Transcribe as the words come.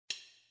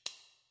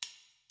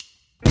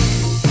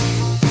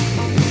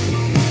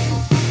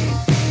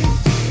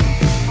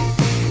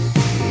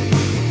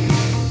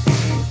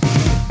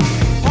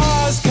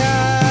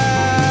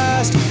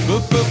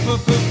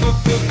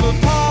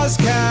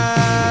PosCast.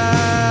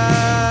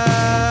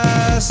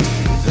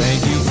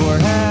 Thank you for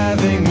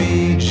having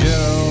me,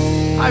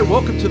 Joe. Hi,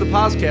 welcome to the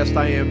PosCast.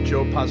 I am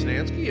Joe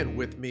Posnanski, and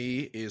with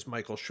me is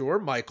Michael Shore.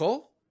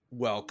 Michael,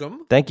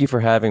 welcome. Thank you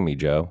for having me,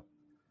 Joe.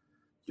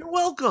 You're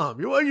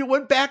welcome. You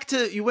went back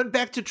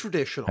to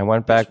traditional. I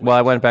went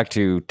back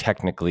to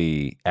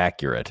technically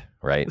accurate,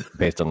 right?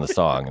 Based on the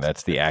song.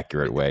 That's the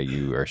accurate way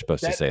you are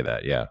supposed to say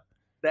that. Yeah.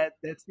 That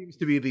seems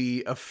to be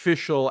the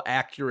official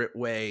accurate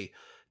way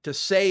to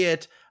say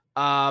it.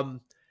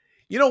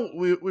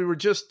 We were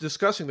just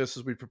discussing this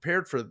as we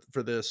prepared for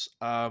this.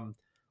 We have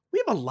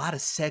a lot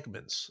of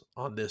segments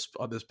on this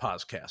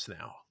podcast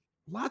now.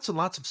 Lots and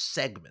lots of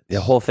segments. The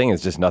whole thing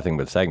is just nothing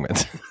but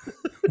segments.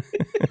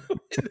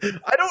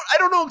 I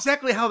don't know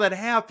exactly how that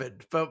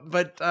happened,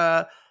 but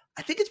I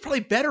think it's probably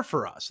better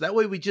for us. That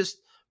way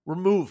we're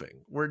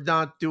moving. We're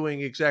not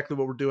doing exactly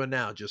what we're doing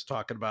now, just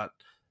talking about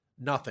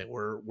nothing.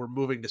 We're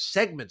moving to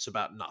segments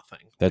about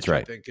nothing. That's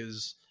right. I think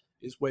is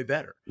way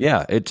better.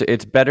 Yeah,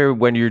 it's better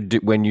when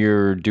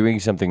you're doing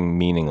something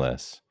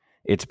meaningless.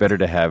 It's better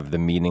to have the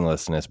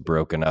meaninglessness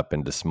broken up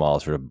into small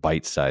sort of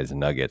bite-sized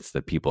nuggets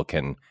that people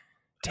can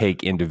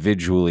take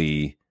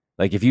individually.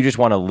 Like if you just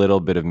want a little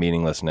bit of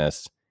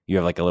meaninglessness, you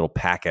have like a little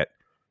packet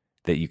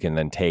that you can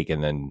then take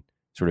and then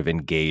sort of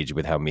engage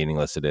with how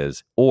meaningless it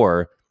is.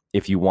 Or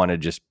if you want to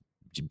just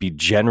be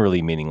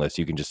generally meaningless,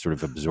 you can just sort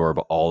of absorb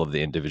all of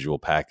the individual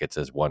packets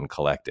as one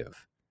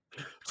collective.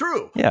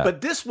 True. Yeah.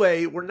 But this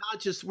way we're not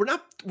just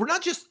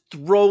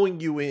throwing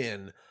you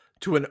in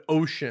to an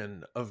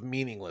ocean of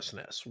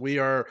meaninglessness. We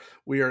are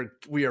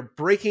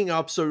breaking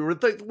up. So we're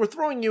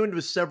throwing you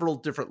into several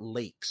different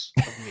lakes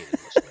of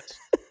meaninglessness.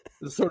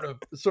 It's sort of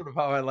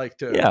how I like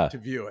to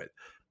view it.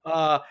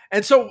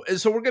 And so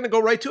we're going to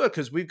go right to it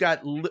because we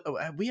have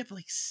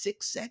like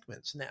 6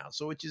 segments now.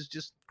 So which is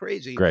just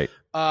crazy. Great.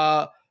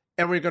 And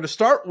we're going to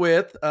start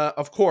with,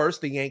 of course,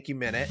 the Yankee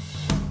Minute.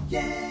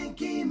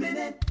 Yankee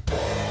Minute.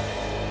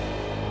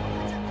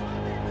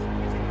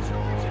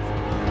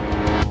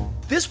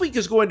 This week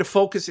is going to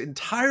focus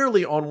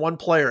entirely on one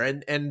player,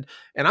 and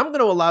I'm going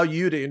to allow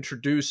you to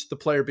introduce the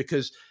player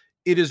because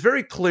it is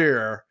very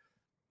clear,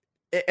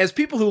 as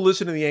people who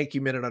listen to the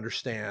Yankee Minute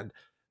understand,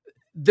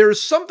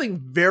 there's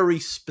something very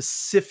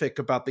specific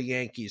about the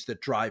Yankees that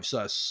drives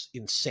us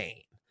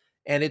insane,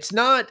 and it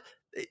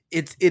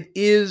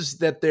is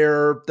that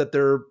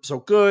they're so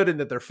good and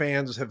that their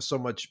fans have so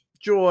much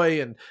joy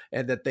and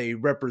that they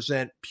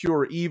represent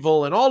pure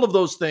evil and all of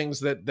those things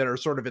that are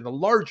sort of in the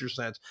larger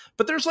sense.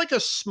 But there's like a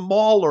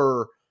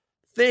smaller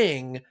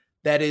thing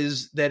that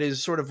is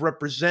sort of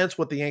represents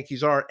what the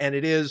Yankees are. And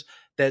it is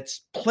that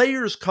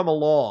players come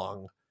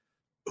along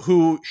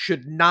who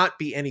should not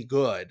be any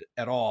good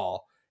at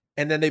all.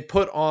 And then they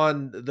put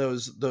on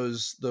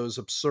those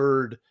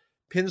absurd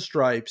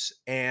pinstripes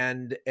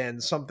and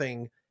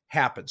something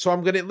happens. So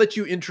I'm going to let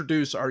you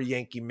introduce our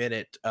Yankee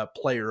Minute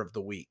player of the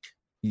week.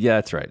 Yeah,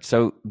 that's right.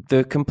 So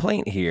the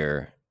complaint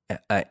here,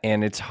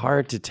 and it's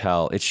hard to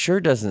tell, it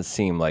sure doesn't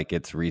seem like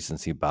it's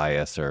recency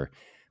bias or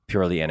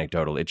purely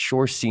anecdotal. It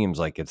sure seems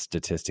like it's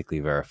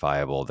statistically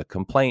verifiable. The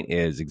complaint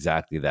is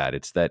exactly that.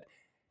 It's that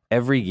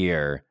every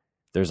year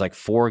there's like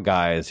 4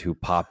 guys who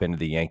pop into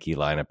the Yankee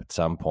lineup at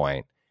some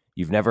point.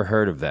 You've never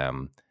heard of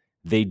them.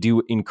 They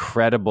do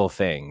incredible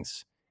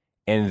things,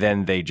 and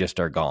then they just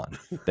are gone.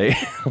 They're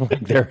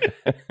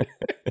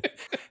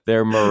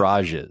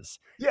mirages.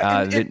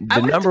 Yeah,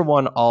 the number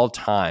one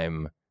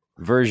all-time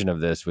version of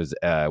this was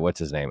what's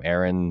his name?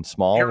 Aaron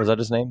Small? Was that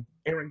his name?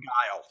 Aaron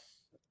Guile.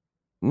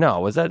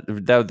 No, was that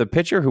the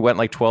pitcher who went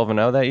like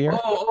 12-0 that year?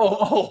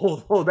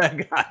 Oh,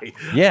 that guy.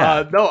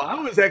 Yeah. No, I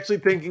was actually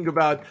thinking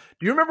about.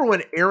 Do you remember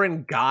when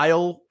Aaron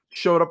Guile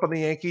showed up on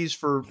the Yankees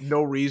for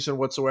no reason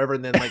whatsoever,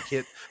 and then like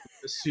hit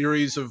a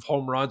series of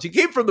home runs? He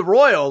came from the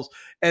Royals,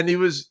 and he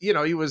was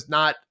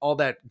not all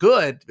that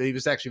good. But he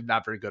was actually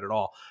not very good at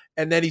all.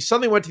 And then he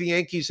suddenly went to the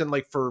Yankees, and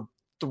like for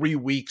 3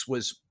 weeks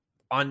was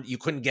on. You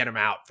couldn't get him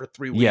out for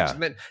 3 weeks, yeah.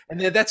 and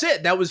then that's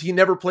it. That was he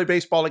never played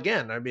baseball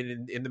again. I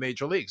mean, in the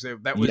major leagues,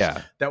 that was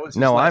his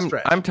no. last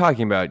stretch. I'm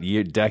talking about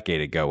a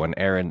decade ago when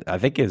Aaron. I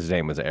think his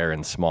name was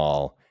Aaron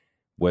Small.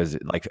 Was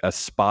like a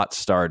spot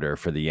starter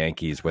for the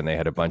Yankees when they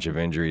had a bunch of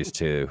injuries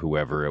to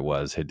whoever it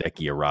was,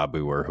 Hideki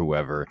Arabu or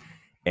whoever.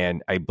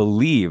 And I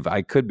believe,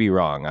 I could be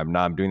wrong,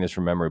 I'm doing this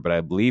from memory, but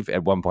I believe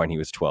at one point he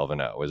was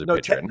 12-0 as a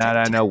pitcher.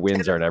 I know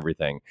wins aren't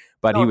everything,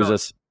 but he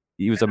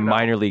was a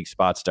minor league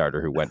spot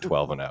starter who went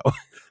 12-0.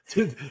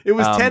 It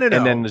was 10-0.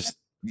 And then just,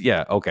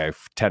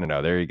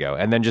 10-0. There you go.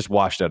 And then just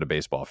washed out of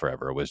baseball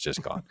forever. It was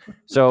just gone.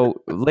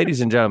 So, ladies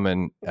and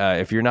gentlemen,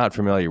 if you're not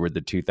familiar with the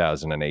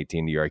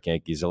 2018 New York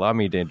Yankees, allow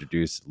me to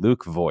introduce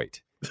Luke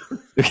Voit.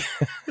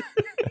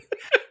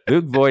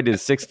 Luke Voit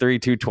is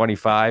 6'3",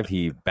 225.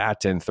 He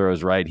bats and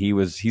throws right.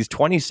 He's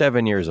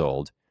 27 years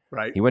old.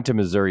 Right. He went to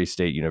Missouri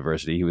State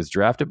University. He was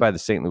drafted by the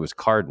St. Louis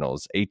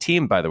Cardinals, a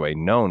team, by the way,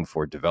 known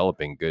for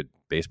developing good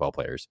baseball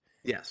players.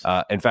 Yes.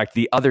 In fact,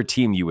 the other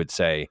team you would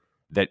say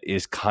that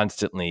is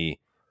constantly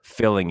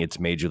filling its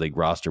major league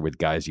roster with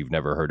guys you've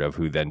never heard of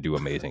who then do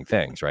amazing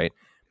things, right?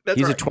 That's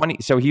He's right. a 20.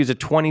 So he was a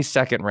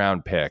 22nd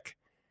round pick,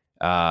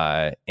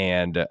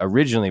 and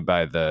originally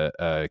by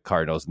the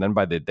Cardinals, and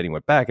then he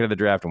went back into the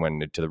draft and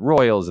went to the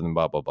Royals, and then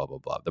blah blah blah blah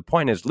blah. The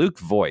point is, Luke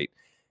Voigt,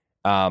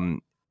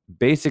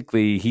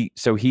 basically he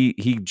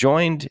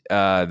joined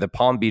the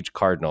Palm Beach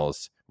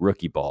Cardinals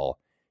rookie ball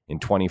in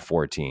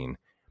 2014,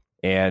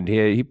 and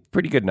he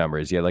pretty good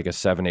numbers. He had like a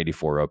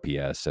 784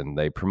 OPS, and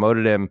they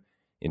promoted him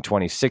in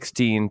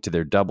 2016 to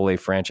their AA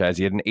franchise.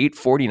 He had an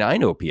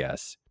 849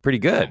 OPS. Pretty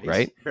good, Nice.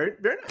 right? Very,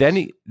 very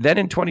nice. Then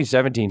in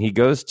 2017, he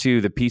goes to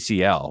the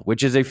PCL,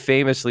 which is a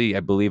famously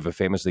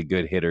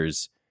good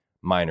hitters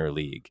minor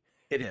league.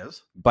 It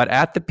is. But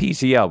at the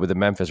PCL with the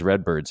Memphis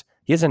Redbirds,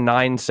 he has a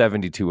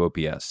 972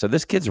 OPS. So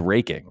this kid's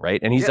raking,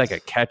 right? And he's like a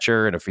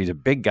catcher, and he's a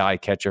big guy,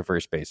 catcher,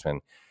 first baseman.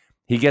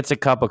 He gets a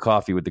cup of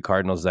coffee with the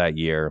Cardinals that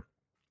year,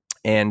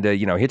 and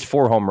hits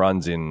 4 home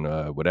runs in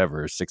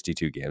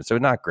 62 games. So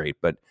not great,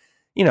 but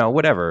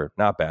whatever,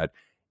 not bad.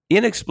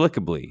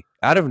 Inexplicably,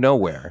 out of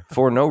nowhere,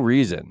 for no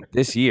reason,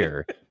 this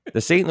year, the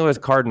St. Louis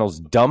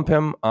Cardinals dump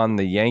him on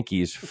the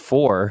Yankees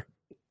for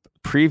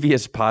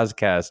previous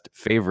podcast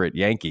favorite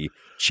Yankee,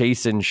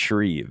 Chasen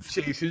Shreve.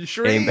 Chasen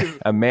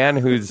Shreve. A man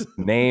whose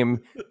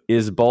name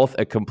is both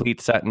a complete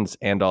sentence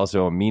and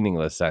also a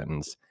meaningless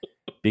sentence,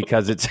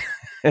 because it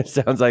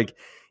sounds like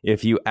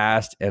if you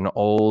asked an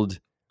old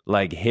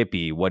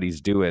hippie what he's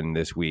doing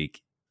this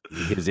week,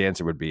 his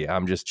answer would be,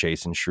 "I'm just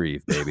chasing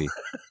Shreve, baby."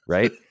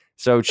 Right?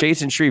 So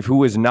Chasen Shreve, who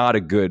was not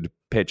a good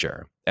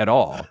pitcher at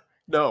all.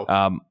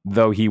 No.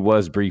 Though he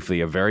was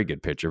briefly a very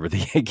good pitcher for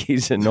the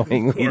Yankees,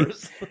 annoyingly.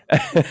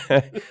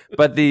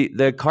 But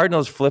the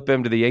Cardinals flip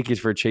him to the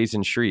Yankees for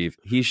Chasen Shreve.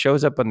 He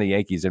shows up on the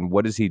Yankees, and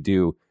what does he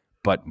do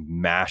but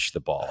mash the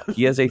ball?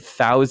 He has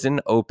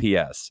 1,000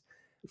 OPS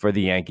for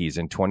the Yankees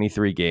in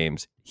 23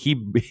 games. He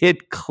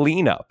hit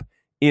cleanup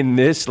in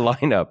this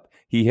lineup.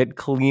 He hit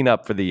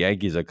cleanup for the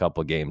Yankees a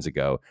couple games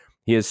ago.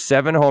 He has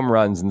 7 home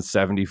runs and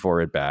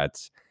 74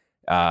 at-bats.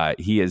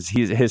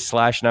 His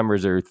slash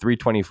numbers are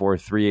 324,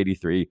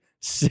 383,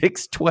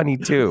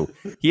 622.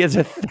 He has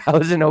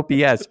 1,000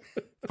 OPS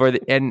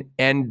and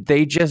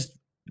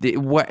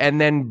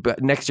then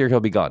next year he'll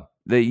be gone.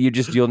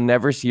 You'll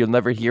never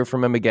hear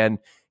from him again.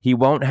 He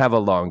won't have a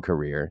long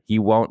career. He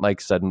won't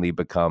suddenly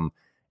become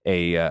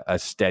a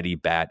steady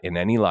bat in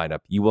any lineup.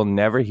 You will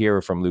never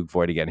hear from Luke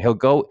Voigt again. He'll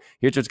go.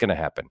 Here's what's going to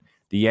happen.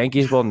 The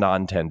Yankees will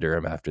non-tender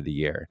him after the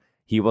year.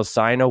 He will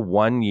sign a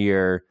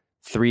 1-year,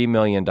 $3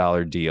 million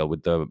deal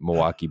with the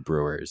Milwaukee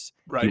Brewers.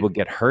 Right. He will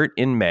get hurt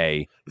in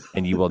May,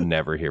 and you will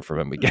never hear from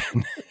him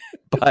again.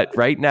 But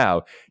right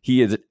now,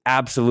 he is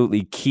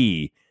absolutely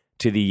key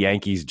to the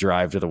Yankees'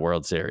 drive to the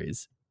World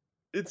Series.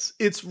 It's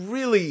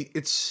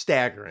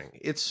staggering.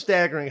 It's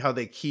staggering how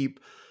they keep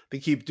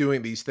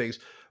doing these things.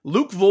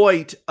 Luke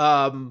Voigt,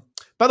 by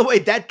the way,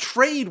 that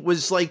trade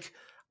was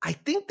I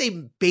think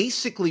they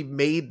basically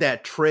made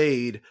that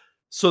trade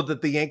so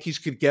that the Yankees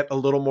could get a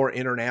little more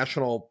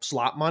international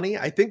slot money.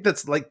 I think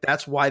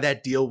that's why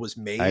that deal was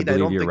made. I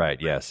believe you're right.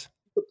 Yes.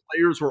 The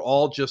players were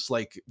all just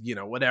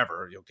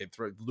whatever. You can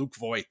throw Luke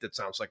Voigt. That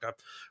sounds like a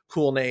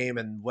cool name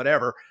and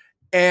whatever.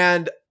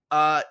 And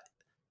how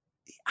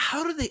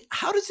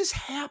does this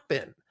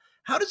happen?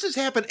 How does this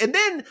happen? And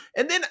then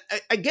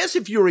I guess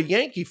if you're a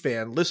Yankee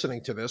fan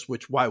listening to this,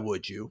 which why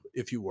would you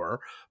if you were?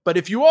 But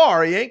if you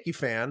are a Yankee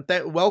fan,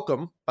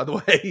 welcome, by the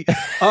way.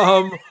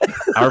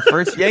 Our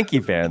first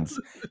Yankee fans.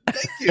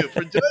 Thank you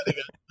for joining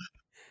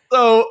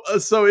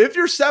us. So if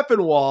you're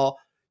Sepinwall,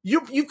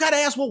 you've got to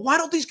ask, well, why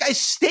don't these guys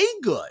stay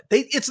good?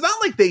 It's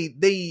not like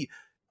they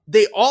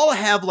all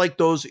have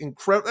those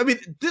incredible. I mean,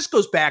 this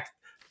goes back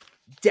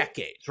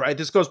decades, right?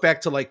 This goes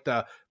back to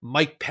the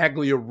Mike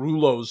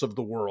Pagliarulos of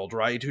the world,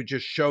 right? Who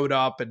just showed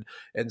up and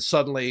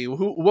suddenly,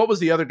 what was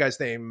the other guy's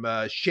name?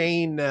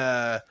 Shane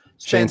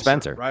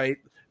Spencer, right?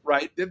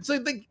 Right. It's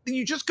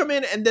you just come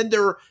in and then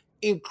they're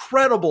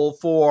incredible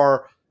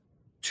for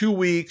 2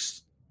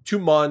 weeks, 2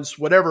 months,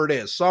 whatever it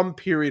is, some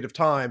period of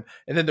time,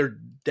 and then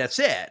that's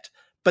it.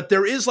 But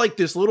there is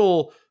this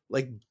little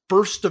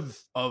burst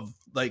of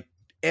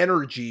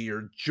energy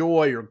or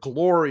joy or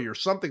glory or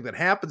something that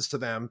happens to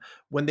them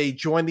when they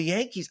join the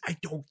Yankees. I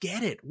don't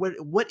get it.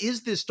 What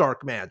is this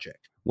dark magic?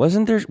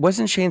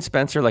 Wasn't Shane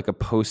Spencer a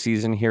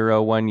postseason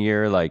hero one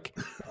year?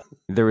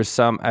 There was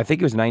I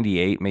think it was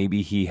 98.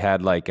 Maybe he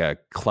had a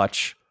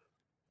clutch,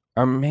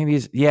 or maybe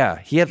he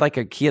had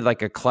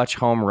a clutch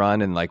home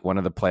run in one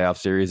of the playoff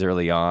series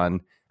early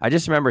on. I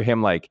just remember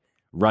him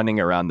running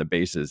around the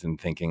bases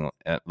and thinking,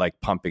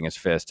 pumping his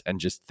fist and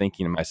just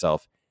thinking to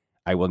myself,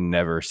 I will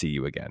never see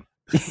you again.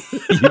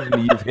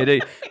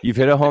 You've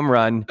hit a home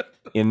run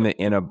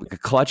in a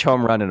clutch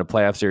home run in a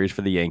playoff series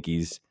for the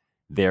Yankees.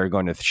 They're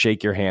going to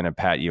shake your hand and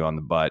pat you on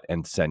the butt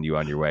and send you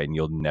on your way, and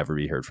you'll never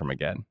be heard from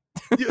again.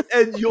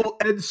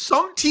 and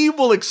some team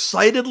will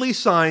excitedly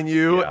sign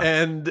you,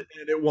 and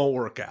it won't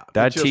work out.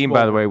 That team,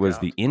 by the way, was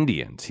the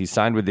Indians. He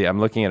signed with I'm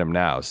looking at him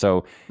now.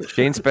 So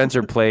Shane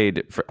Spencer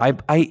played for.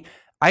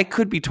 I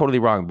could be totally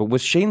wrong, but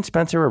was Shane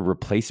Spencer a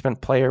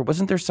replacement player?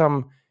 Wasn't there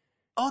some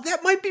Oh,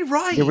 that might be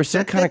right. There was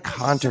some kind of that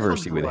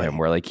controversy sounds with him right.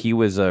 where like he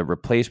was a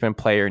replacement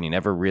player and he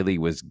never really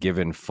was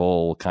given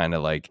full kind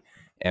of like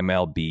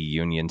MLB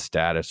union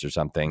status or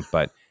something.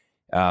 But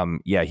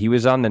yeah, he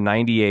was on the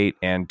 98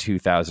 and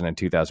 2000 and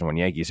 2001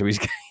 Yankees. So he's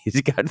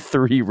got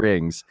 3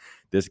 rings.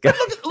 This guy.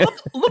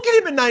 Look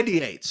at him in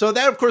 '98. So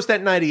that, of course,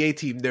 that '98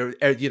 team,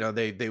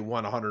 they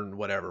won 100 and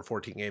whatever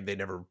 14 games. They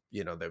never,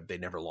 they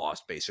never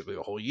lost basically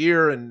a whole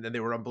year, and they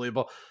were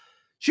unbelievable.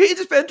 Shane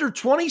Spencer,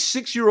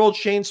 26-year-old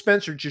Shane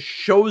Spencer, just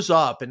shows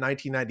up in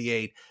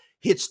 1998,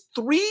 hits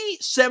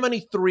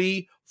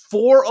 373,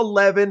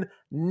 411,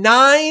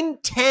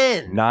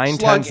 910.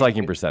 910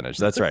 slugging percentage.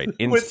 That's right.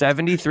 In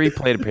 73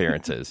 plate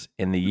appearances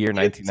in the year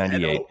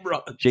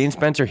 1998, Shane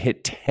Spencer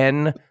hit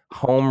 10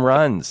 home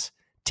runs.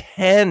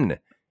 10.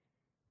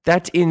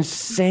 That's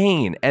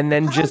insane. And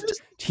then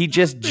he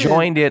just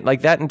joined it.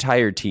 Like that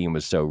entire team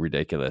was so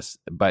ridiculous.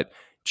 But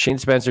Shane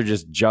Spencer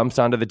just jumps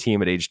onto the team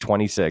at age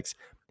 26,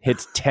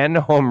 hits 10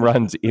 home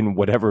runs in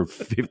whatever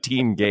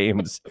 15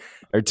 games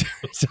or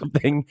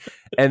something.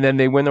 And then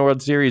they win the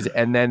World Series.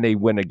 And then they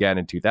win again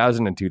in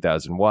 2000 and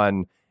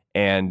 2001.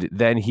 And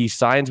then he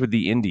signs with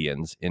the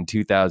Indians in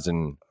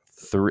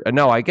 2003.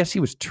 No, I guess he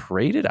was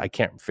traded. I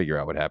can't figure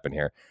out what happened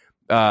here.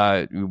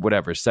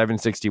 Whatever,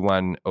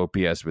 761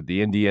 OPS with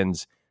the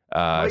Indians,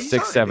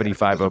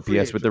 675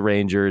 OPS with the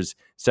Rangers,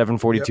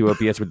 742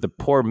 OPS with the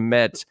poor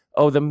Mets.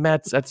 Oh, the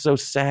Mets, that's so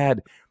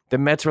sad. The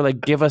Mets were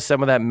like, give us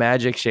some of that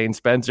magic, Shane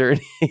Spencer.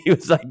 And he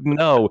was like,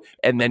 no.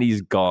 And then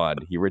he's gone.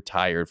 He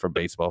retired from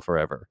baseball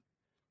forever.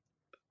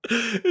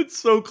 It's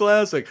so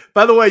classic.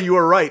 By the way, you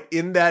are right.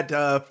 In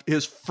that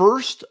his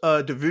first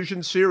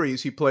division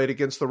series he played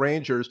against the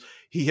Rangers,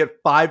 he hit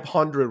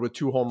 500 with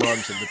 2 home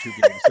runs in the 2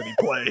 games that he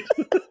played.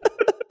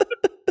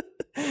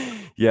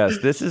 Yes,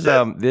 this is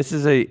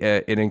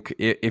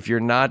if you're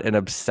not an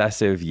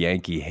obsessive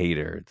Yankee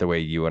hater the way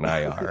you and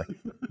I are,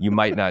 you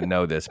might not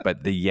know this,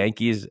 but the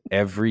Yankees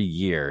every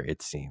year,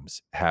 it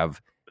seems,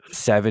 have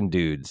 7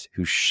 dudes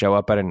who show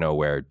up out of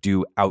nowhere,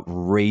 do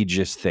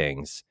outrageous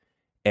things,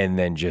 and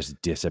then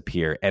just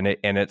disappear. And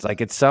it's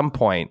like at some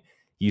point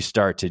you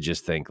start to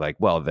just think like,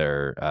 well,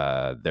 they're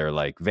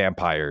like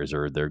vampires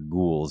or they're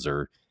ghouls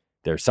or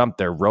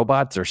they're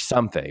robots or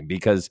something,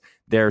 because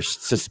they're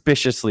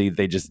suspiciously,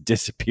 they just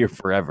disappear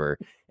forever.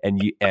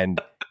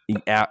 And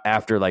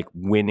after like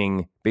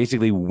winning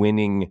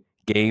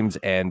games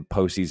and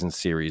postseason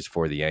series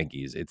for the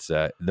Yankees, it's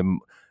of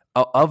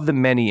the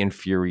many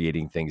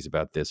infuriating things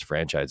about this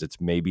franchise, it's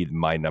maybe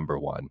my number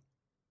one.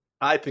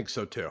 I think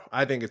so too.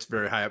 I think it's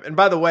very high up. And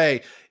by the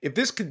way, if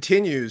this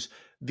continues,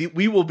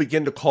 we will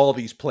begin to call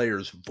these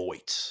players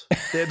voids.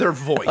 They're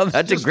voids. Oh,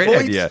 that's just a great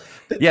idea.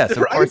 Yes,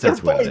 of course,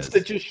 that's what it is.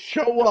 That just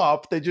show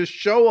up. They just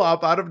show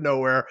up out of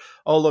nowhere.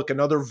 Oh, look,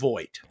 another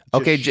void.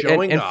 Okay,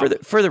 and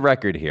for the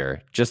record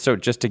here, just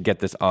to get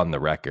this on the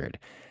record,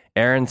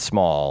 Aaron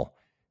Small.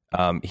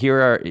 Here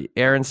are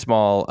Aaron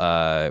Small,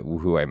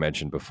 who I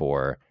mentioned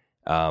before.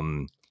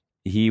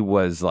 He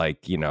was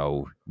like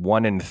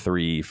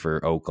 1-3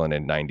 for Oakland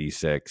in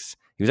 '96.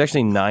 He was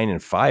actually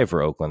 9-5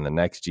 for Oakland the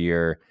next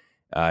year.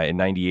 In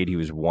 '98, he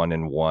was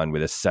 1-1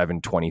 with a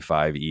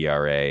 7.25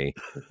 ERA.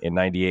 In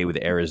 '98 with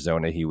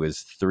Arizona, he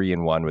was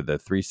 3-1 with a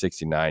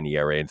 3.69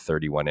 ERA and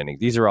 31 innings.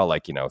 These are all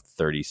like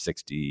 30,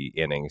 60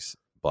 innings,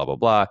 blah blah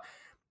blah.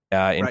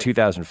 In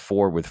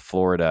 2004 with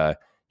Florida,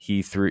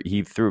 he threw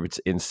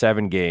in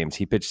 7 games.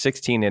 He pitched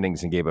 16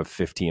 innings and gave up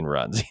 15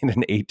 runs in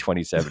an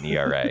 8.27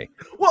 ERA.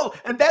 Well,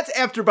 and that's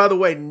after, by the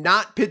way,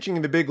 not pitching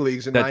in the big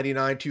leagues in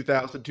 '99,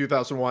 2000,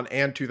 2001,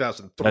 and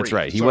 2003. That's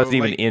right. He wasn't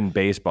even in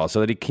baseball. So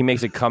that he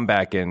makes a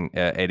comeback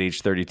at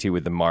age 32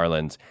 with the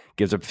Marlins,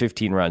 gives up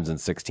 15 runs in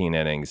 16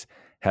 innings,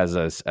 has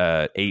a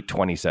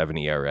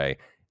 8.27 ERA.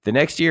 The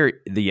next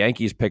year, the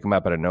Yankees pick him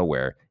up out of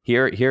nowhere.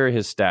 Here are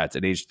his stats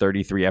at age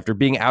 33 after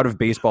being out of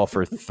baseball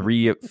for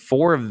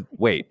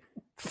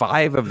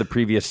 5 of the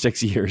previous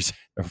 6 years,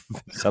 or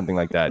something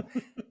like that.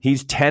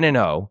 He's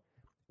 10-0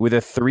 with a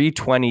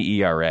 3.20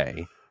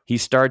 ERA. He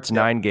starts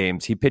 9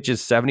 games. He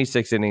pitches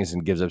 76 innings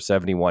and gives up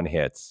 71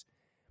 hits.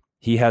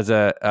 He has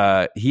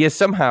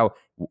somehow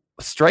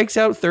strikes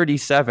out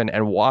 37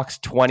 and walks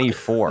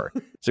 24.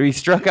 So he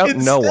struck out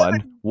no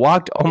one,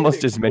 walked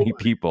almost as many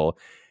people,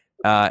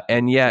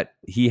 and yet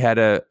he had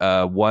a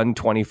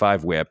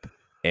 1.25 WHIP,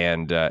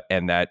 and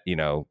that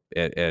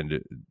and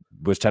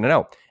was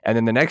 10-0. And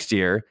then the next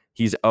year,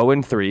 he's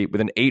 0-3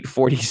 with an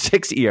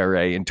 8.46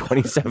 ERA in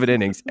 27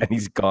 innings, and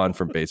he's gone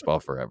from baseball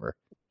forever.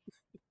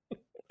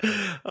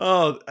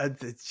 Oh,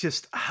 it's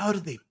just, how do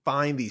they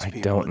find these people?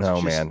 I don't know,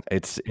 man.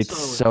 It's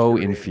so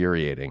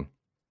infuriating.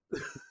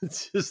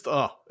 It's just,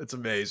 it's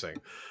amazing.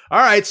 All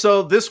right,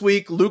 so this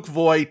week, Luke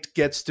Voigt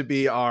gets to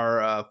be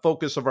our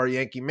focus of our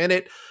Yankee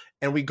Minute,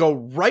 and we go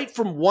right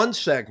from one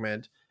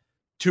segment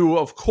to,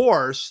 of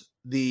course,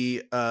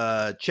 the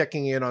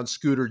checking in on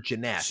Scooter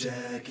Gennett.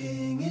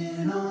 Checking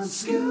in on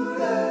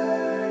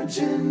Scooter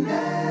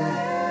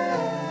Gennett.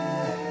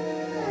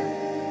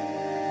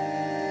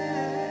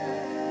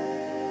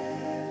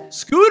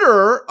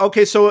 Scooter,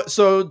 okay,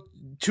 so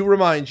to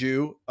remind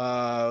you,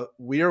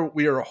 we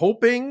are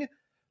hoping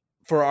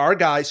for our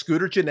guy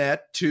Scooter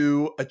Jeanette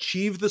to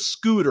achieve the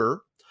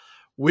scooter,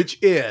 which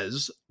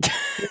is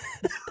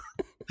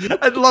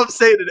I'd love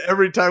saying it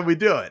every time we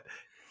do it.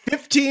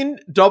 15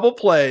 double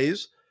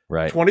plays,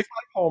 Right. 25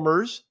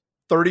 homers,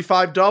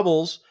 35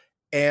 doubles,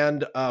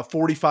 and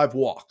 45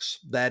 walks.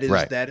 That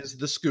is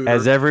the scooter.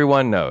 As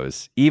everyone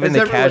knows, even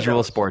As the casual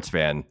knows. sports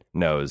fan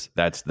knows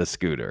that's the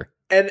scooter.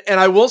 And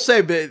I will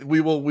say,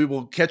 we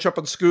will catch up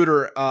on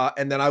Scooter,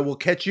 and then I will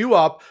catch you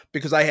up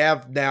because I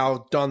have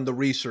now done the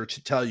research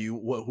to tell you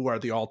who are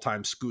the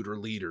all-time Scooter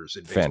leaders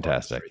in baseball.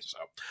 Fantastic. History.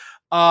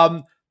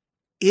 So,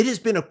 it has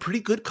been a pretty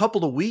good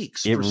couple of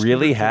weeks. It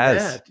really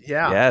has.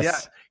 Yeah. Yes. Yeah.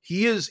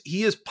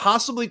 He is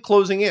possibly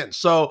closing in.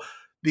 So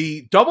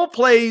the double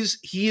plays,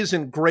 he is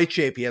in great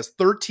shape. He has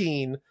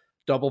 13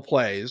 double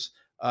plays,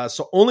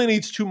 so only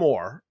needs 2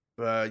 more.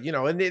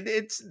 And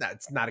it's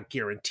not a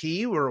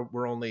guarantee.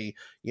 We're only,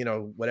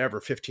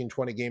 15,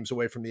 20 games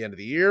away from the end of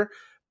the year,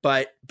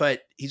 but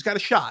he's got a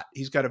shot.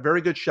 He's got a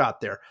very good shot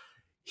there.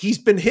 He's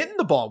been hitting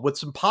the ball with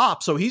some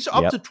pop. So he's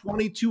up to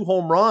 22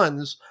 home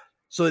runs.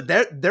 So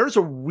there's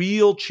a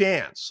real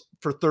chance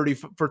for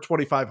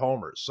 25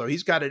 homers. So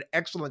he's got an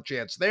excellent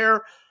chance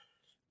there.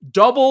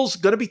 Doubles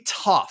going to be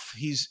tough.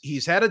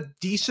 He's had a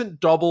decent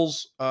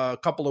doubles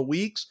couple of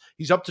weeks.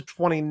 He's up to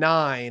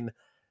 29.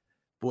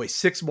 Boy,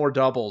 6 more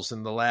doubles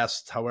in the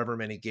last however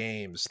many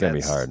games. It's going to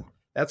be hard.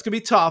 That's going to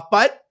be tough,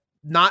 but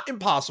not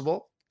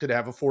impossible. Could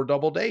have a 4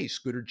 double day,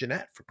 Scooter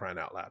Jeanette, for crying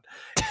out loud.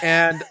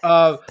 And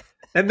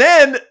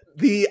then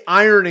the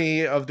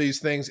irony of these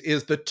things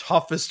is the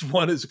toughest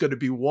one is going to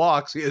be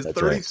walks. He has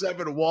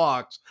 37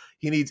 walks.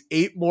 He needs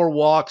 8 more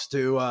walks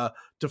to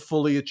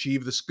fully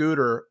achieve the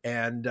scooter.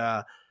 And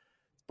boy,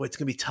 it's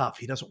going to be tough.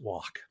 He doesn't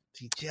walk.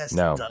 He just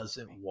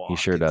doesn't walk. He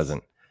sure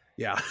doesn't.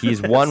 Yeah.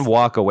 He's 1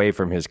 walk away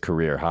from his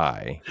career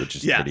high, which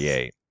is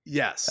 38.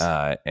 Yes.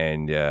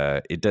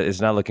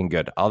 It's not looking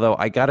good. Although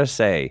I got to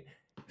say,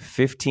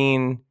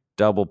 15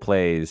 double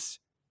plays,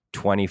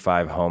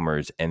 25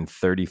 homers, and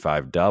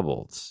 35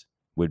 doubles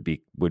would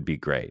be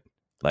great.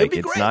 Like,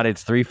 it's not,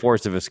 it's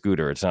 3/4 of a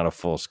scooter. It's not a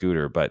full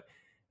scooter, but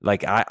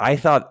like I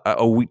thought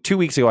 2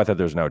 weeks ago, I thought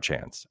there was no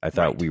chance. I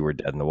thought we were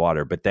dead in the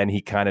water, but then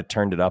he kind of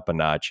turned it up a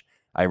notch.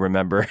 I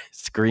remember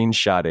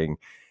screenshotting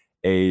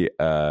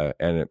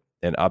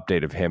an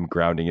update of him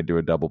grounding into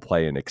a double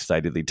play and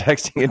excitedly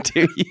texting it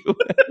to you.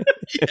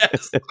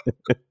 Yes.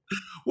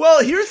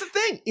 Well, here's the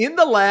thing. In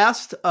the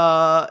last,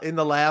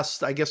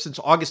 I guess since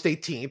August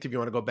 18th, if you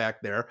want to go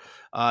back there,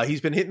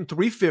 he's been hitting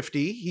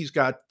 350. He's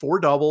got 4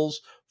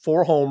 doubles,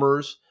 4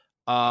 homers.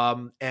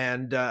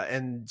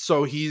 And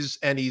so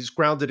he's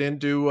grounded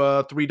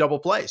into 3 double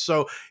plays.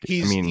 So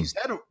he's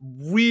had a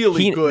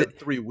really good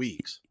 3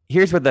 weeks.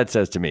 Here's what that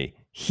says to me.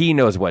 He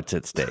knows what's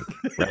at stake,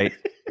 right?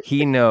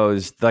 He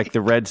knows, like,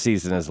 the red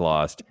season is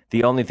lost.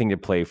 The only thing to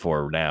play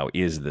for now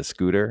is the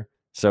scooter.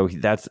 So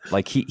that's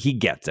like, he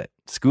gets it.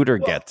 Scooter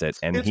gets it.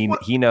 And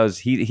he knows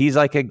he's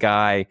like a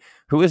guy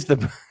who is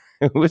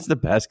the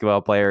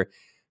basketball player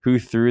who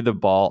threw the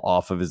ball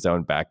off of his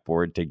own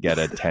backboard to get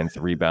a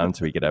 10th rebound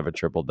so he could have a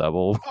triple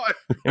double. Oh,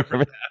 I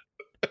remember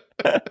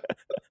that.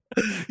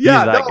 He's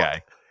that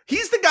guy.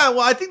 He's the guy.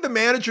 Well, I think the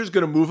manager is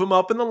going to move him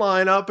up in the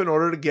lineup in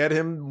order to get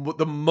him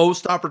the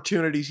most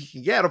opportunities he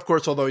can get. Of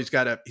course, although he's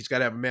got to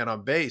have a man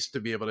on base to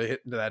be able to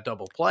hit into that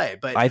double play.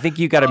 But I think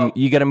you got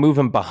to move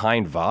him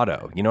behind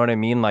Votto. You know what I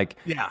mean? Like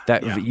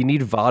you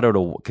need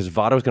Votto because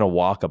Votto's going to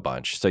walk a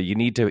bunch. So he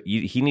needs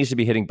to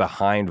be hitting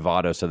behind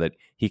Votto so that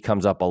he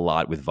comes up a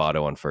lot with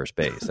Votto on first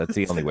base. That's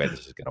the only way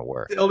this is going to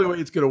work. The only way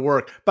it's going to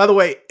work. By the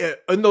way,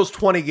 in those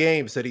 20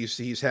 games that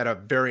he's had a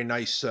very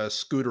nice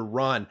scooter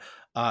run.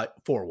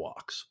 4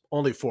 walks,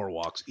 only 4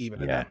 walks,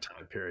 even in that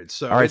time period.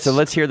 So, all right. So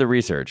let's hear the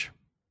research.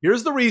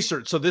 Here's the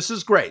research. So this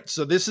is great.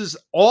 So this is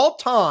all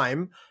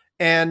time,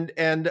 and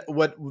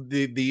what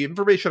the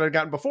information I'd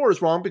gotten before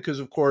is wrong because,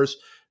 of course,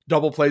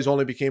 double plays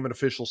only became an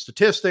official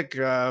statistic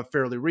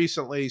fairly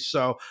recently.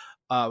 So,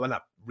 well,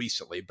 not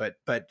recently, but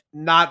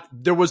not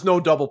there was no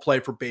double play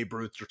for Babe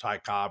Ruth or Ty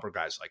Cobb or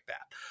guys like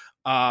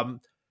that.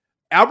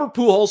 Albert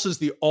Pujols is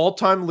the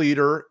all-time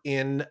leader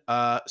in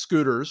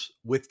scooters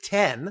with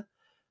 10.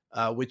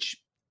 Which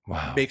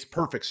makes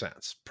perfect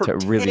sense.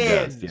 It really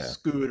does. Yeah.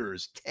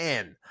 Scooters,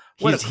 10.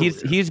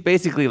 He's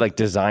basically like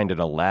designed in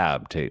a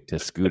lab to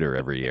scooter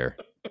every year.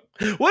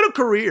 What a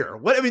career!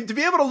 To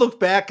be able to look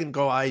back and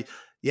go,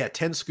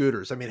 10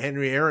 scooters. I mean,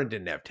 Henry Aaron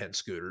didn't have 10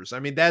 scooters. I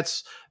mean,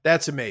 that's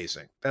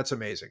amazing. That's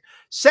amazing.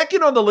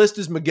 Second on the list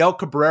is Miguel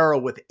Cabrera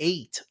with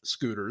 8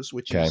 scooters,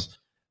 which is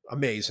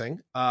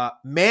amazing.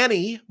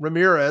 Manny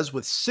Ramirez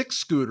with 6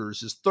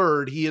 scooters is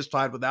third. He is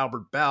tied with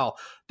Albert Bell.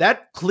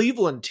 That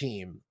Cleveland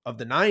team of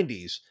the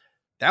 90s,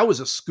 that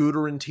was a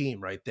scootering team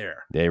right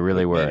there. They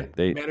really were.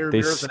 They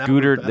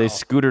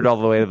scootered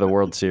all the way to the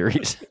World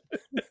Series.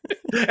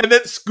 And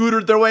then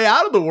scootered their way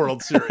out of the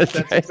World Series.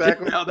 That's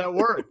exactly how that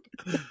worked.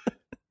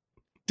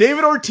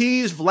 David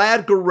Ortiz,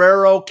 Vlad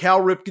Guerrero,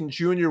 Cal Ripken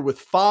Jr. with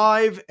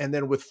 5, and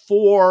then with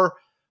 4,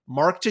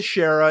 Mark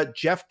Teixeira,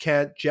 Jeff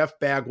Kent, Jeff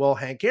Bagwell,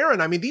 Hank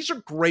Aaron. I mean, these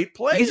are great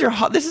players.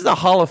 This is a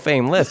Hall of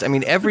Fame list. I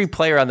mean, every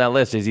player on that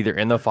list is either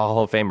in the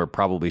Hall of Fame or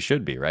probably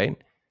should be, right?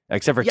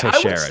 Except for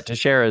Teixeira.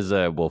 Teixeira's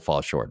will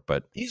fall short,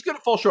 but he's going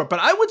to fall short. But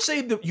I would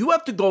say that you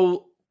have to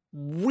go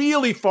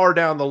really far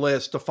down the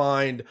list to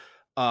find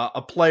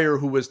a player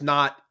who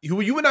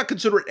you would not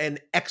consider an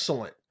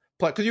excellent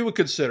player, because you would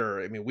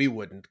consider. I mean, we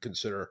wouldn't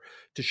consider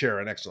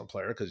Teixeira an excellent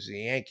player because he's a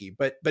Yankee,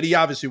 but he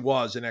obviously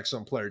was an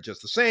excellent player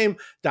just the same.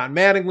 Don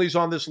Mattingly's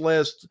on this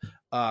list.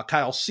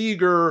 Kyle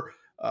Seager.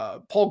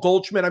 Paul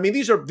Goldschmidt. I mean,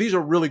 these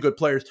are really good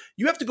players.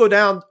 You have to go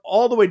down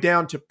all the way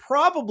down to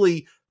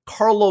probably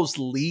Carlos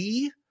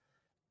Lee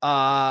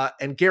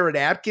and Garrett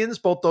Atkins.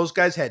 Both those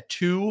guys had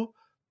 2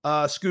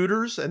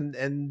 scooters,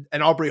 and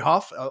Aubrey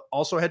Huff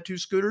also had 2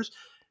 scooters.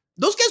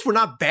 Those guys were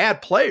not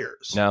bad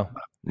players.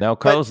 No.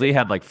 Carlos Lee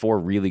had like 4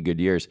 really good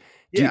years.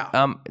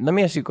 Let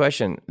me ask you a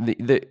question.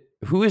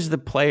 Who is the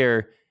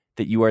player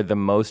that you are the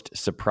most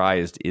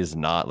surprised is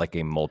not like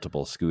a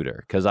multiple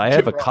scooter? Because I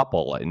have a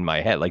couple in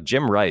my head, like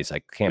Jim Rice. I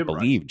can't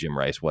believe Jim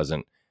Rice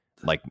wasn't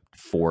like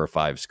 4 or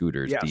 5ve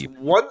scooters deep.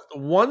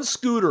 One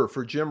scooter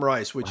for Jim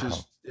Rice, which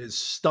is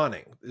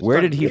stunning. Where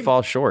did he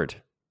fall short?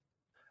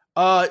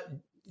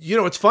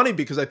 It's funny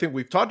because I think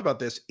we've talked about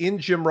this in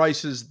Jim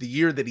Rice's the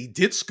year that he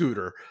did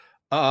scooter.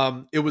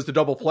 It was the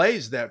double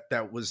plays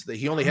that was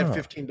he only had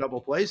 15 double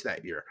plays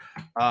that year.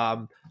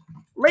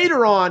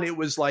 Later on, it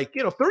was like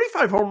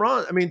 35 home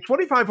runs. I mean,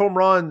 25 home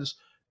runs.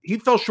 He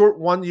fell short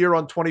one year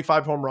on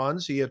 25 home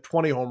runs. He had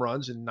 20 home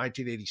runs in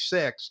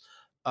 1986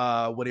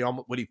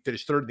 when he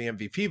finished third in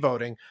the MVP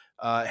voting.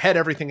 Had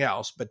everything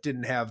else, but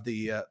didn't have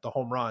the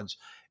home runs.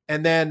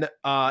 And then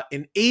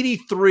in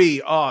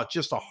 83,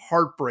 just a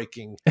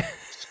heartbreaking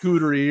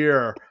scooter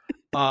year.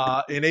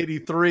 In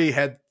 83,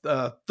 had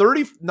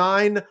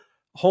 39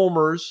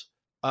 homers,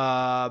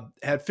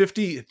 had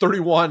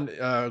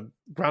 31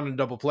 ground and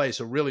double play,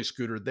 so really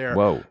scootered there.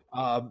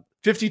 Whoa.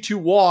 52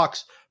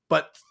 walks,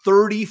 but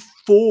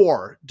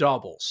 34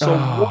 doubles. So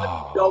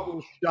one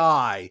double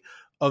shy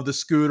of the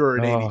scooter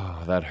in 80.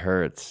 Oh, that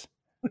hurts.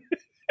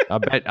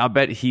 I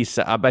bet he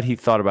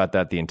thought about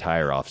that the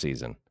entire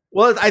offseason.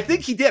 Well, I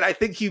think he did. I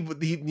think he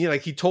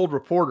he told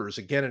reporters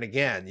again and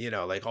again,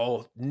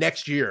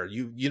 next year,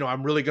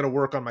 I'm really going to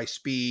work on my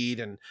speed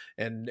and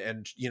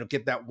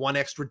get that one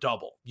extra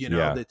double.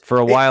 For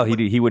a while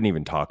he wouldn't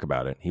even talk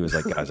about it. He was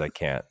like, guys, I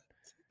can't.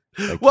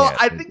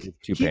 I think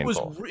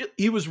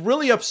he was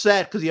really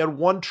upset because he had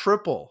 1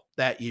 triple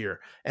that year,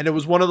 and it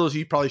was one of those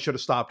he probably should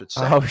have stopped at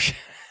 7.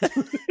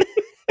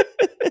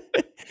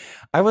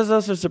 I was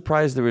also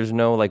surprised there was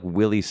no like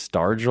Willie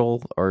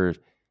Stargell or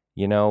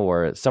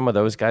some of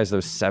those guys,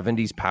 those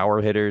 70s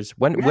power hitters.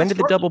 When did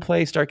the double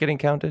play start getting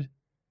counted?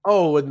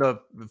 Oh, in the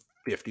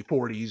 50s,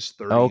 40s,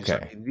 30s.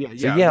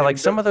 Okay. Like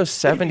some of those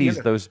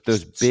 70s, those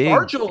big.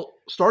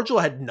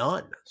 Stargell had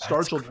none.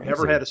 Stargell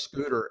never had a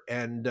scooter,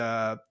 and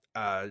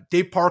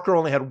Dave Parker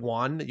only had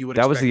 1.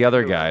 That was the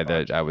other guy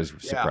that I was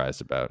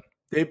surprised about.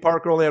 Dave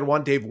Parker only had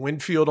 1. Dave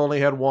Winfield only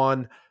had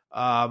 1.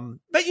 But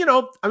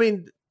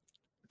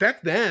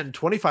back then,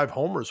 25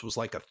 homers was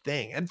like a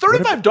thing, and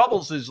 35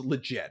 doubles is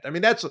legit. I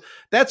mean, that's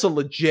a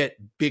legit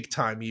big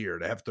time year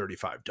to have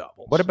 35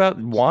 doubles. What about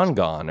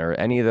Wangan or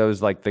any of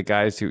those, like the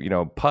guys who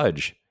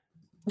Pudge?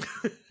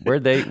 Where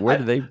did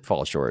they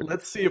fall short?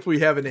 Let's see if we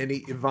have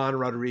any Ivan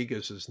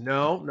Rodriguez's.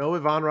 No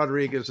Ivan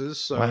Rodriguez's.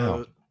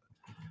 So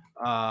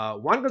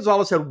Juan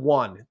Gonzalez had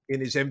 1 in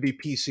his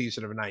MVP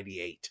season of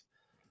 '98.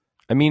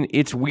 I mean,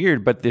 it's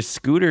weird, but this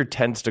scooter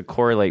tends to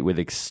correlate with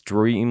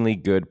extremely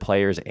good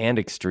players and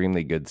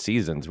extremely good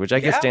seasons, which I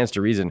guess stands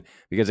to reason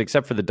because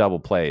except for the double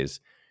plays,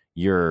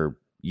 you're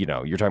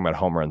talking about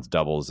home runs,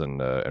 doubles,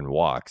 and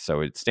walks. So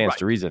it stands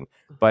to reason.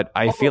 But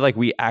I feel like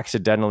we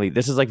accidentally,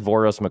 this is like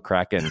Voros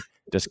McCracken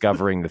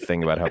discovering the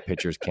thing about how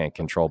pitchers can't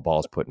control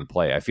balls put in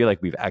play. I feel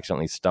like we've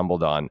accidentally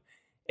stumbled on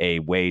a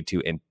way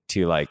to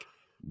like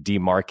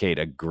demarcate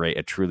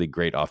a truly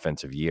great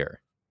offensive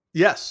year.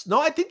 Yes. No,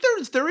 I think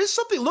there is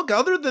something. Look,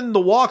 other than the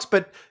walks,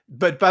 but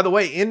by the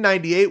way, in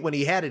 '98 when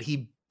he had it,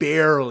 he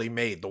barely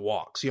made the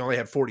walks. He only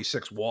had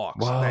 46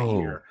 walks in that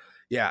year.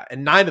 Yeah,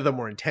 and 9 of them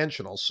were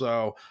intentional.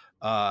 So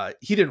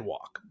he didn't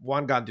walk.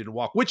 Wangan didn't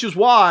walk, which is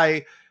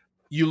why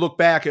you look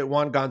back at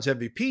Wangan's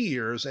MVP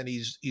years, and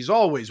he's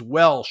always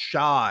well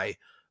shy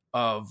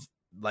of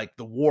like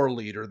the WAR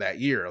leader that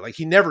year. Like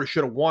he never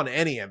should have won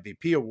any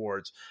MVP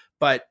awards,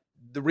 but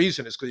the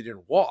reason is because he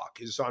didn't walk.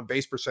 His on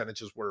base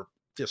percentages were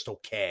just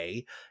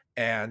okay,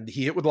 and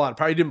he hit with a lot of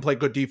power. He didn't play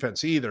good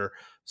defense either,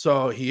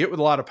 so he hit with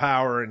a lot of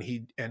power, and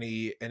he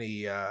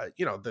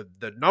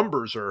the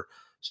numbers are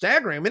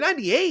staggering. I mean,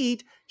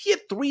 '98 he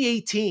hit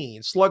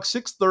 .318, slugged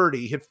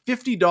 .630, hit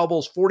 50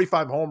 doubles,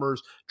 45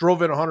 homers,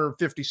 drove in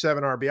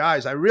 157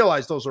 RBIs. I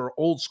realize those are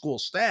old school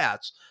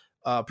stats,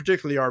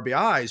 particularly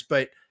RBIs,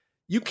 but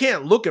you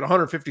can't look at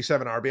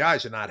 157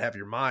 RBIs and not have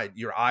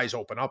your eyes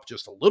open up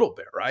just a little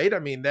bit, right? I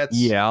mean,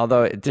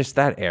 although just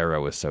that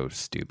era was so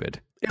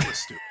stupid. It was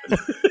stupid.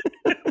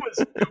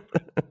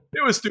 It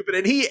It was stupid.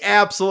 And he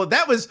absolutely,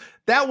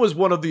 that was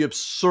one of the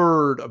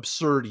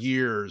absurd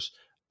years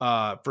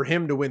for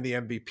him to win the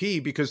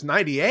MVP, because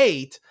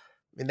 98,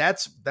 I mean,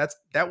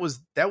 that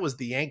was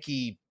the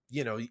Yankee,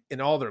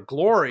 in all their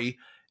glory.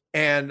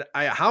 And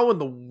how in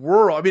the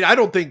world, I mean, I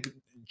don't think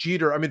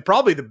Jeter, I mean,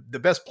 probably the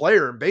best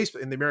player in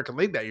baseball in the American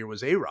League that year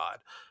was A-Rod,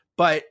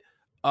 but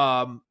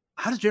how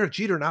does Derek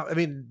Jeter now? I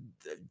mean,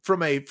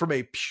 from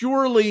a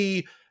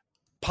purely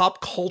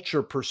pop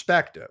culture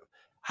perspective,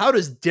 how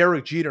does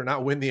Derek Jeter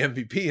not win the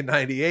MVP in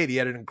 98? He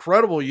had an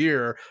incredible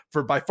year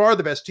for by far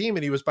the best team,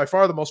 and he was by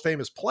far the most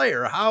famous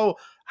player. How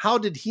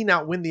did he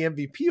not win the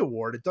MVP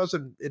award? It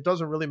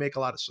doesn't really make a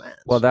lot of sense.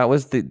 Well, that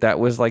was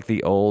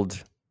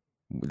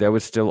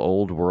still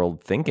old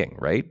world thinking,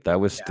 right? That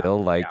was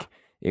still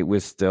it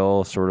was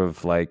still sort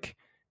of like,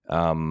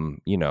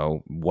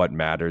 what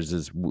matters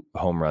is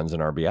home runs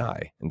and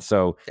RBI. And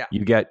so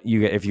you get,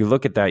 if you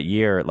look at that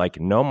year, like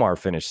Nomar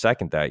finished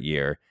second that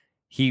year.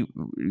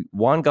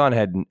 Juan Gon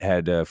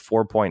had a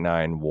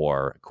 4.9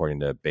 WAR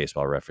according to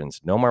Baseball Reference.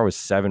 Nomar was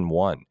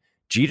 7.1.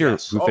 Jeter,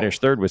 who finished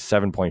third, was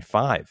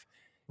 7.5.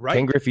 Right.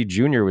 Ken Griffey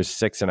Jr. was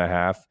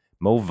 6.5.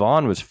 Mo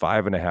Vaughn was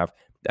 5.5.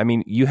 I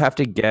mean, you have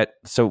to get,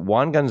 so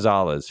Juan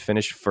Gonzalez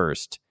finished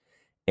first,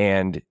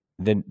 and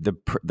then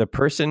the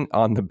person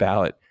on the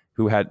ballot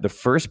the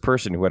first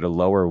person who had a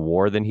lower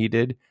WAR than he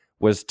did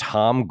was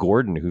Tom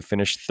Gordon, who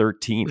finished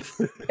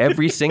 13th.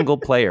 Every single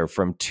player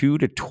from 2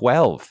 to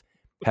 12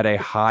 had a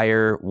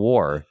higher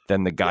WAR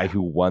than the guy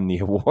who won the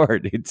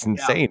award. It's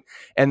insane.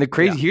 And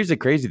here's the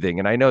crazy thing.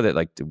 And I know that,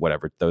 like,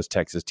 whatever, those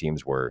Texas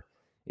teams were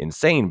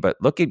insane, but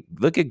look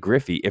at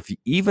Griffey.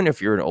 Even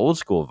if you're an old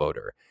school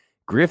voter,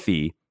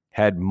 Griffey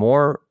had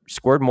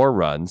scored more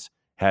runs,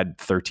 had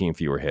 13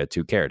 fewer hits,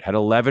 who cared? Had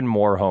 11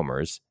 more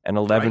homers and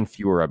 11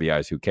 fewer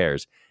RBIs, who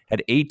cares?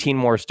 Had 18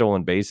 more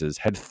stolen bases,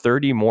 had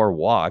 30 more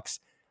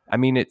walks. I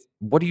mean,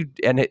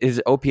 and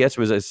his OPS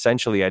was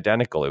essentially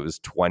identical. It was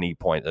 20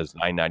 points, it was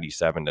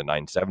 997 to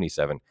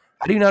 977.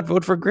 How do you not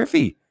vote for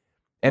Griffey?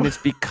 And it's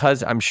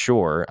because I'm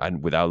sure,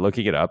 without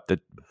looking it up,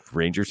 that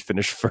Rangers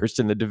finished first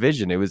in the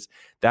division.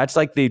 That's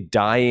like the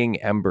dying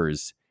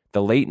embers,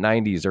 the late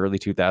 90s, early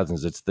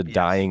 2000s. It's the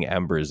dying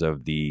embers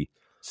of the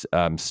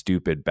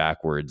stupid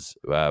backwards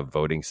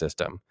voting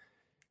system.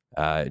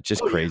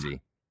 Just crazy.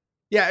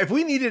 Yeah, if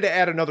we needed to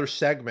add another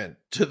segment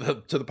to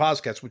the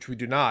podcast, which we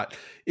do not,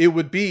 it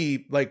would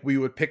be like we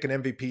would pick an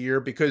MVP year,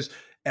 because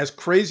as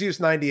crazy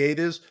as 98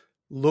 is,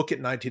 look at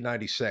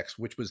 1996,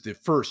 which was the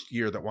first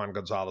year that Juan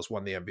Gonzalez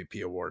won the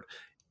MVP award.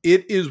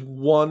 It is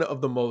one of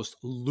the most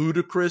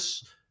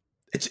ludicrous.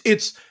 It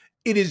is.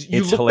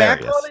 You look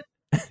hilarious. back on it,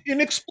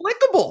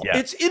 inexplicable.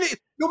 Yeah.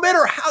 No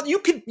matter how you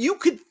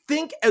could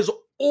think as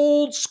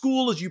old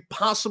school as you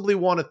possibly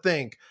want to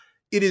think,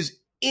 it is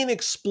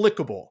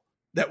inexplicable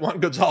that Juan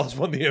Gonzalez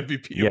won the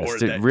MVP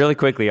award. Yes, really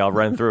quickly, I'll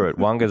run through it.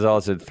 Juan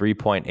Gonzalez had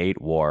 3.8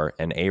 WAR,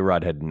 and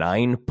A-Rod had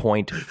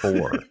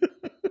 9.4.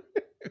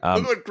 Look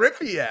what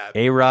Griffey had.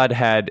 A-Rod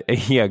had,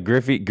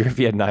 Griffey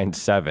had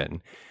 9.7.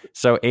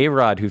 So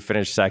A-Rod, who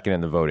finished second in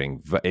the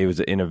voting, it was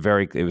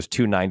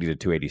 290 to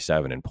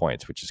 287 in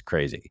points, which is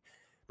crazy.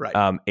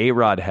 Right.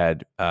 A-Rod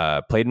had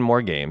played in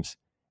more games,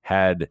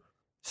 had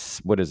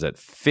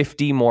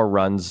 50 more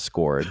runs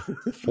scored,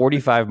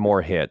 45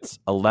 more hits,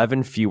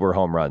 11 fewer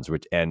home runs,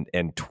 and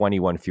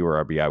 21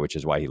 fewer RBI, which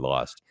is why he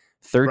lost.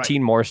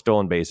 13 more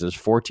stolen bases,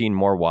 14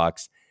 more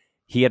walks.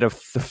 He had a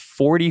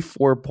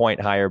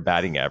 44-point higher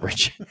batting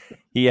average.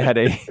 He had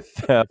a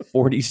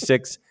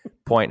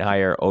 46-point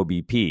higher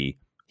OBP.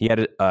 He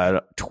had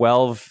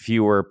 12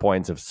 fewer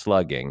points of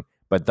slugging,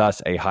 but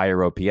thus a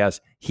higher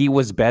OPS. He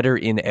was better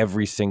in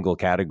every single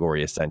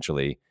category,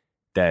 essentially,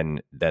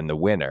 than the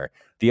winner.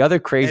 The other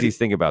craziest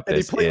thing about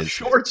this he played is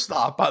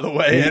shortstop, by the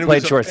way. He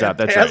played shortstop.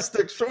 That's right.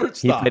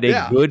 Shortstop. He played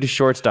a good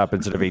shortstop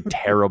instead of a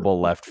terrible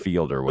left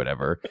field or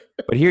whatever.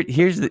 But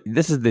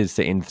this is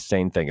the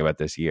insane thing about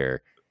this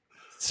year.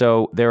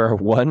 So there are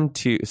Juan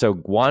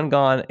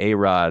Gon,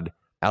 A-Rod,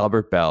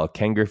 Albert Bell,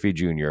 Ken Griffey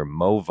Jr.,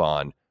 Mo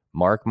Vaughn,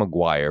 Mark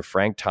McGwire,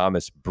 Frank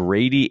Thomas,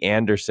 Brady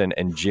Anderson,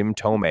 and Jim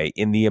Tomei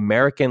in the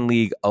American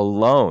League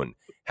alone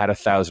had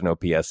 1,000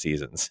 OPS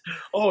seasons.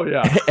 Oh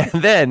yeah.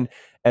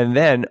 And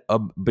then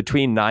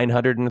between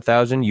 900 and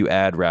 1,000, you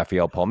add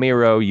Rafael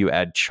Palmeiro, you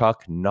add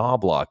Chuck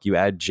Knobloch, you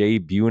add Jay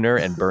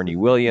Buhner and Bernie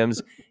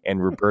Williams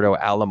and Roberto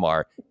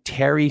Alomar.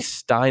 Terry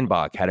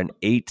Steinbach had an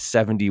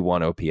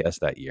 871 OPS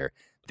that year.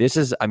 This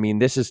is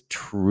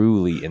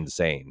truly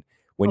insane.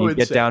 When you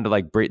get down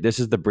to this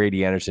is the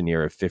Brady Anderson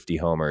year of 50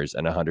 homers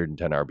and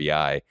 110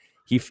 RBI.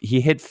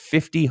 He hit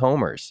 50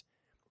 homers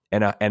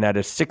and had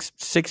a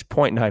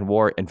 6.9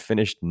 WAR and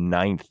finished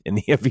 9th in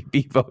the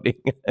MVP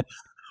voting.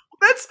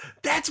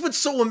 That's what's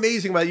so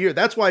amazing about the year.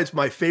 That's why it's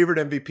my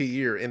favorite MVP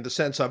year, in the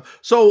sense of,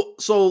 so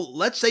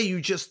let's say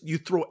you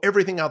throw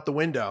everything out the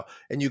window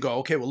and you go,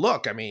 okay, well,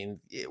 look, I mean,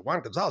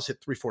 Juan Gonzalez hit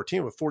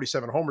 314 with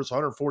 47 homers,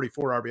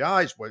 144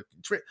 RBIs.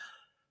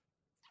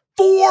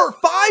 Four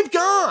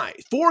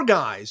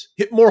guys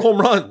hit more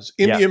home runs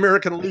in the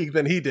American League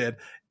than he did.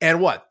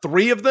 And what,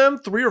 three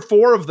or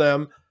four of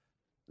them?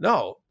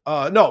 No,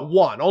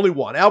 No, only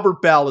one.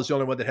 Albert Bell is the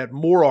only one that had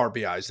more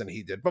RBIs than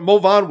he did. But Mo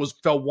Vaughn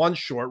fell one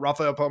short.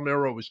 Rafael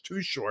Palmeiro was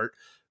two short.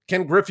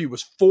 Ken Griffey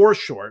was four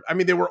short. I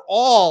mean, they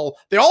all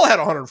had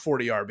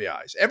 140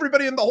 RBIs.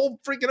 Everybody in the whole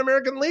freaking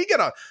American League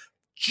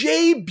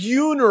Jay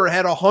Buhner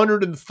had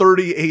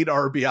 138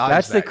 RBIs.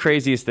 That's the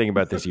craziest thing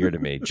about this year to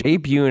me. Jay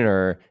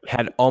Buhner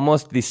had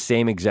almost the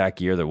same exact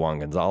year that Juan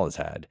Gonzalez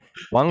had.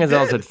 Juan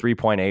Gonzalez had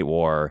 3.8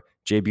 WAR.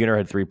 Jay Buhner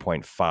had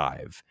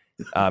 3.5.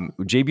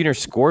 Jay Buhner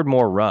scored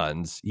more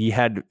runs. He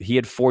had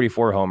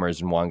 44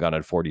 homers and Juan Gon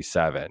had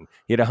 47.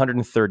 He had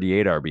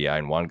 138 RBI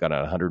and Juan Gon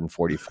had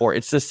 144.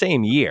 It's the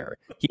same year.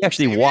 He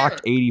actually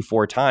walked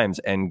 84 times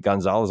and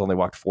Gonzalez only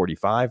walked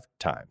 45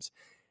 times.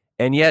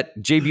 And yet,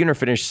 Jay Buhner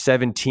finished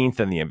 17th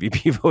in the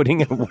MVP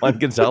voting, and Juan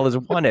Gonzalez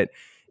won it.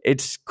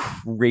 It's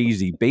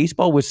crazy.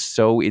 Baseball was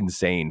so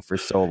insane for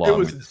so long. It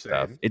was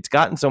insane. It's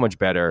gotten so much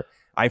better.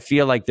 I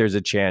feel like there's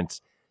a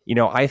chance.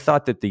 I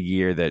thought that the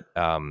year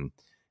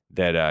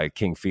that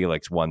King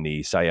Felix won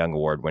the Cy Young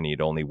Award when he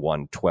only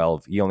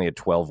had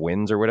 12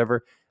 wins or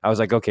whatever, I was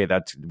like, okay,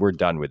 we're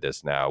done with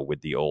this now, with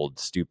the old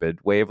stupid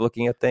way of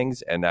looking at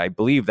things. And I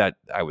believe that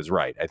I was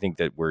right. I think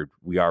that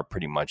we are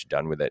pretty much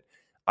done with it.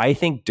 I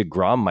think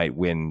DeGrom might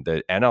win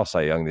the NL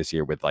Cy Young this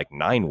year with like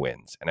 9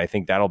 wins. And I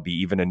think that'll be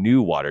even a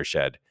new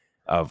watershed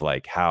of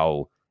like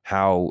how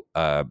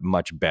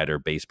much better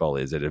baseball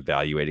is at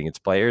evaluating its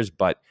players.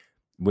 But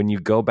when you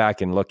go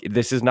back and look,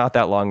 this is not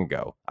that long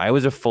ago. I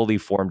was a fully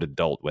formed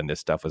adult when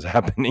this stuff was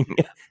happening.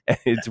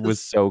 It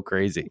was so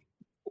crazy.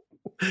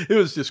 It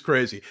was just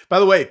crazy. By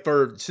the way,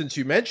 since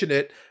you mentioned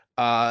it,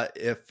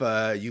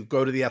 if you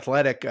go to The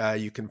Athletic,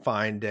 you can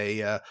find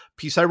a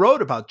piece I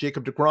wrote about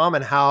Jacob deGrom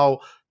and how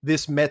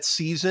this Mets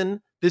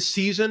season that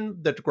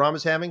deGrom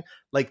is having,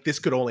 like this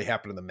could only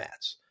happen to the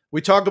Mets.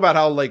 We talk about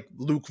how like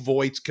Luke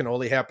Voigt's can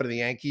only happen to the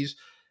Yankees.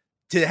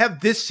 To have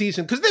this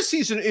season, because this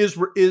season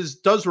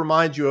does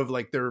remind you of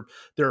like there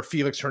are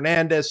Felix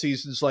Hernandez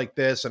seasons like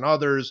this and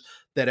others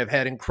that have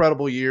had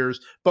incredible years.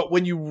 But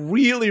when you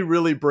really,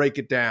 really break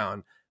it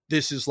down,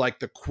 this is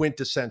like the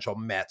quintessential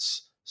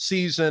Mets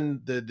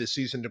season, the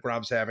season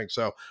deGrom's having.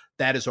 So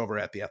that is over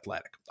at The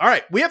Athletic. All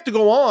right, we have to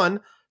go on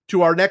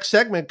to our next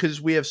segment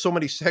because we have so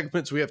many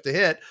segments we have to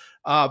hit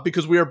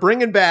because we are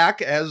bringing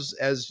back,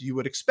 as you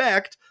would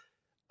expect,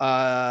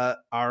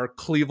 our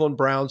Cleveland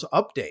Browns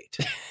update.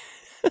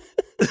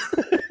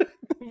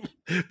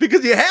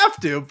 Because you have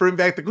to bring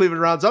back the Cleveland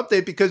Browns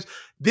update because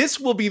this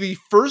will be the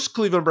first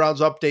Cleveland Browns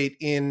update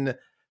in,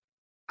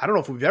 I don't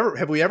know if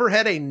have we ever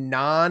had a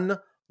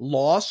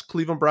non-loss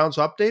Cleveland Browns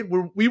update?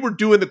 We were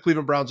doing the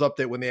Cleveland Browns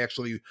update when they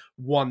actually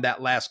won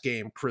that last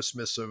game,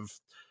 Christmas of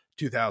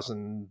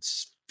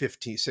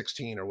 2015,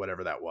 16 or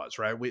whatever that was,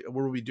 right?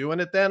 Were we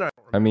doing it then?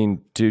 I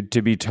mean, to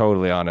be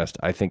totally honest,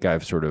 I think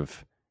I've sort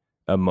of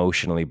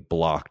emotionally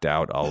blocked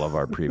out all of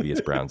our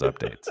previous Browns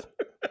updates.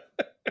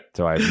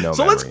 So I have no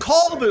So memory. let's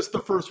call this the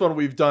first one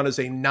we've done as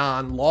a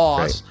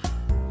non-loss. Right.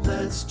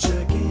 Let's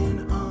check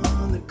in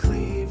on the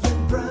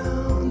Cleveland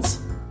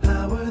Browns.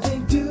 How are they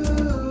doing?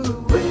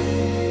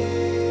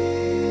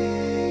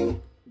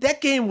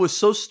 That game was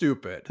so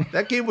stupid.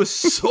 That game was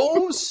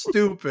so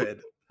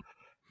stupid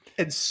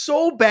and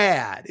so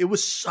bad. It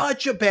was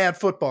such a bad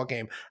football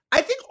game.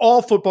 I think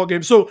all football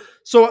games. So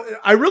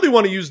I really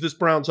want to use this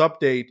Browns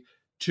update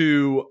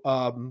to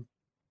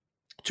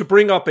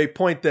bring up a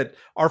point that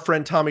our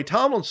friend Tommy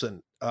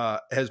Tomlinson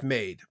has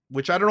made,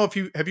 which I don't know if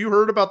have you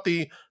heard about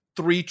the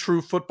 3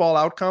 true football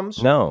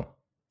outcomes? No.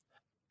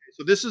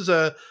 So this is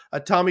a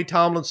Tommy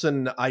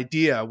Tomlinson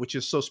idea, which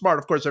is so smart.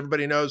 Of course,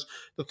 everybody knows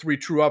the 3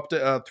 true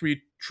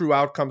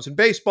outcomes in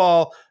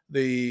baseball: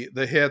 the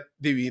hit,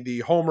 the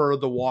homer,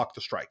 the walk,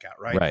 the strikeout.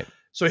 Right.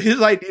 So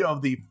his idea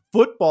of the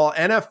football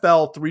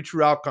NFL 3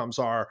 true outcomes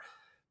are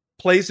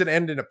plays that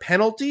end in a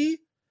penalty,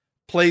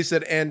 plays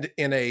that end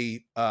in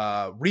a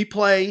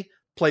replay,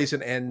 plays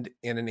that end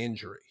in an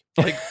injury.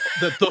 Like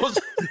those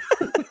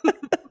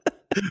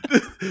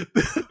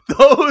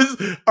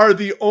are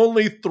the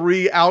only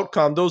 3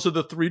 outcomes. Those are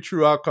the 3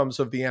 true outcomes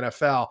of the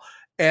NFL.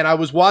 And I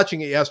was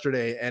watching it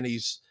yesterday, and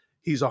he's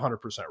 100%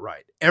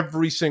 right.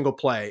 Every single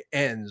play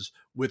ends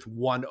with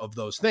one of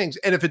those things.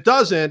 And if it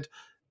doesn't,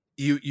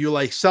 you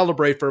like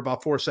celebrate for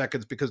about 4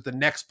 seconds because the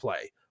next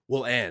play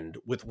will end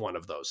with one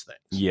of those things.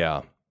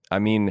 Yeah. I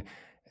mean,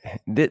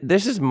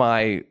 this is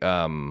my,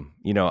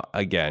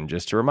 again,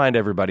 just to remind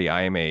everybody,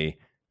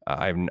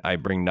 I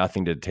bring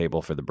nothing to the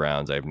table for the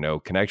Browns. I have no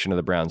connection to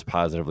the Browns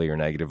positively or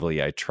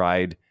negatively. I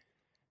tried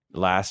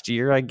last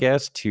year, I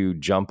guess, to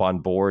jump on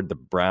board the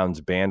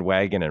Browns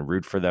bandwagon and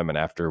root for them. And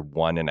after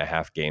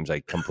 1.5 games, I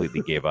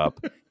completely gave up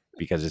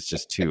because it's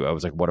just too, I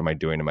was like, what am I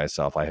doing to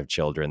myself? I have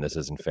children. This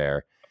isn't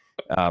fair.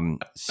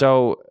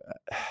 So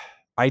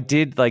I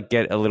did like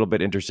get a little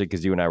bit interested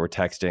because you and I were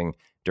texting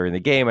during the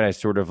game, and I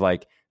sort of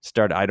like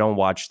I don't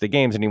watch the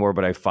games anymore,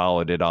 but I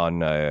followed it on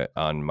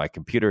my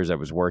computer as I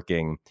was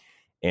working,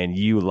 and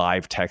you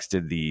live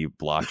texted the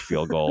blocked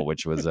field goal,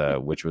 which was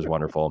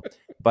wonderful.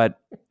 But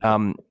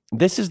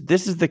this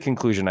is the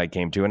conclusion I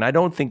came to, and I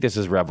don't think this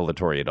is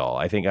revelatory at all.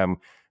 I think I'm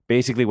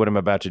basically what I'm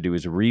about to do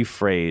is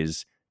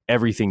rephrase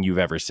everything you've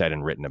ever said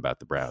and written about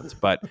the Browns.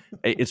 But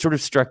it sort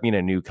of struck me in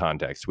a new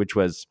context, which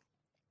was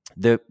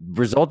the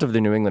result of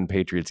the New England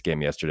Patriots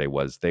game yesterday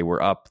was they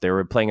were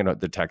playing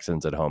the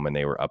Texans at home, and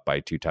they were up by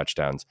 2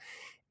 touchdowns.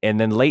 And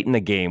then late in the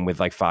game, with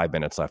like 5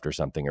 minutes left or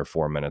something, or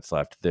 4 minutes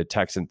left,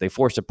 they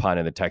forced a punt,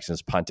 and the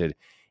Texans punted,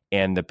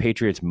 and the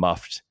Patriots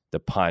muffed the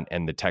punt,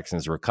 and the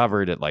Texans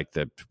recovered at like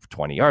the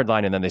 20-yard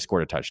line, and then they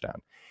scored a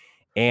touchdown.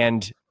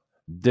 And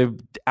the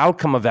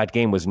outcome of that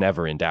game was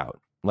never in doubt.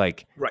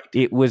 Like, right.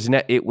 It was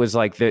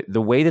like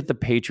the way that the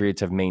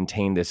Patriots have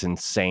maintained this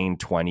insane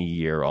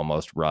 20-year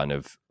almost run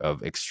of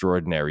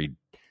extraordinary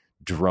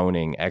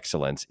droning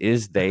excellence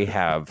is they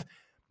have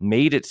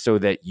made it so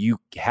that you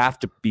have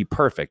to be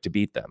perfect to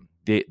beat them.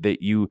 That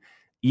you,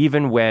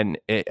 even when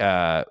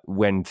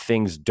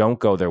things don't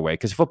go their way,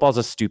 because football's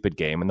a stupid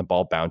game and the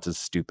ball bounces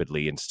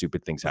stupidly and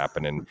stupid things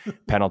happen and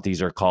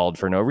penalties are called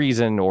for no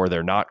reason, or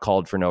they're not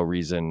called for no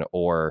reason,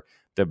 or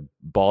the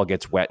ball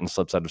gets wet and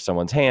slips out of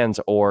someone's hands,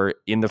 or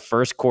in the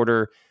first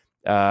quarter,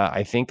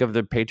 I think of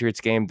the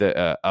Patriots game,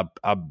 a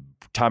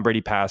Tom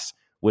Brady pass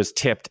was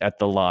tipped at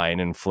the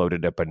line and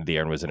floated up into the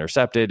air and was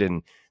intercepted,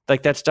 and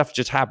like that stuff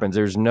just happens.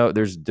 There's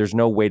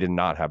no way to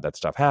not have that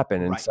stuff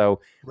happen, and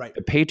so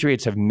the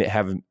Patriots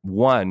have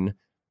won,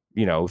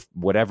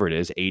 whatever it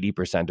is,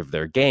 80% of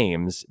their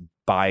games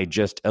by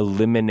just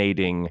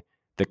eliminating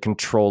the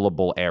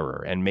controllable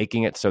error and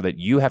making it so that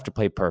you have to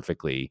play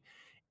perfectly.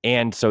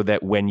 And so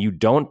that when you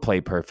don't play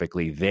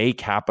perfectly, they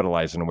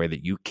capitalize in a way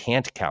that you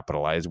can't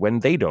capitalize when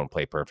they don't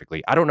play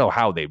perfectly. I don't know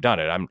how they've done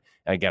it. I'm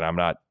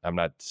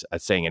not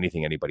saying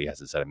anything anybody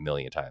hasn't said a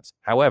million times.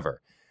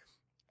 However,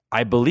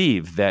 I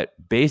believe that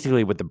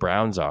basically what the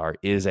Browns are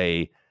is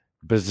a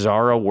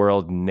bizarro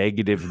world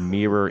negative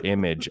mirror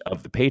image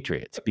of the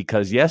Patriots,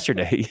 because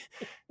yesterday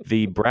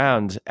the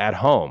Browns at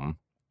home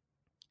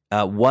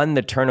won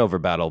the turnover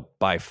battle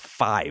by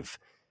 5.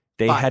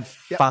 They had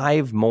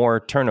 5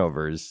 more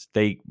turnovers.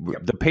 The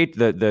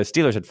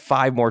Steelers had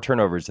 5 more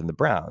turnovers than the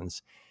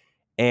Browns,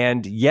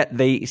 and yet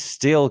they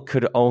still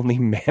could only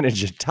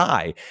manage a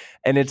tie.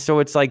 And it's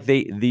like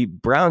the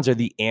Browns are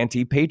the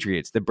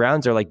anti-Patriots. The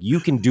Browns are like, you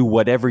can do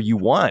whatever you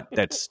want.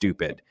 That's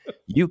stupid.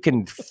 You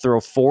can throw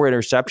 4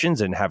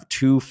 interceptions and have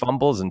 2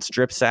 fumbles and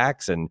strip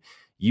sacks, and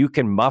you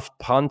can muff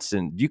punts,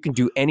 and you can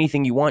do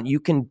anything you want. You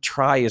can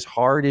try as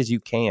hard as you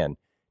can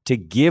to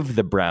give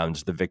the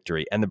Browns the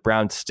victory, and the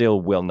Browns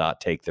still will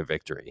not take the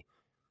victory.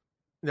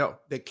 No,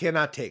 they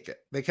cannot take it.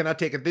 They cannot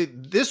take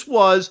it. This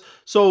was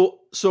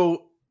so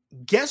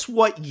guess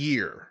what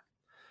year?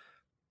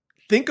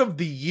 Think of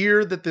the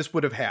year that this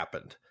would have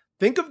happened.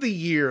 Think of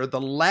the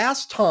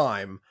last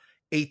time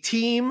a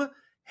team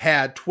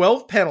had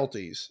 12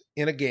 penalties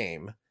in a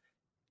game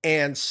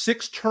and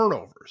 6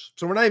 turnovers.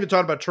 So we're not even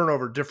talking about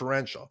turnover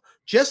differential.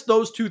 Just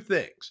those 2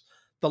 things.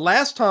 The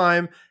last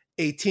time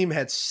a team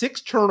had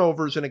 6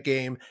 turnovers in a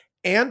game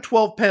and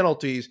 12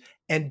 penalties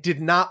and did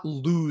not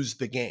lose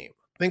the game.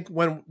 Think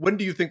when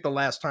do you think the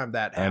last time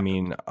that happened? I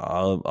mean,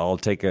 I'll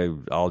say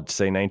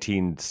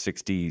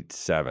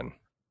 1967.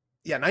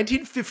 Yeah,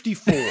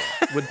 1954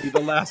 would be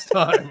the last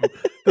time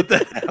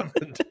that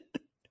happened.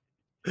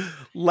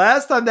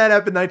 Last time that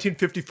happened,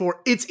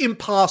 1954. It's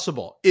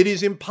impossible. It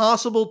is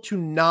impossible to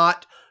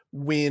not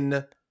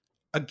win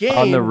a game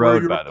on the road.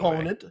 Where your by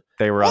opponent, the way,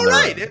 they were on the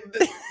road.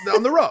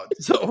 On the road.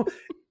 So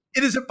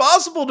it is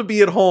impossible to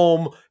be at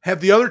home, have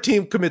the other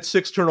team commit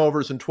 6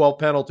 turnovers and 12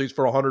 penalties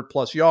for 100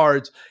 plus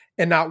yards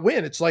and not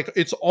win. It's like,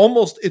 it's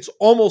almost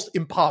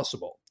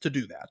impossible to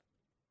do that.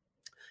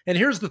 And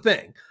here's the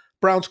thing.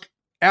 Browns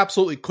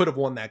absolutely could have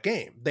won that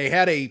game. They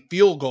had a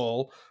field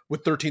goal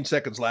with 13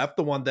 seconds left.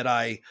 The one that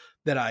I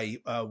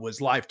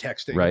was live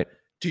texting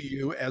to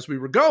you as we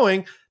were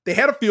going. They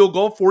had a field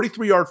goal,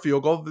 43-yard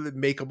field goal,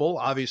 makeable,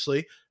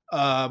 obviously,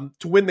 to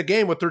win the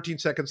game with 13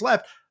 seconds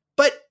left.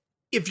 But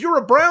if you're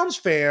a Browns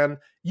fan,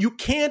 you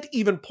can't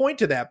even point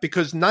to that,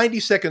 because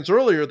 90 seconds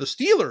earlier, the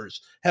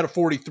Steelers had a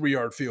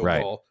 43-yard field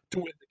goal to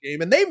win the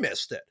game, and they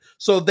missed it.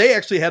 So they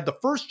actually had the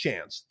first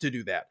chance to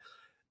do that.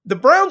 The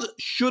Browns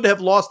should have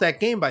lost that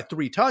game by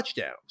 3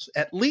 touchdowns,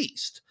 at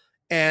least.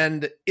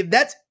 And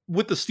that's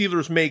with the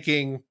Steelers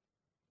making,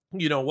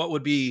 what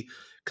would be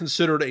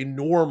considered a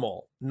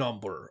normal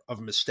number of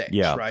mistakes,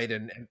 right?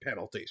 And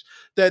penalties.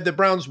 The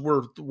Browns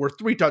were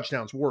 3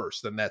 touchdowns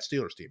worse than that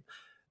Steelers team.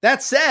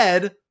 That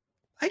said,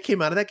 I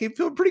came out of that game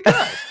feeling pretty good.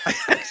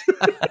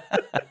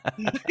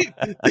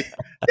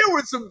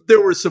 There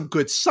were some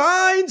good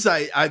signs.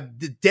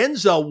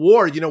 Denzel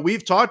Ward,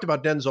 we've talked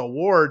about Denzel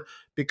Ward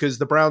because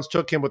the Browns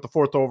took him with the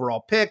 4th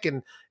overall pick,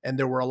 and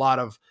there were a lot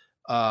of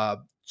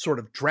sort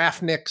of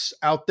draft nicks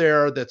out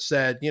there that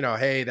said,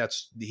 hey,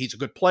 he's a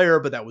good player,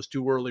 but that was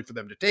too early for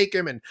them to take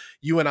him. And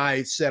you and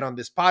I said on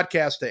this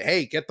podcast that,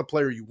 hey, get the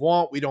player you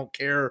want. We don't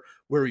care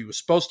where he was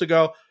supposed to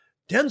go.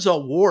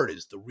 Denzel Ward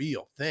is the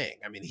real thing.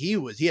 I mean, he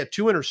had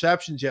 2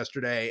 interceptions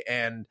yesterday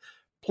and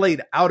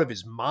played out of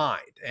his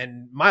mind.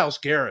 And Myles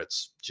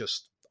Garrett's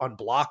just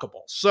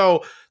unblockable.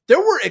 So there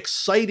were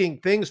exciting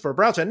things for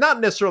Browns, and not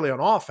necessarily on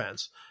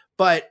offense,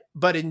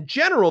 But in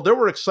general, there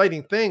were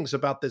exciting things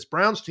about this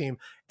Browns team.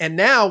 And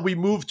now we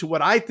move to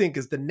what I think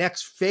is the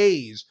next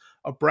phase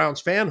of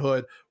Browns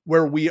fanhood,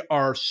 where we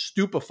are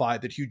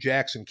stupefied that Hugh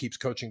Jackson keeps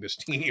coaching this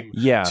team.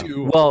 Yeah.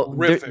 To Well,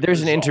 there's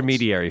results. an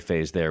intermediary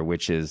phase there,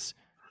 which is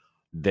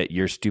that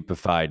you're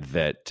stupefied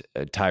that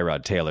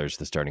Tyrod Taylor's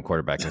the starting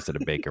quarterback instead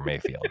of Baker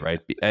Mayfield, right?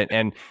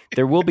 And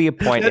there will be a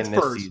point in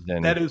this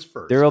season. That is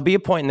first. There will be a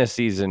point in this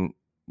season,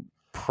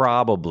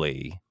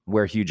 probably,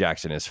 where Hugh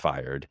Jackson is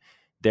fired.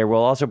 There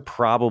will also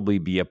probably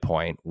be a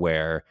point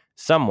where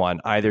someone,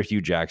 either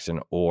Hugh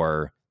Jackson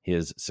or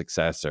his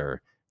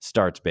successor,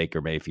 starts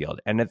Baker Mayfield.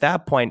 And at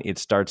that point, it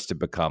starts to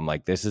become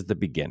like, this is the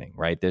beginning,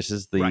 right? This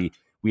is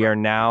we are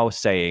now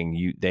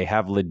saying they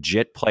have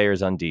legit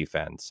players on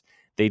defense.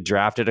 They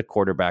drafted a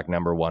quarterback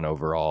number 1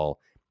 overall,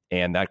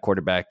 and that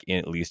quarterback,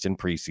 at least in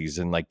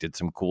preseason, like did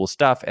some cool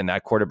stuff. And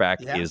that quarterback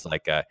is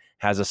like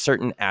has a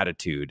certain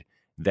attitude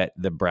that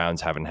the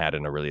Browns haven't had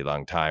in a really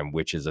long time,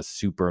 which is a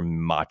super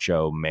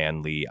macho,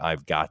 manly,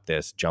 I've got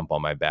this, jump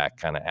on my back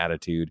kind of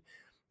attitude.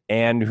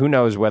 And who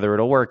knows whether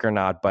it'll work or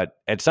not, but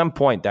at some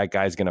point that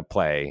guy's going to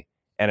play.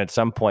 And at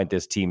some point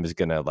this team is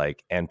going to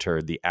like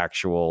enter the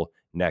actual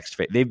next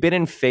phase. They've been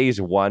in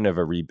phase 1 of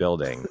a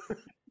rebuilding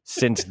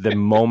since the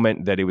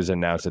moment that it was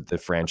announced that the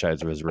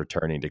franchise was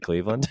returning to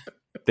Cleveland.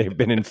 They've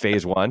been in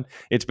phase 1.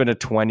 It's been a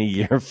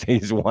 20-year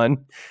phase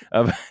 1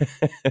 of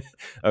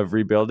of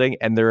rebuilding,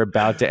 and they're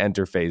about to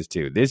enter phase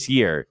 2. This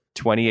year,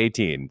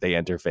 2018, they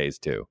enter phase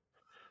 2.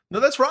 No,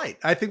 that's right.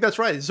 I think that's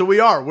right. So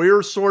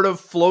we're sort of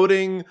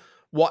floating.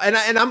 Well,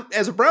 and I'm,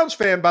 as a Browns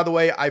fan, by the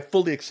way, I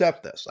fully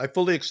accept this.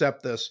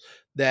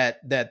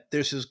 That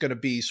this is going to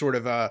be sort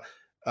of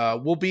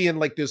we'll be in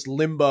like this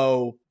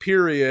limbo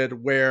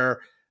period where,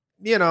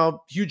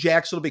 Hugh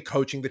Jackson will be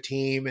coaching the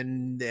team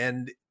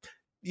and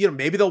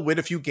maybe they'll win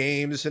a few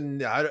games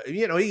and,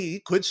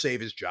 he could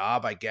save his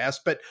job, I guess.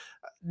 But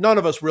none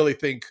of us really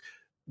think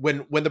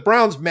when the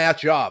Browns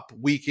match up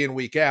week in,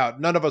 week out,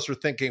 none of us are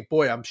thinking,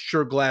 boy, I'm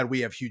sure glad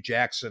we have Hugh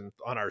Jackson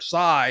on our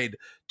side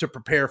to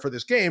prepare for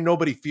this game.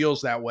 Nobody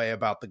feels that way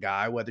about the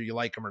guy, whether you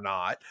like him or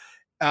not.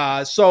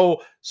 So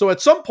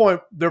at some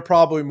point, they'll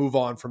probably move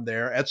on from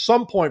there. At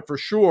some point, for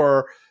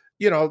sure,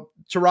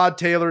 Tyrod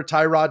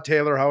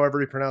Taylor, however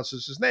he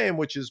pronounces his name,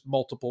 which is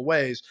multiple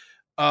ways.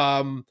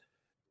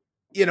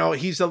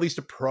 He's at least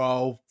a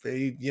pro.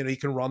 He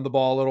can run the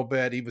ball a little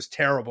bit. He was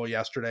terrible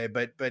yesterday,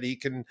 but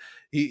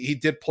he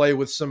did play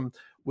with some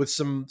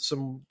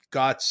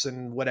guts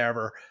and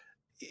whatever.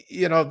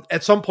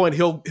 At some point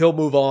he'll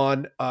move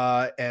on,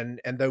 and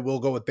then we'll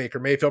go with Baker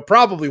Mayfield.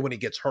 Probably when he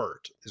gets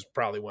hurt is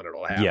probably when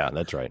it'll happen. Yeah,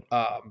 that's right.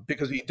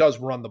 Because he does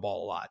run the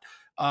ball a lot.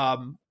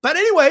 But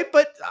anyway,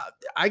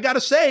 I got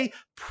to say,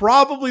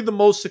 probably the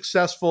most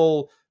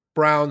successful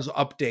Browns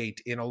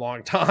update in a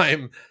long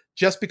time,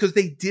 just because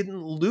they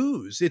didn't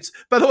lose. It's,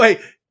 by the way,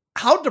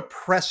 how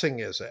depressing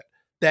is it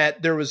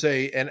that there was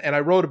and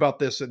I wrote about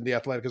this in The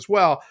Athletic as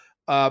well,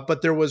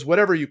 but there was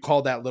whatever you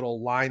call that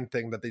little line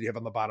thing that they have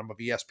on the bottom of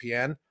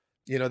ESPN,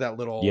 that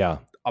little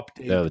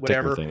update,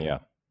 whatever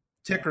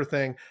ticker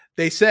thing.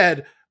 They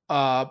said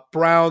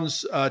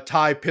Browns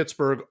tie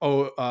Pittsburgh.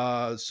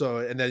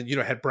 And then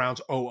had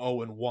Browns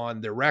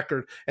 0-1 their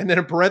record, and then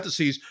in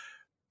parentheses,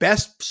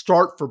 best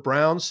start for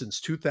Browns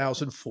since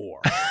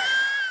 2004.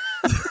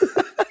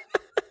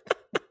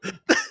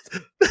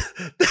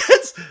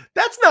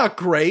 That's not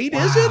great,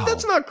 is it?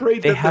 That's not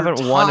great. They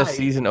haven't won a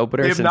season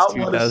opener since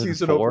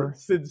 2004.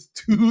 Since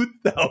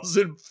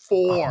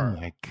 2004.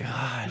 Oh my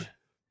God.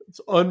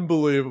 It's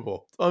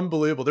unbelievable.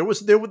 Unbelievable. There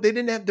was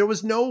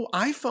no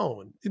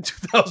iPhone in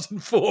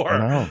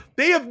 2004.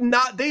 They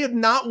have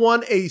not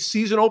won a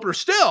season opener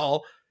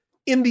still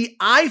in the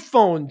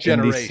iPhone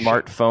generation. In the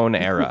smartphone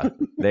era.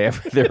 They're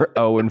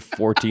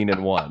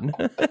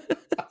 0-14-1.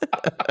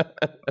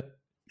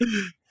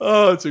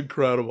 Oh, it's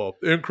incredible.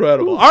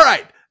 Incredible. All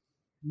right.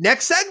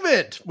 Next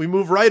segment. We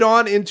move right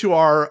on into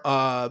our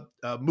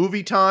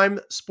movie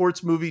time,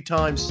 sports movie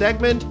time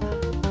segment.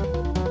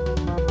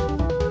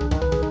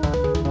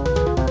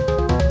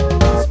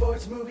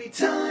 Sports movie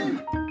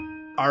time.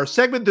 Our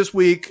segment this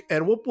week,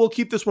 and we'll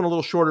keep this one a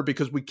little shorter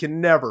because we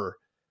can never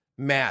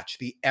match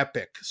the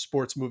epic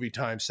sports movie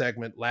time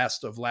segment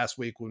last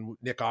week when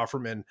Nick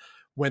Offerman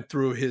went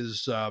through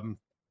his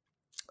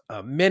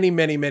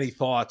many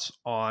thoughts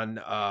on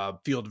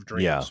Field of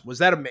Dreams. Yeah. Was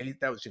that amazing?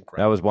 That was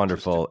incredible. That was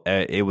wonderful.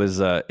 It was.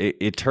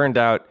 It turned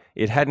out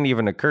it hadn't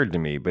even occurred to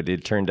me, but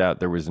it turned out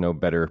there was no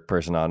better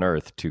person on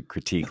earth to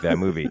critique that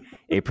movie.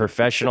 A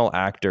professional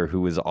actor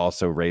who was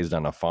also raised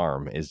on a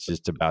farm is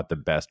just about the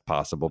best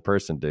possible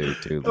person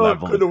to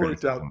level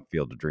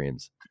Field of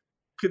Dreams.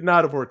 Could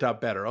not have worked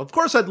out better. Of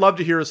course, I'd love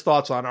to hear his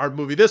thoughts on our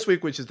movie this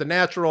week, which is The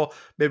Natural.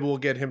 Maybe we'll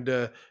get him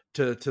to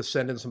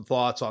send in some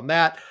thoughts on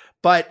that.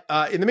 But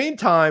in the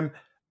meantime,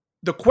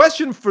 the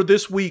question for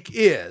this week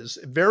is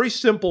a very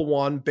simple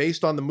one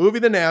based on the movie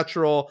The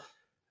Natural.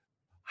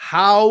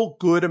 How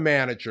good a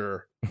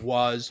manager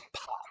was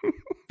Pop,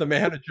 the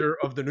manager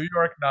of the New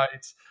York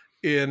Knights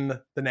in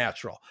The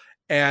Natural?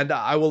 And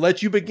I will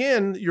let you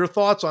begin your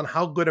thoughts on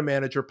how good a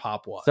manager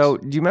Pop was. So,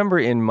 do you remember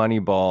in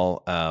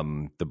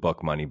Moneyball, the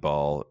book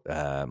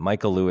Moneyball,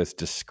 Michael Lewis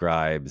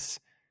describes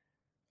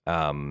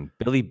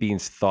Billy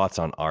Beane's thoughts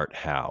on Art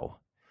Howe?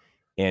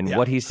 And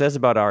what he says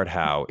about Art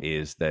Howe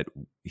is that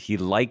he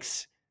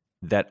likes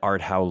that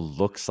Art Howe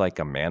looks like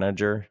a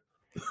manager.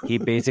 He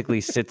basically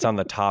sits on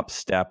the top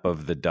step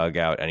of the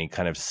dugout and he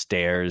kind of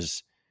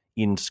stares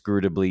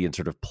inscrutably and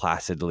sort of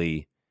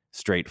placidly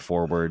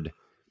straightforward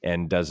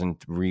and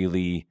doesn't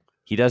really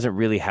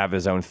have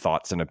his own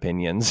thoughts and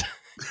opinions.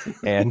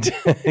 And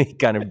he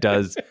kind of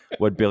does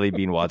what Billy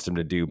Beane wants him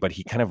to do, but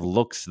he kind of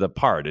looks the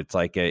part. It's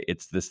like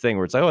it's this thing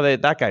where it's like, oh,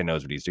 that guy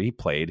knows what he's doing. He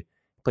played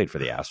for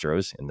the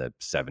Astros in the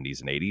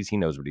 70s and 80s. He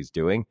knows what he's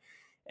doing.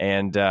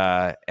 And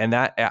that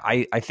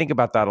I think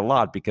about that a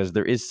lot because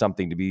there is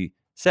something to be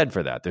said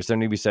for that. There's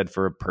something to be said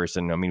for a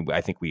person. I mean,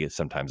 I think we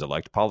sometimes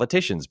elect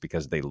politicians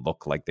because they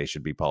look like they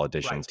should be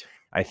politicians.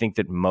 Right. I think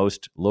that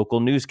most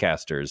local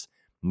newscasters'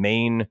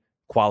 main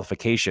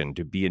qualification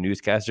to be a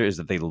newscaster is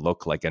that they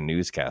look like a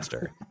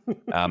newscaster.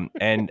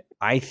 And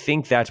I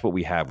think that's what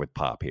we have with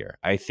Pop here.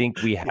 I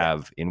think we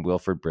have in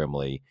Wilford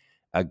Brimley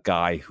a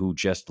guy who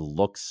just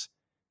looks...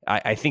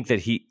 I think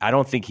that I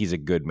don't think he's a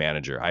good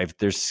manager.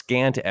 There's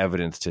scant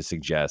evidence to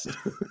suggest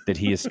that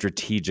he is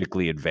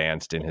strategically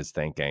advanced in his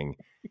thinking,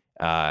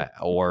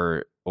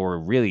 or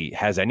really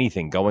has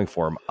anything going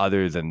for him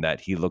other than that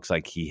he looks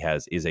like he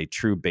is a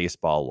true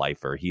baseball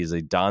lifer. He is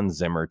a Don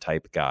Zimmer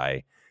type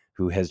guy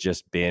who has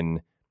just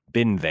been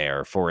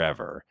there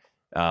forever.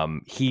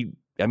 He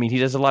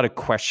does a lot of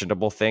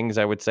questionable things,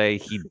 I would say.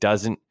 He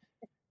doesn't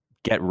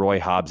get Roy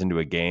Hobbs into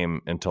a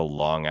game until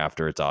long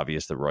after it's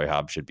obvious that Roy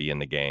Hobbs should be in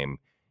the game.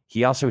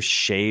 He also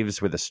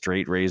shaves with a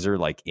straight razor,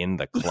 like in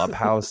the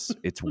clubhouse.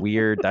 It's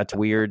weird. That's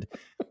weird.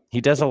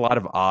 He does a lot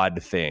of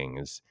odd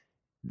things.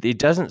 It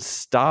doesn't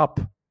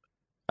stop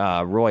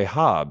Roy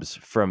Hobbs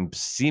from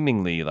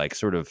seemingly like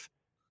sort of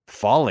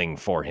falling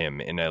for him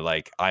in a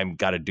like, I'm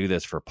got to do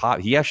this for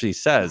Pop. He actually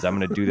says, I'm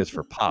going to do this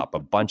for Pop a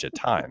bunch of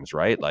times,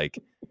 right? Like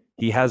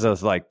he has a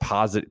like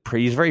positive,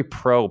 he's very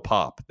pro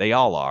Pop. They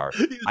all are.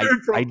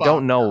 I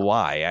don't know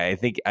why. I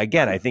think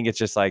it's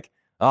just like,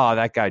 oh,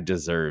 that guy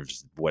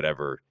deserves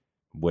whatever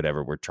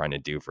we're trying to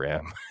do for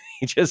him.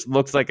 He just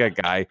looks like a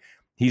guy.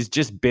 He's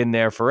just been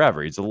there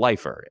forever. He's a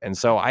lifer. And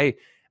so I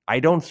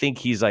don't think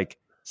he's like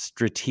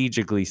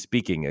strategically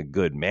speaking a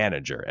good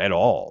manager at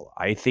all.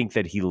 I think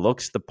that he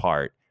looks the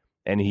part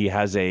and he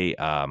has the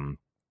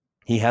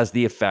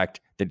effect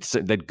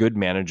that good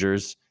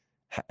managers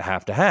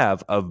have to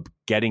have of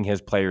getting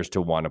his players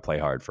to want to play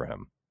hard for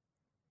him.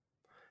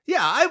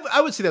 Yeah,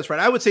 I would say that's right.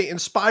 I would say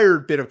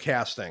inspired bit of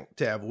casting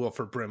to have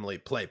Wilford Brimley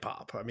play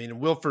Pop. I mean,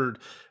 Wilford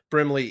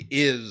Brimley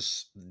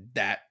is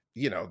that,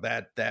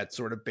 that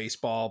sort of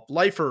baseball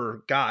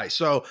lifer guy.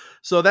 So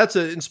that's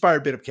an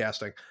inspired bit of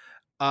casting.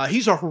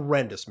 He's a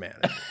horrendous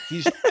manager.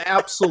 He's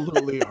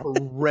absolutely a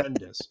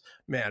horrendous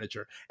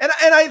manager. And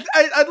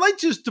I'd like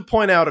just to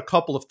point out a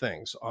couple of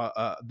things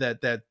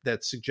that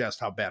suggest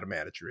how bad a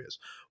manager is.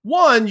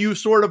 One, you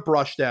sort of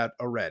brushed at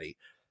already.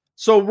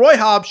 So Roy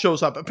Hobbs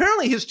shows up.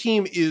 Apparently his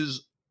team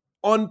is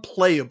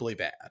unplayably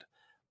bad.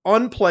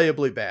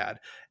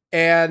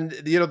 And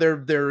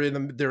they're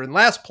in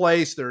last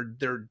place.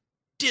 They're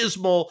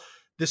dismal.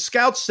 The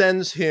scout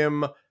sends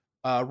him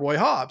Roy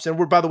Hobbs.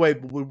 And by the way,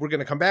 we're going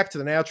to come back to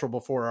the natural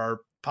before our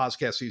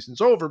podcast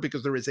season's over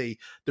because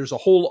there's a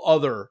whole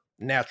other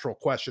natural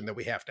question that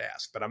we have to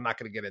ask, but I'm not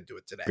going to get into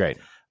it today. Great.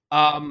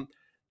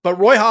 But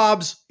Roy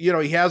Hobbs, he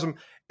has him.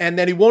 And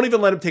then he won't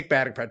even let him take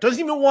batting practice.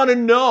 Doesn't even want to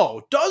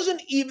know.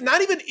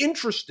 Not even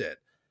interested.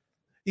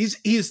 He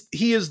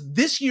is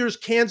this year's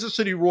Kansas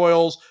City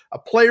Royals. A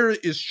player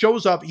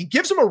shows up. He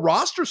gives him a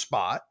roster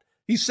spot.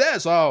 He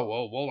says, "Oh,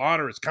 well, we'll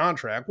honor his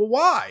contract." Well,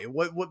 why?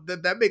 What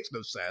that makes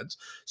no sense.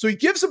 So he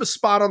gives him a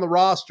spot on the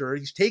roster.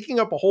 He's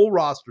taking up a whole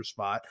roster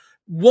spot.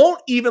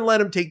 Won't even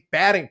let him take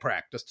batting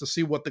practice to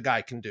see what the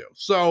guy can do.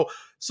 So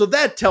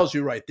that tells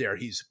you right there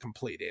he's a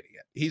complete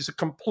idiot. He's a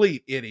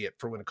complete idiot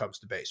for when it comes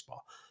to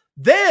baseball.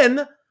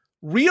 Then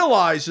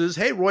realizes,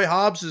 hey, Roy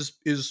Hobbs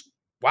is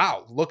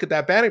wow, look at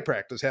that batting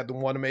practice. Had the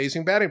one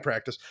amazing batting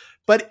practice.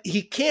 But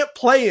he can't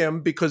play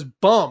him because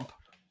Bump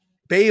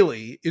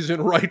Bailey is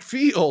in right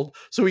field.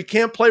 So he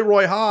can't play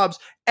Roy Hobbs,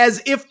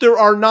 as if there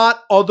are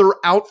not other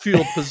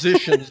outfield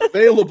positions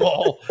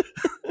available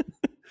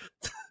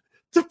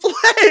to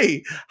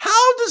play.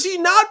 How does he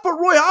not put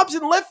Roy Hobbs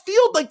in left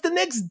field like the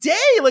next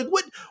day? Like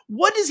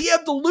what does he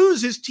have to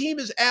lose? His team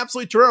is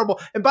absolutely terrible.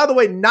 And by the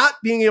way, not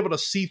being able to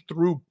see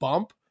through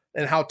Bump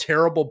and how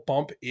terrible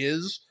Bump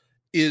is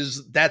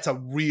that's a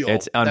real...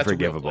 It's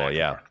unforgivable,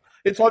 yeah.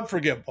 It's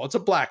unforgivable. It's a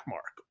black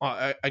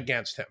mark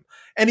against him.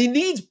 And he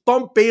needs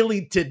Bump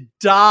Bailey to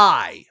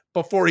die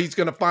before he's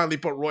going to finally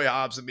put Roy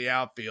Hobbs in the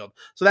outfield.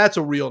 So that's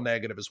a real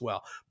negative as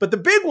well. But the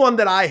big one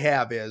that I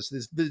have is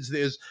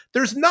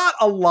there's not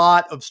a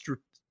lot of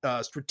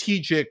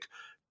strategic,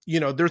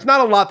 there's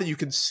not a lot that you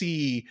can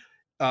see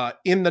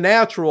in the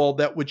natural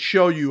that would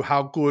show you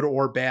how good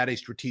or bad a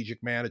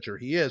strategic manager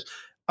he is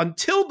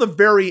until the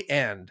very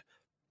end.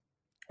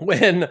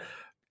 when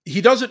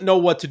he doesn't know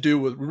what to do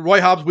with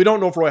Roy Hobbs. We don't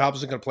know if Roy Hobbs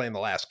is going to play in the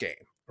last game,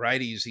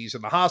 right? He's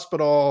in the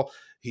hospital.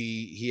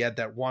 He had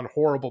that one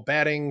horrible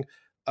batting,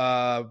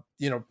 practice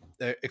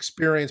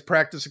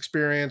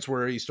experience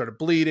where he started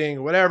bleeding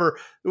or whatever.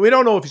 We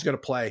don't know if he's going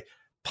to play.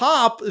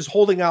 Pop is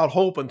holding out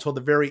hope until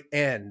the very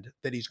end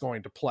that he's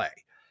going to play.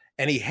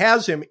 And he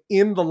has him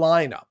in the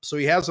lineup. So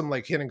he has him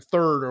like hitting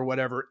third or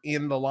whatever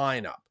in the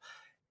lineup.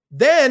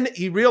 Then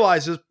he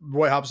realizes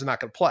Roy Hobbs is not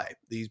going to play.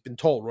 He's been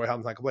told Roy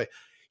Hobbs is not going to play.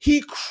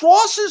 He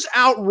crosses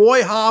out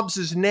Roy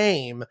Hobbs'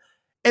 name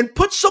and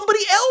puts somebody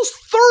else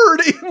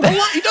third in the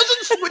line. He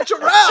doesn't switch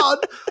around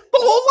the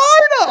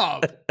whole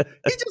lineup.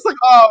 He's just like,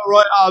 oh,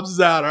 Roy Hobbs is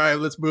out. All right,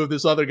 let's move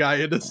this other guy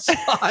into the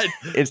side.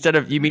 Instead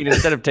of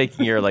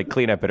taking your like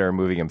cleanup hitter and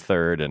moving him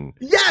third, and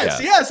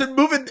yes, and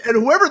moving,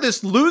 and whoever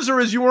this loser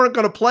is you weren't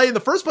going to play in the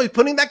first place,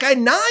 putting that guy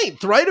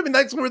ninth, right? I mean,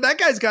 that's where that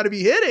guy's got to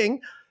be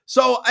hitting.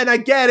 So, and I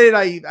get it.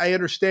 I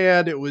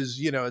understand it was,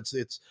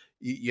 it's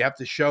you have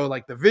to show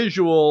like the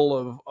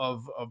visual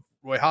of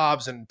Roy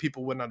Hobbs, and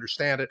people wouldn't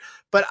understand it.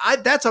 But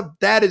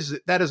that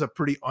is a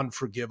pretty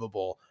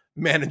unforgivable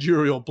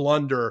managerial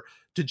blunder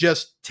to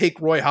just take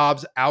Roy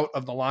Hobbs out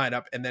of the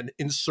lineup and then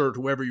insert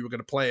whoever you were going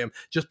to play him,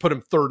 just put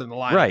him third in the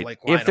lineup. Right. Like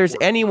if there's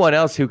anyone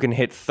else who can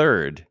hit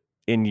third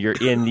in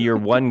your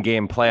one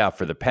game playoff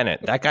for the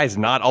pennant, that guy's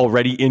not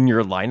already in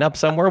your lineup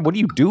somewhere. What are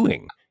you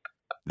doing?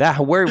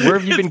 Where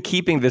have you been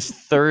keeping this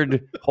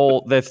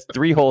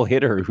three-hole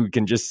hitter who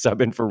can just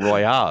sub in for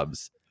Roy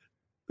Hobbs?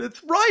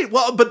 That's right.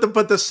 Well,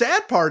 but the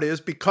sad part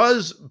is,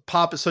 because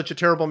Pop is such a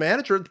terrible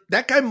manager,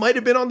 that guy might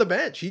have been on the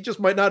bench. He just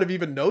might not have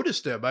even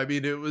noticed him. I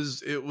mean, it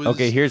was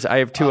okay. I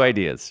have two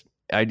ideas.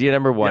 Idea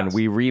number one: yes.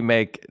 We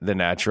remake The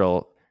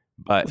Natural,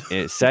 but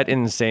it's set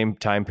in the same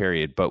time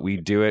period, but we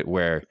do it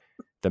where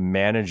the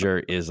manager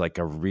is like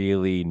a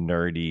really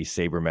nerdy,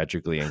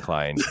 sabermetrically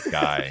inclined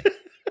guy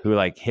who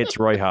like hits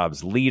Roy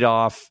Hobbs lead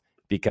off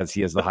because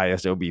he has the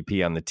highest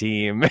OBP on the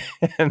team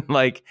and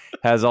like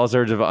has all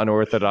sorts of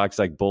unorthodox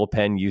like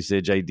bullpen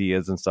usage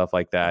ideas and stuff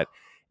like that.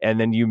 And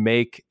then you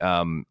make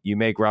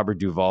Robert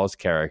Duvall's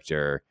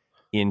character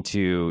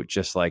into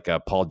just like a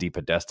Paul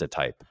DePodesta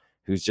type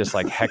who's just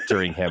like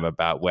hectoring him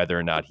about whether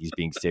or not he's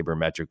being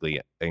sabermetrically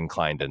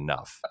inclined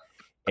enough.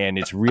 And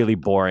it's really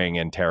boring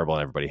and terrible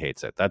and everybody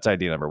hates it. That's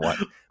idea number one.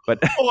 But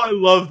I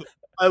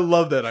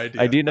love that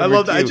idea. Idea I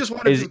love two that. I just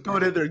wanted to go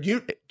in there.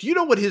 Do you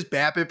know what his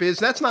BABIP is?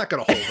 That's not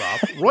going to hold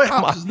up. Roy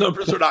Hobbs'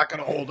 numbers are not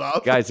going to hold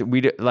up. Guys,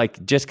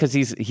 just because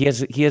he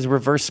has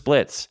reverse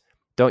splits.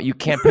 You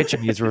can't pitch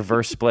him. He has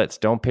reverse splits.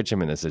 Don't pitch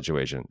him in this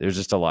situation. There's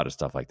just a lot of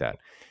stuff like that.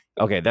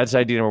 Okay, that's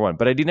idea number one.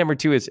 But idea number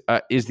two is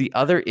the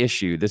other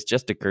issue. This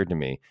just occurred to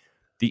me.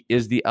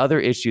 Is the other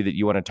issue that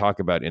you want to talk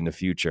about in the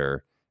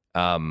future?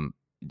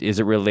 Is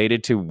it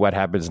related to what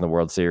happens in the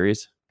World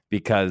Series?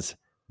 Because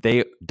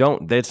it's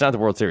not the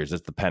World Series,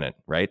 it's the pennant,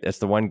 right? It's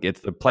the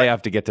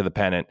playoff to get to the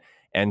pennant.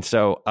 And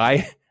so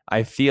I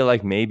feel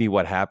like maybe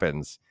what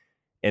happens,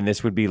 and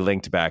this would be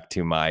linked back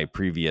to my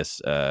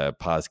previous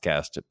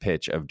PosCast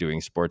pitch of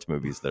doing sports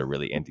movies that are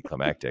really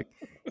anticlimactic,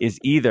 is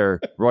either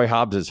Roy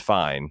Hobbs is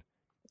fine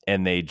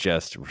and they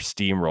just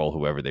steamroll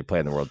whoever they play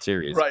in the World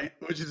Series. Right,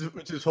 which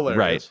is hilarious.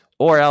 Right.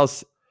 Or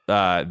else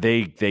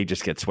they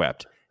just get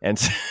swept. And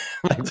so,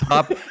 like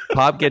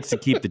Pop gets to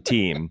keep the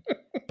team,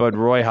 but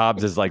Roy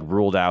Hobbs is like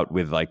ruled out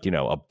with like,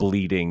 a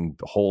bleeding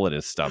hole in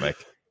his stomach.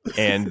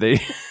 And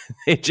they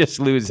just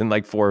lose in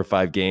like 4 or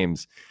 5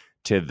 games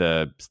to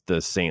the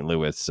St.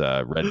 Louis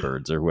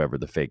Redbirds or whoever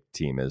the fake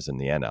team is in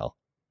the NL.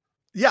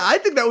 Yeah, I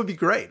think that would be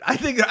great. I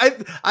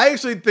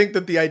actually think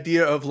that the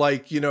idea of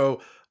like,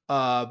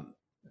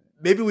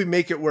 maybe we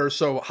make it where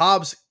so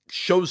Hobbs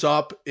shows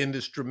up in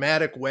this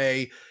dramatic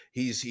way.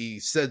 He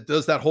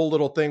does that whole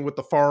little thing with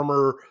the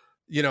farmer,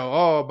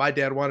 oh, my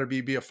dad wanted me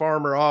to be a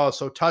farmer. Oh,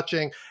 so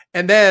touching.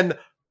 And then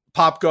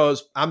Pop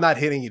goes, I'm not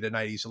hitting you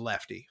tonight. He's a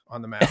lefty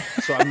on the mound.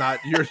 So I'm not,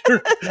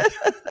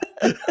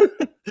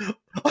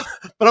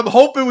 but I'm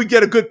hoping we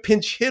get a good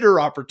pinch hitter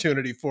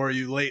opportunity for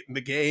you late in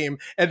the game.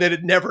 And then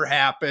it never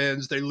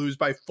happens. They lose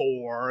by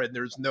 4 and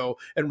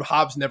and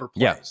Hobbs never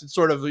plays. Yeah. It's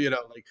sort of,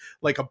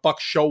 like a Buck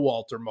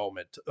Showalter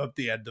moment at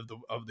the end of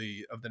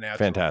the Natural.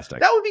 Fantastic.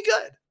 That would be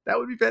good. That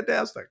would be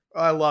fantastic.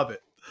 I love it.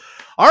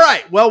 All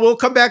right. Well, we'll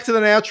come back to the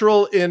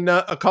Natural in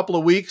a couple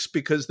of weeks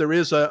because there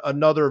is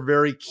another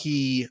very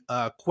key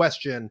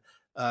question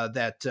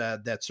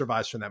that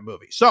survives from that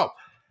movie. So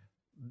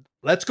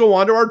let's go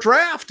on to our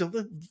draft.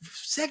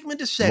 Segment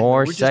to segment.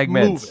 More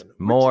segments.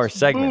 More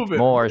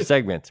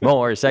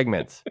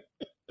segments.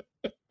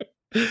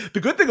 The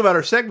good thing about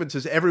our segments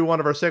is every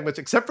one of our segments,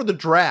 except for the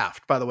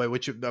draft, by the way,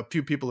 which a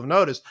few people have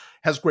noticed,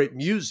 has great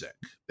music.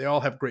 They all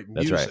have great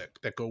music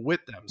that go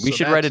with them. We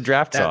should write a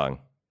draft song.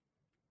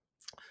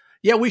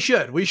 Yeah, we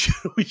should. We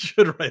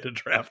should write a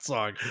draft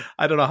song.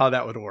 I don't know how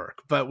that would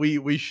work, but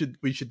we should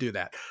do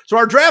that. So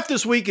our draft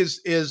this week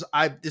is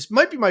this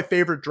might be my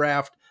favorite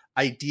draft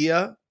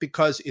idea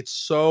because it's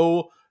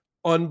so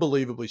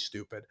unbelievably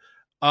stupid.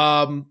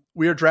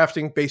 We are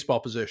drafting baseball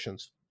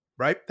positions,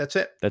 right? That's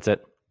it.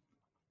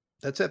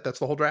 That's it. That's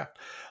the whole draft.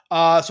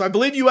 So I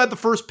believe you had the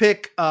first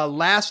pick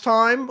last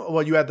time.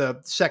 Well, you had the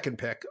second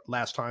pick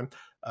last time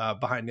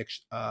behind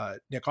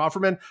Nick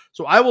Offerman.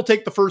 So I will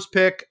take the first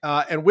pick.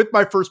 And with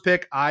my first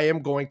pick, I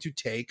am going to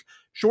take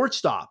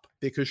shortstop,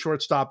 because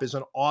shortstop is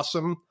an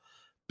awesome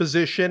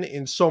position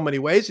in so many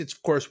ways. It's,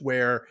 of course,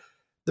 where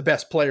the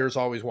best players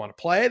always want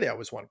to play. They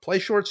always want to play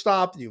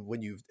shortstop.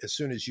 As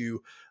soon as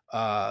you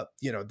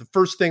the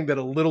first thing that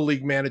a little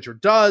league manager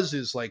does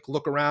is like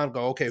look around,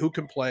 go, okay, who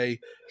can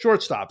play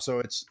shortstop? So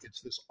it's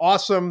this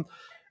awesome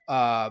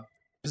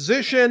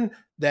position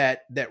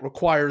that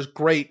requires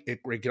great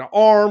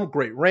arm,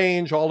 great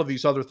range, all of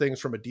these other things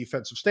from a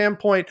defensive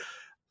standpoint.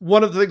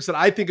 One of the things that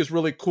I think is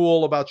really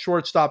cool about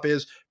shortstop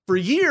is, for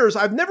years,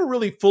 I've never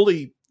really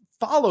fully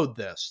followed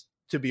this,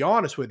 to be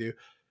honest with you.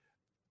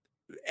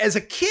 As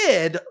a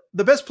kid,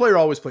 the best player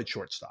always played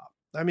shortstop.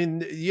 I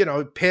mean,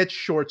 pitch,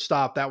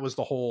 shortstop, that was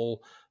the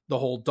whole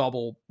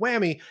double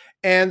whammy.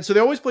 And so they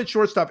always played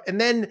shortstop. And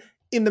then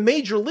in the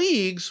major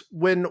leagues,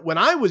 when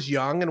I was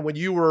young, and when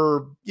you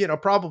were,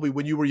 probably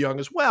when you were young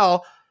as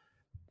well,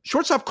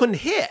 shortstop couldn't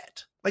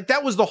hit. Like,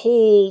 that was the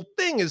whole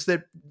thing, is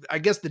that I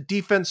guess the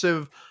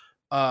defensive,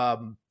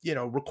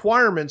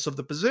 requirements of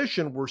the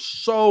position were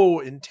so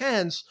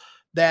intense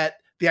that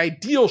the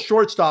ideal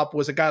shortstop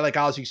was a guy like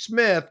Ozzie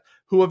Smith,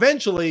 who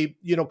eventually,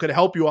 could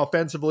help you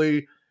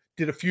offensively,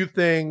 did a few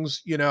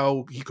things.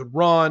 He could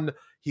run,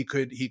 he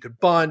could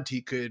bunt,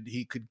 he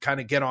could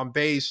kind of get on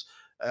base.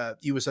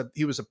 He was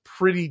a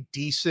pretty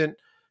decent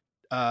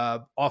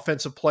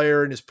offensive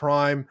player in his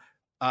prime.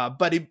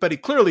 But he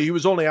clearly, he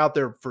was only out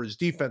there for his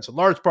defense in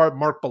large part.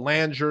 Mark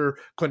Belanger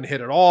couldn't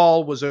hit at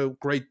all, was a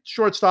great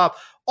shortstop.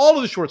 All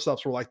of the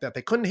shortstops were like that.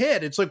 They couldn't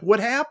hit. It's like,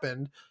 what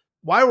happened?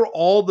 Why were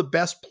all the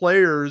best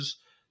players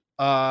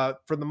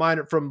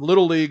from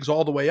little leagues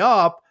all the way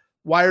up,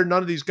 why are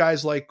none of these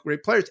guys like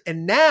great players?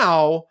 And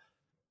now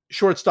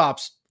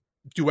shortstops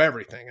do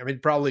everything. I mean,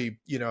 probably,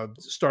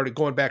 started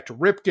going back to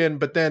Ripken,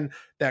 but then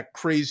that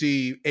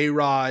crazy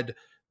A-Rod,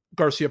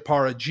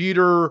 Garcia-Parra,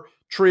 Jeter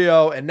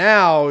trio. And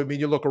now, I mean,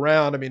 you look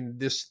around, I mean,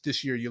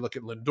 this year you look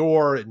at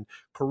Lindor and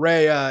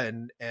Correa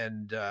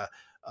and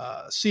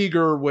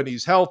Seager when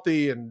he's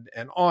healthy, and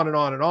on and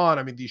on and on.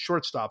 I mean, these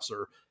shortstops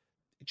are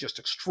just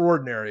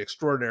extraordinary.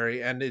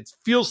 And it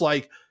feels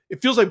like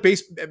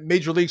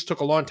major leagues took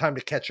a long time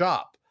to catch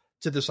up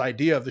to this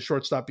idea of the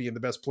shortstop being the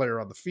best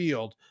player on the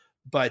field.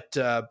 But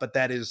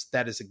that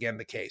is again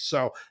the case.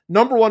 So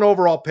number one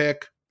overall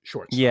pick,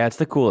 shortstop. Yeah, it's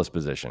the coolest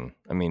position.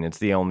 I mean, it's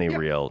the only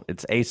real.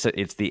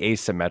 It's the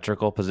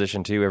asymmetrical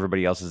position too.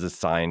 Everybody else is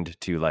assigned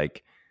to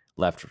like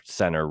left,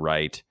 center,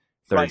 right,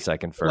 third, right,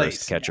 second, first,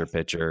 place, catcher,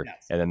 pitcher,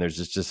 and then there's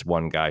just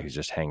one guy who's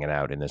just hanging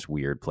out in this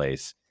weird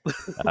place.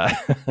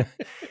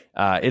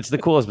 It's the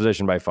coolest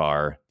position by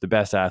far. The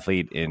best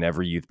athlete in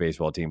every youth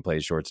baseball team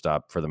plays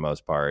shortstop for the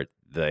most part.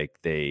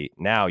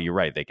 Now you're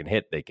right. They can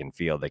hit, they can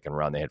field, they can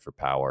run, they hit for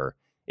power.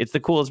 It's the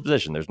coolest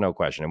position. There's no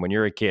question. And when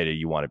you're a kid,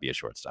 you want to be a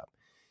shortstop.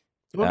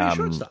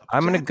 I'm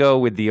going to go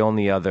with the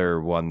only other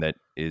one that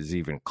is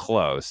even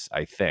close,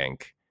 I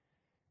think.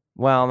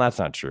 Well, that's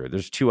not true.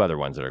 There's two other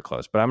ones that are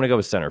close, but I'm going to go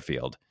with center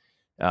field.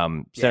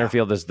 Center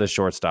field is the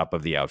shortstop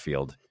of the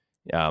outfield.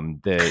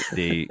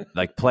 The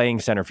like playing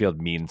center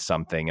field means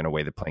something in a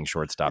way that playing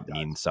shortstop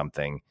means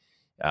something.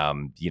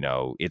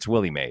 It's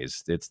Willie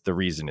Mays. It's the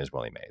reason is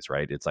Willie Mays,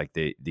 right? It's like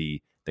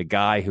the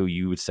guy who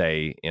you would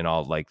say in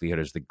all likelihood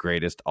is the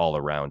greatest all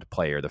around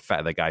player.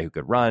 The guy who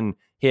could run,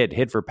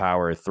 hit for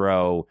power,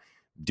 throw,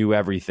 do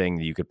everything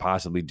that you could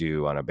possibly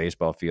do on a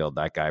baseball field.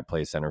 That guy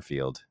plays center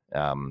field.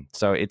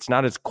 So it's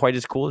not quite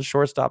as cool as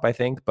shortstop, I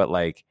think, but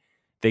like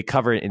they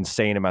cover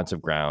insane amounts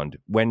of ground.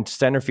 When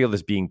center field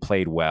is being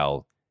played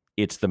well,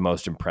 it's the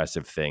most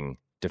impressive thing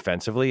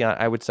defensively,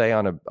 I would say,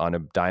 on a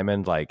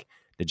diamond. Like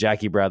the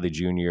Jackie Bradley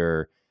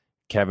Jr.,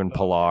 Kevin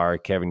Pillar,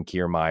 Kevin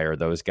Kiermaier,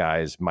 those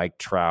guys, Mike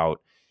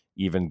Trout,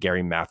 even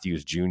Gary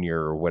Matthews Jr.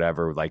 or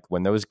whatever. Like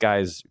when those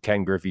guys,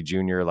 Ken Griffey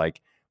Jr., like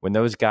when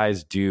those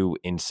guys do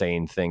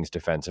insane things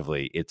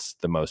defensively, it's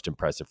the most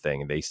impressive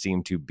thing. And they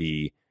seem to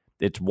be,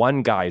 it's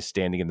one guy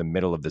standing in the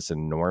middle of this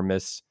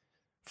enormous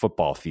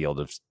football field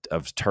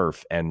of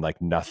turf, and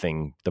like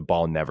nothing, the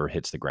ball never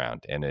hits the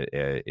ground, and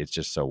it's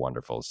just so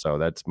wonderful. So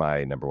that's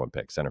my number one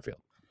pick, center field.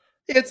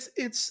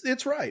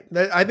 It's right.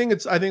 I think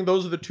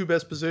those are the two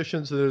best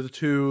positions. They're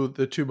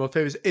the two most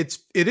famous. It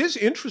is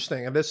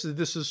interesting, and this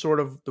is sort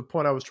of the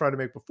point I was trying to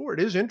make before. It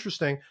is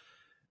interesting.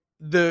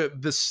 The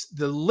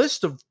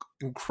list of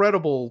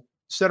incredible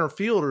center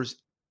fielders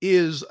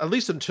is, at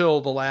least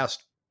until the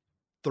last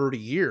 30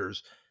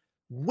 years,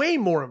 way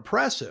more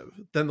impressive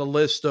than the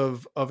list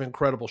of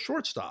incredible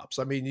shortstops.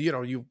 I mean,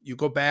 you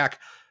go back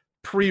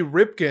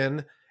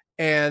pre-Ripken,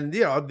 and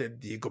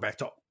you go back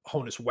to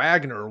Honus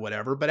Wagner or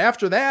whatever, but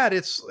after that,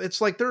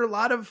 it's like there are a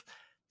lot of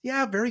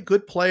very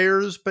good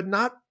players, but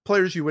not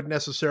players you would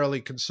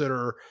necessarily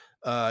consider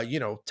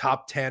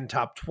top 10,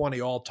 top 20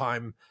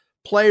 all-time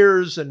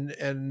players,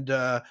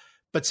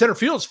 but center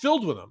field's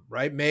filled with them,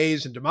 right?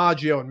 Mays and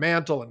DiMaggio and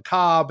Mantle and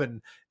Cobb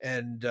and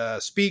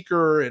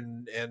Speaker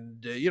and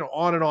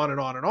on and on and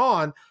on and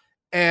on.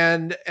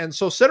 And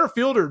so center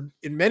fielder,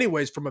 in many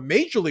ways, from a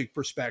major league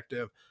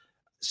perspective,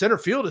 center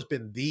field has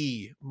been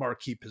the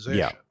marquee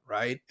position,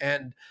 right?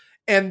 And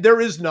there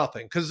is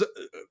nothing, because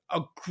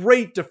a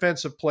great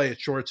defensive play at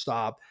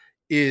shortstop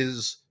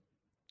is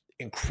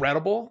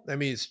incredible. I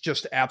mean, it's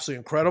just absolutely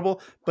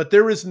incredible. But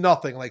there is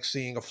nothing like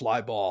seeing a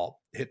fly ball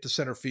hit to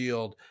center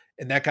field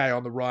and that guy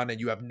on the run, and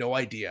you have no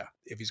idea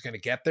if he's going to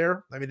get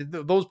there. I mean,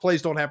 those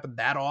plays don't happen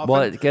that often.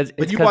 Well, it's because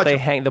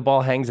the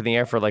ball hangs in the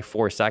air for like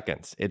 4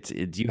 seconds.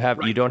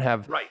 You don't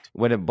have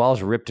when a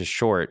ball's ripped to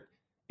short,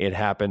 it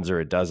happens or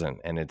it doesn't,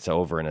 and it's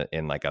over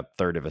in like a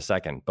third of a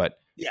second. But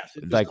yes,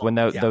 like when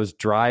those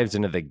drives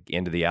into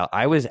the out,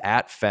 I was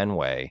at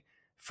Fenway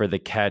for the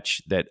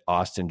catch that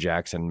Austin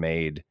Jackson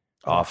made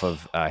off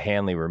of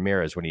Hanley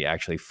Ramirez when he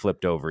actually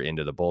flipped over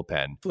into the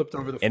bullpen.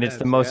 And it's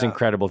the most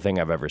incredible thing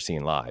I've ever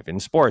seen live. In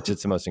sports,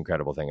 it's the most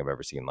incredible thing I've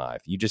ever seen live.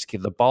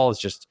 The ball is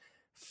just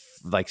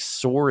like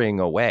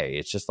soaring away.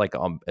 It's just like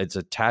it's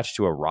attached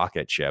to a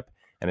rocket ship,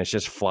 and it's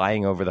just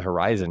flying over the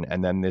horizon.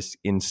 And then this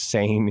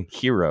insane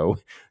hero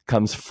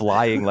comes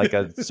flying like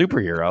a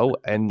superhero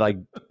and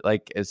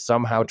like it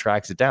somehow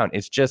tracks it down.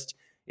 It's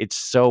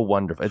so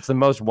wonderful. It's the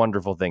most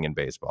wonderful thing in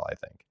baseball, I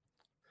think.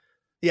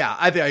 Yeah,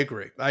 I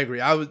agree.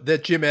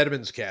 That Jim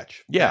Edmonds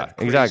catch. Yeah,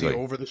 exactly.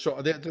 Over the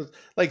shoulder.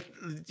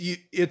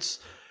 It's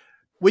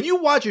when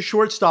you watch a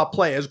shortstop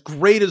play, as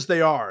great as they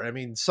are. I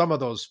mean, some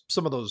of those.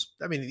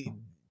 I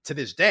mean, to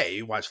this day,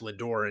 you watch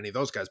Lindor or any of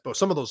those guys, but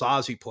some of those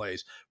Ozzie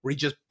plays where he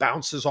just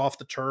bounces off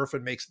the turf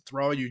and makes the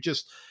throw, you're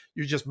just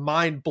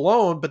mind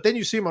blown. But then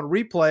you see him on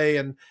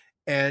replay,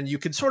 and you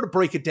can sort of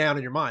break it down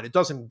in your mind. It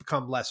doesn't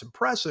become less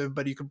impressive,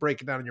 but you can break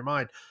it down in your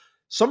mind.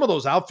 Some of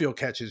those outfield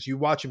catches, you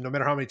watch him, no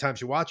matter how many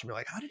times you watch him, you're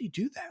like, how did he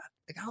do that?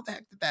 Like, how the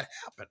heck did that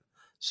happen?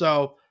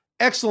 So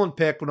excellent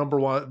pick, number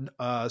one,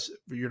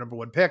 your number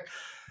one pick.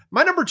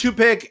 My number two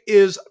pick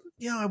is,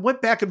 I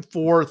went back and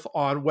forth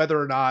on whether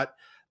or not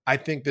I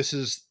think this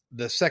is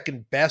the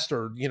second best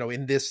or,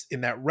 in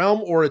that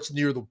realm, or it's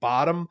near the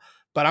bottom,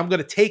 but I'm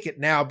going to take it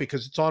now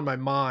because it's on my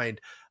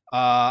mind.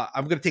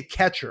 I'm going to take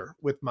catcher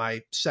with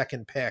my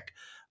second pick.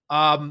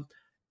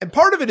 And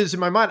part of it is in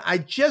my mind. I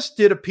just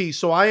did a piece,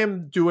 so I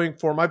am doing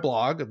for my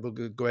blog. I'll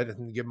go ahead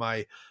and give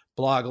my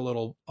blog a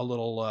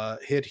little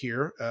hit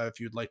here. If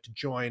you'd like to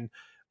join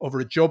over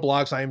at Joe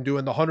Blogs, I am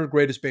doing the 100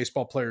 greatest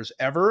baseball players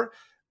ever,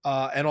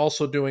 and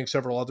also doing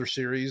several other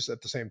series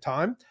at the same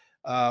time.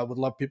 Would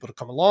love people to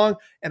come along.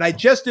 And I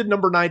just did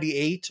number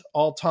 98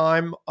 all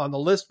time on the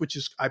list, which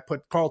is I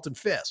put Carlton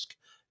Fisk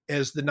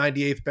as the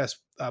 98th best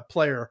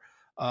player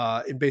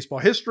in baseball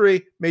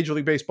history, Major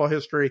League Baseball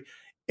history,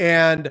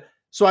 and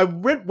so I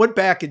went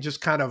back and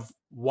just kind of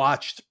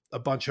watched a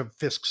bunch of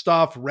Fisk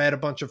stuff, read a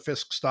bunch of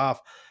Fisk stuff.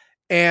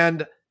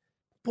 And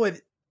boy,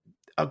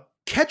 a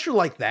catcher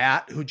like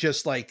that who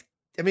just and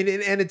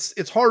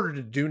it's harder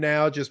to do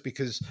now just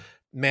because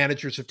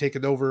managers have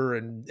taken over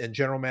and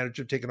general managers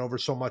have taken over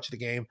so much of the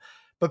game.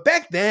 But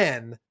back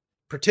then,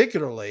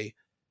 particularly,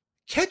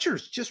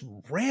 catchers just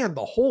ran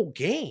the whole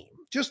game.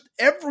 Just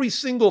every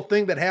single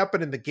thing that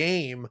happened in the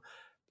game,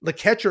 the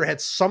catcher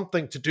had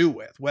something to do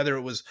with, whether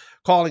it was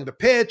calling the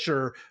pitch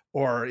or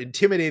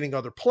intimidating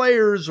other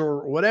players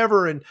or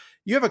whatever. And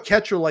you have a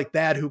catcher like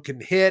that who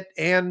can hit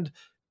and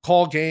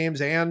call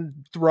games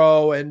and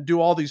throw and do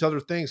all these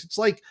other things. It's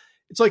like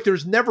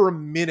there's never a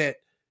minute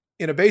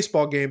in a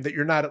baseball game that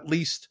you're not at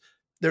least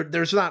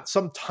there's not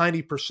some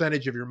tiny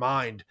percentage of your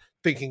mind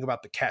thinking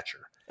about the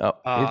catcher.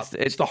 Oh,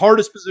 it's the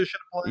hardest position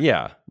to play.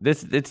 Yeah,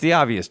 it's the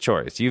obvious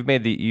choice. You've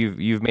made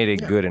a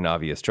good and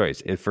obvious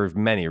choice for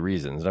many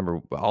reasons.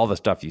 All the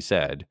stuff you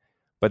said,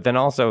 but then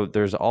also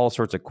there's all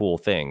sorts of cool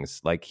things.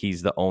 Like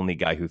he's the only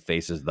guy who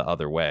faces the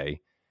other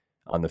way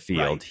on the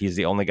field. Right. He's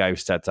the only guy who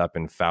sets up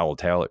in foul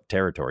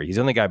territory. He's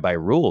the only guy by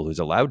rule who's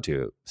allowed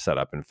to set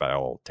up in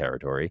foul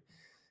territory.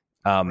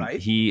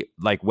 Right. He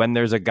when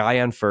there's a guy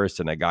on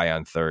first and a guy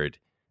on third,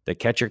 the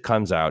catcher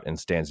comes out and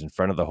stands in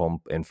front of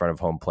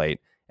home plate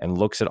and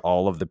looks at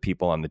all of the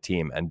people on the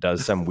team and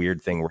does some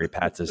weird thing where he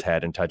pats his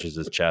head and touches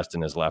his chest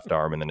and his left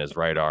arm and then his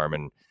right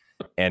arm.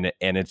 And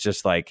it's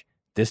just like,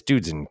 this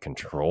dude's in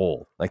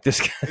control.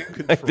 This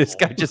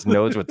guy just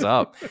knows what's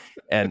up.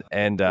 And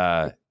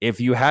if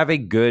you have a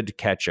good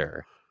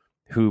catcher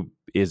who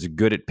is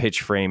good at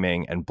pitch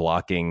framing and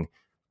blocking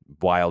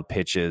wild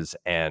pitches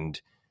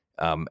and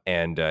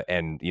blocking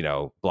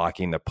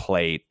the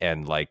plate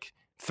and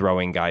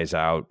throwing guys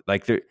out,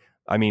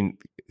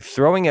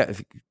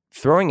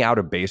 throwing out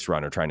a base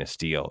runner trying to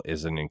steal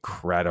is an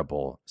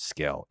incredible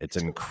skill. It's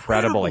an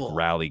incredible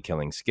rally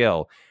killing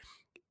skill.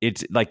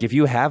 It's if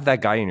you have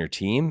that guy in your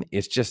team,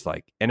 it's just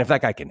and if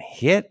that guy can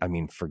hit,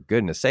 for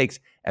goodness sakes.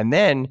 And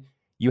then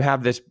you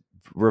have this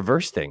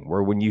reverse thing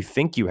where when you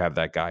think you have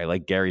that guy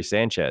like Gary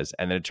Sanchez,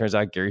 and then it turns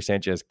out Gary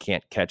Sanchez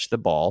can't catch the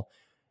ball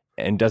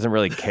and doesn't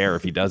really care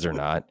if he does or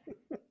not.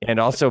 And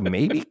also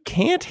maybe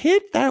can't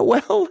hit that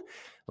well.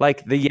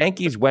 The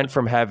Yankees went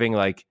from having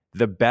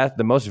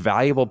the most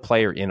valuable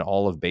player in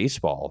all of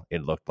baseball,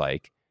 it looked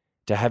like,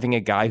 to having a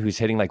guy who's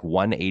hitting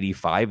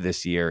 185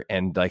 this year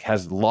and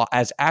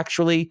has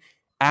actually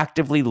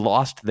actively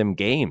lost them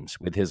games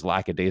with his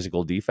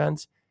lackadaisical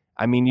defense.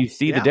 I mean, you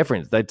see the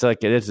difference. That's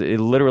like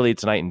literally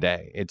it's night and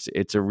day.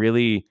 It's a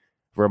really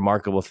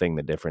remarkable thing,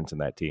 the difference in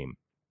that team.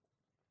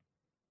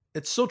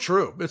 It's so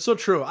true. It's so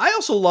true. I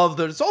also love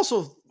that it's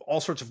also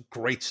all sorts of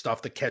great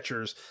stuff the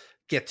catchers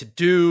get to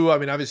do. I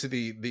mean,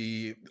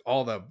 obviously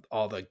all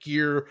the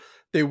gear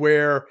they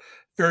wear,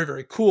 very,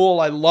 very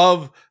cool. I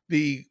love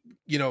the,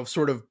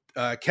 sort of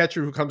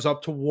catcher who comes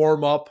up to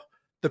warm up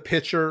the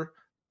pitcher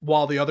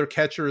while the other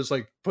catcher is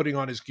like putting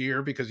on his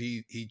gear because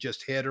he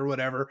just hit or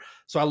whatever.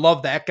 So I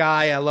love that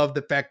guy. I love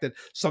the fact that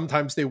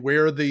sometimes they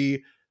wear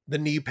the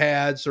knee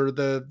pads or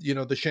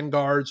the shin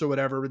guards or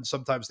whatever, and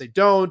sometimes they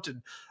don't.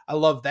 And I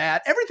love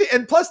that. Everything.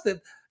 And plus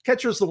the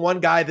catcher's the one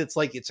guy that's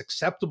like, it's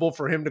acceptable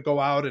for him to go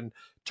out and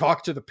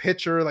talk to the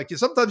pitcher. Like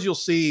sometimes you'll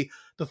see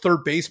the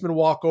third baseman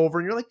walk over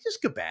and you're like,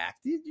 just get back.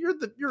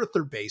 You're a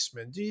third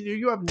baseman.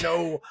 You have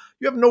no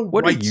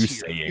what rights are you here.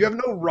 saying? You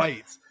have no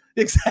rights.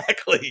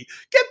 Exactly.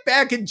 Get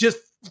back and just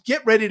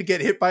get ready to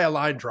get hit by a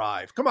line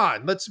drive. Come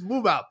on, let's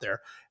move out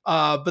there.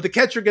 But the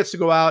catcher gets to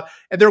go out,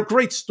 and there are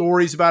great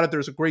stories about it.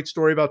 There's a great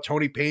story about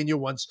Tony Pena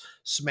once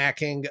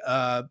smacking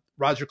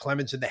Roger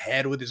Clemens in the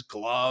head with his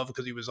glove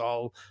because he was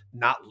all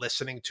not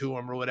listening to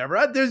him or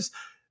whatever. There's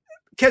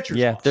catchers.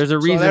 Yeah, awesome. there's a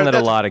reason that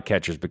a lot of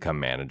catchers become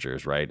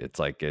managers, right? It's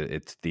like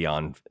it's the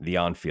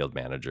on-field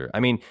manager. I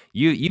mean,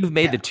 you've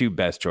made the two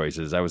best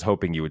choices. I was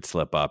hoping you would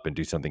slip up and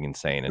do something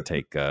insane and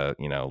take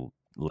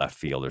left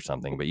field or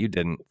something, but you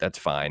didn't. That's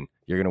fine.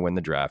 You're going to win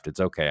the draft. It's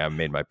okay. I've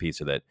made my peace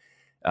with it.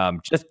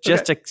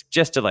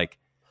 Just to like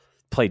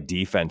play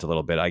defense a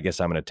little bit, I guess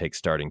I'm going to take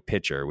starting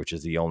pitcher, which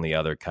is the only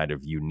other kind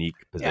of unique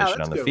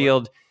position on the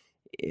field.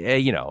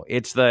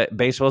 It's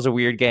baseball's a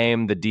weird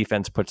game. The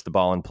defense puts the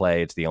ball in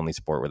play. It's the only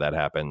sport where that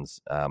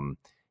happens.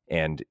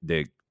 And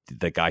the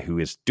guy who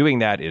is doing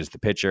that is the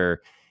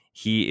pitcher.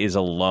 He is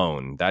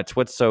alone. That's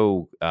what's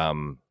so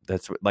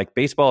like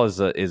baseball is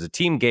a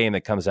team game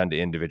that comes down to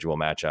individual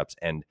matchups,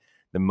 and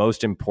the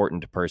most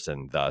important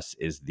person thus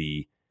is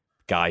the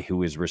guy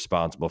who is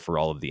responsible for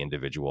all of the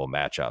individual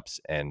matchups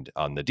and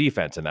on the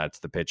defense, and that's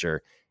the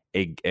pitcher.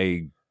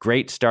 A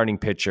great starting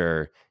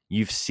pitcher.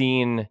 You've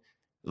seen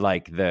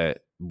like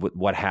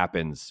what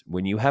happens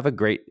when you have a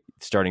great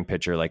starting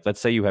pitcher. Like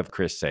let's say you have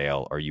Chris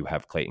Sale or you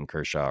have Clayton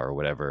Kershaw or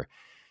whatever,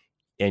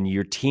 and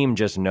your team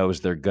just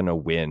knows they're gonna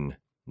win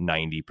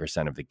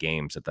 90% of the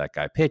games that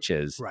guy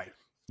pitches. Right.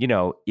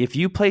 If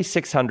you play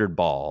 600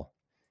 ball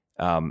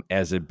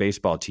as a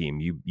baseball team,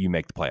 you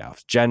make the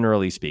playoffs,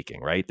 generally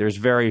speaking, right? There's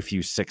very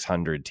few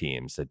 600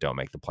 teams that don't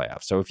make the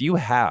playoffs. So if you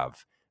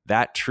have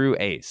that true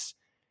ace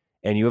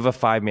and you have a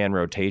 5-man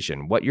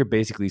rotation, what you're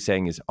basically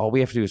saying is all we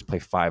have to do is play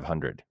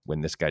 500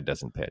 when this guy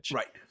doesn't pitch.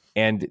 Right.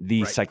 And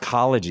the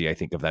psychology, I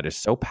think, of that is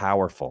so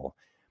powerful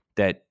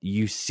that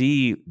you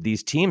see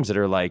these teams that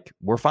are like,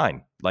 we're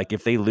fine. Like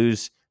if they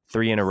lose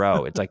 3 in a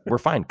row, it's like, we're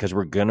fine because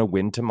we're going to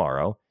win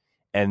tomorrow.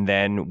 And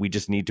then we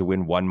just need to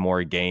win one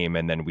more game,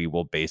 and then we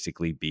will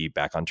basically be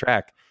back on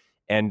track.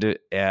 And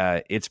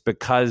it's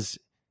because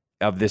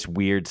of this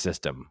weird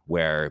system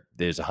where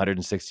there's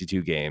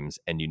 162 games,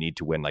 and you need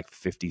to win like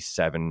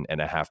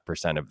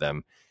 57.5% of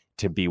them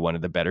to be one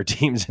of the better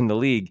teams in the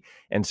league.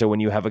 And so when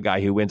you have a guy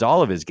who wins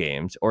all of his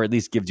games, or at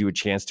least gives you a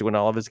chance to win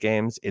all of his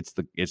games, it's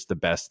the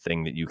best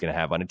thing that you can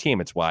have on a team.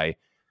 It's why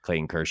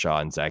Clayton Kershaw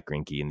and Zach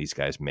Greinke and these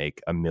guys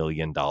make $1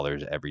 million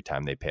every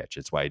time they pitch.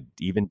 It's why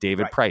even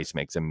David Price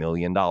makes $1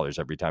 million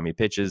every time he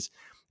pitches.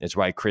 It's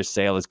why Chris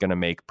Sale is going to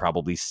make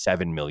probably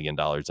 $7 million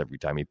every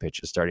time he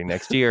pitches starting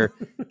next year.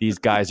 These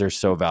guys are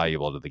so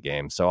valuable to the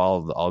game. So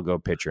I'll go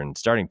pitcher and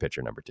starting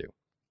pitcher number 2.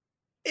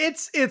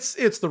 It's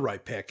the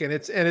right pick, and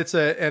it's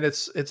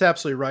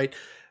absolutely right.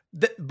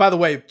 By the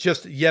way,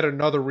 just yet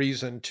another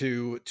reason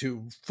to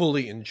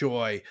fully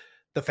enjoy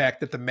the fact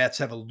that the Mets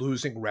have a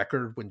losing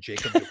record when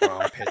Jacob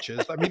deGrom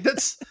pitches. I mean,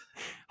 that's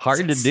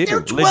hard to do.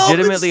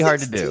 Legitimately hard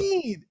to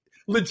do.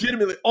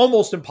 Legitimately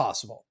almost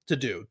impossible to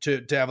do,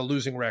 to have a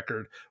losing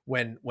record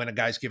when a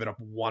guy's giving up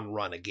 1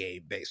 run a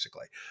game,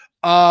 basically.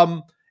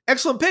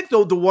 Excellent pick,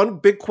 though. The one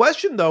big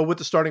question, though, with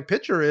the starting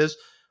pitcher is,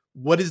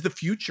 what is the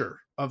future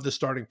of the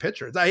starting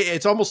pitcher?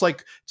 It's almost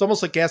like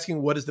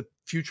asking, what is the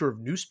future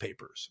of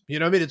newspapers? You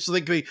know what I mean? It's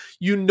like,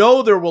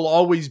 there will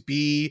always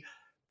be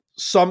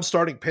some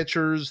starting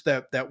pitchers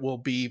that will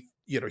be,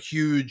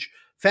 huge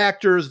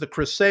factors, the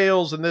Chris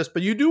Sales and this,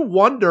 but you do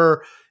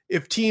wonder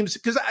if teams,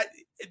 because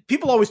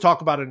people always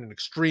talk about it in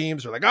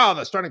extremes, or like, oh,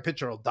 the starting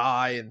pitcher will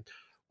die and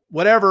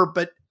whatever,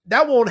 but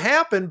that won't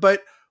happen.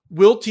 But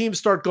will teams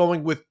start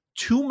going with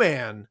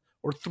 2-man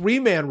or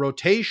 3-man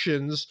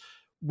rotations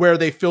where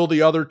they fill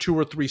the other 2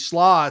 or 3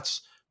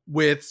 slots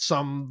with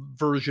some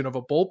version of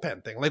a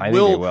bullpen thing? Like, I think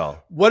they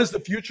will. What is the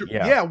future?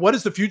 Yeah. What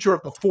is the future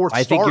of the fourth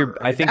starter?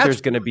 I think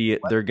there's going to be,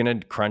 they're going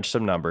to crunch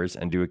some numbers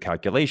and do a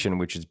calculation,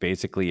 which is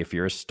basically, if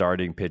you're a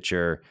starting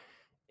pitcher,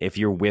 if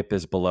your whip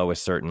is below a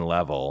certain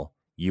level,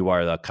 you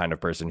are the kind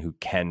of person who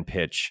can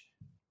pitch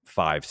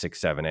 5, 6,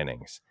 7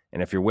 innings.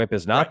 And if your whip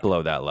is not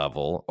below that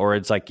level, or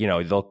it's like,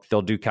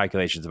 they'll do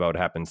calculations about what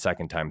happens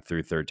second time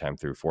through, third time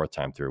through, fourth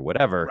time through,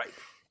 whatever. Right.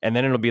 And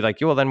then it'll be like,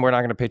 well, then we're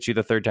not going to pitch you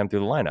the third time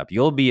through the lineup.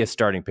 You'll be a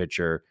starting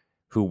pitcher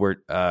who we're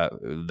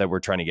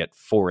trying to get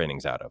 4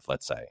 innings out of,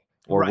 let's say.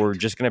 Or we're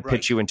just going to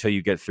pitch you until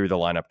you get through the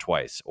lineup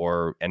twice.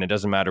 And it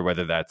doesn't matter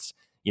whether that's,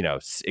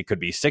 it could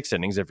be 6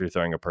 innings if you're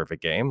throwing a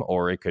perfect game,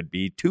 or it could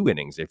be 2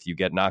 innings if you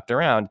get knocked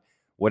around.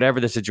 Whatever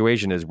the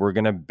situation is, we're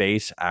going to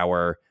base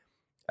our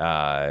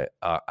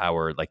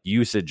like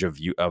usage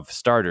of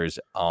starters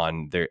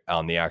on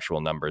the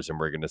actual numbers, and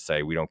we're going to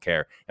say we don't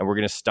care, and we're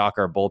going to stock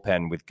our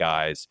bullpen with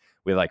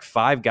like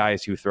 5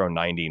 guys who throw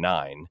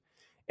 99,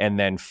 and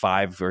then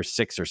 5 or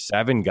 6 or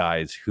 7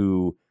 guys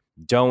who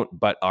don't,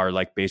 but are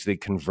like basically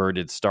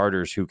converted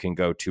starters who can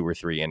go 2 or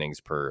 3 innings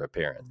per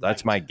appearance.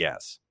 That's my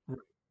guess.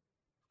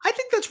 I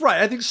think that's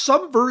right. I think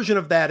some version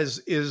of that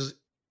is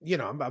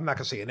I'm not going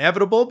to say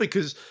inevitable,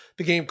 because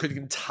the game could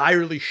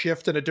entirely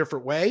shift in a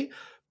different way,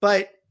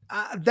 but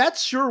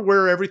that's sure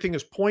where everything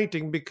is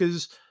pointing,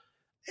 because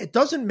it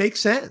doesn't make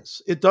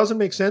sense. It doesn't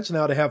make sense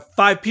now to have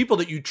 5 people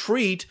that you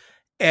treat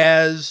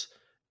as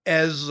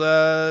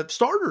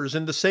starters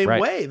in the same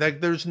way.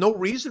 Like, there's no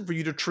reason for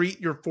you to treat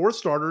your 4th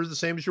starter the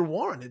same as your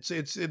 1.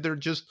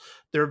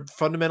 They're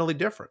fundamentally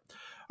different.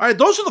 All right,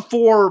 those are the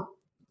 4,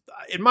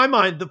 in my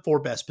mind, the 4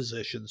 best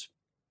positions,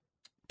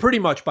 pretty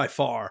much by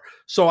far.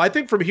 So I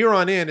think from here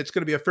on in, it's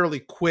going to be a fairly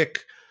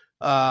quick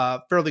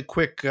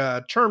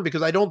term,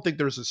 because I don't think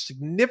there's a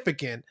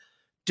significant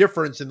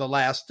difference in the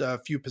last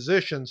few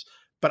positions.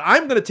 But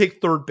I'm going to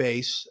take third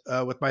base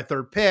with my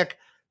 3rd pick,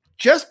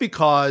 just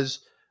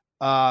because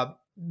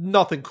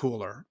nothing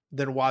cooler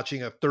than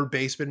watching a third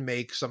baseman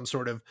make some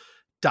sort of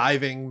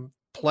diving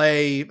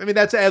play. I mean,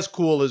 that's as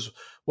cool as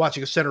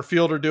watching a center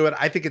fielder do it.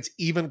 I think it's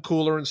even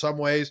cooler in some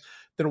ways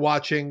than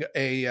watching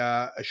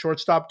a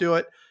shortstop do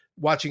it.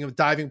 Watching a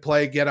diving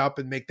play, get up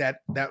and make that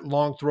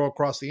long throw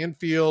across the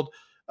infield.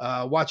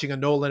 Watching a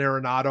Nolan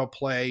Arenado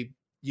play,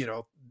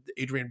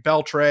 Adrian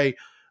Beltre,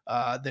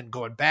 then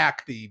going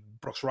back, the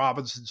Brooks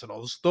Robinsons and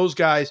all those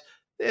guys.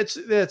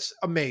 It's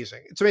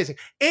amazing. It's amazing.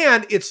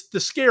 And it's the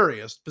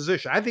scariest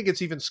position. I think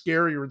it's even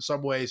scarier in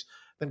some ways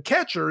than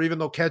catcher, even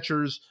though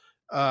catchers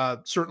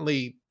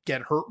certainly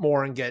get hurt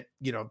more and get,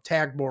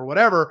 tagged more,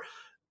 whatever.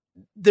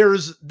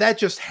 That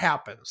just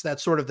happens.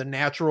 That's sort of the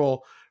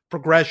natural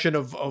progression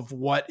of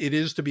what it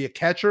is to be a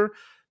catcher.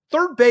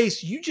 Third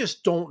base, you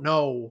just don't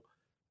know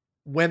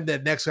when the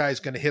next guy is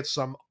going to hit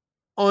some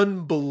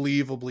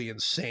unbelievably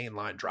insane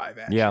line drive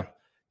action.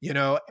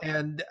 Yeah.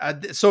 And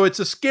so it's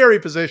a scary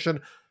position.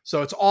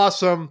 So it's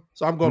awesome.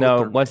 So I'm going with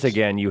third once base.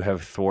 Again, you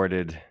have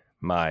thwarted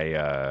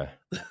my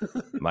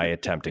my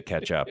attempt to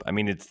catch up. I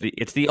mean,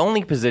 it's the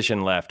only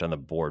position left on the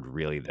board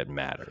really that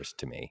matters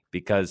to me,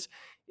 because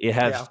it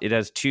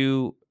has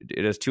two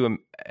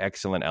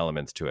excellent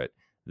elements to it.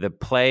 The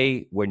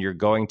play when you're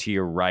going to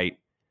your right,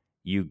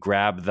 you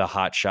grab the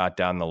hot shot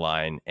down the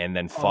line, and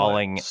then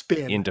falling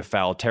into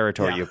foul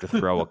territory, you have to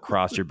throw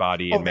across your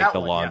body and make the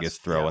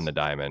longest throw on the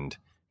diamond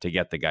to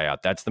get the guy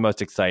out. That's the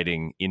most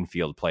exciting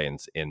infield play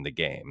in the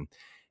game,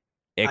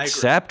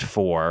 except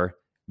for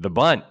the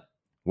bunt,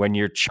 when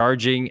you're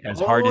charging as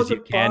hard as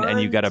you can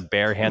and you got to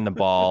barehand the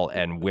ball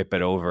and whip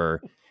it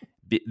over.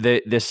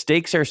 The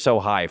stakes are so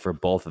high for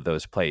both of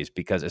those plays,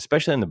 because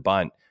especially in the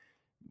bunt,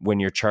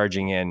 when you're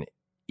charging in,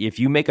 if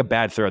you make a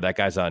bad throw, that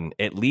guy's on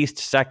at least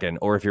second,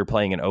 or if you're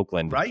playing in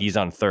Oakland, he's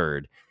on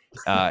third.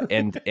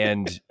 And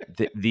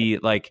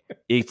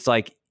it's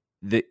like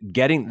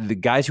getting the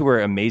guys who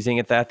were amazing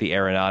at that, the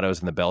Arenados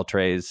and the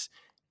Beltres,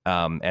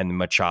 and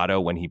Machado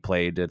when he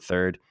played at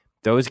third,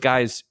 those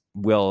guys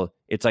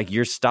it's like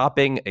you're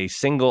stopping a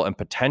single and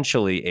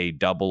potentially a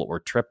double or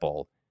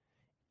triple.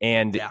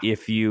 And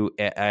if you,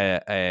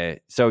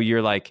 so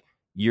you're like,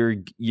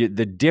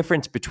 the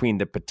difference between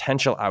the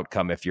potential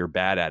outcome if you're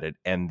bad at it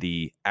and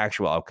the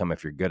actual outcome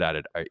if you're good at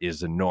it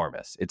is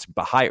enormous. It's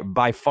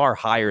by far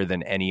higher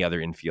than any other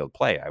infield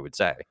play, I would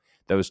say.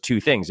 Those two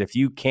things. If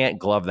you can't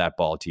glove that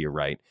ball to your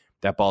right,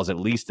 that ball is at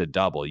least a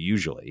double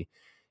usually.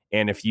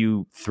 And if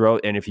you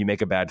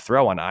make a bad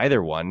throw on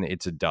either one,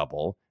 it's a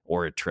double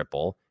or a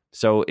triple.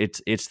 So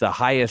it's the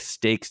highest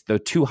stakes. The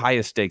 2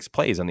 highest stakes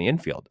plays on the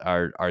infield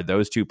are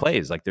those 2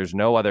 plays. Like, there's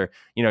no other,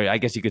 I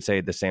guess you could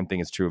say the same thing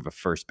is true of a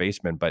first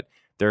baseman, but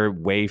there are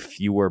way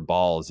fewer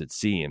balls, it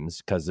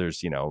seems, because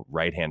there's,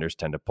 right-handers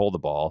tend to pull the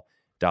ball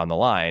down the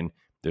line.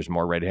 There's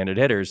more right-handed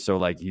hitters. So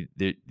like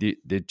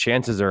the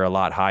chances are a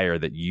lot higher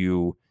that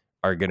you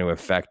are going to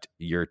affect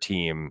your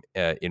team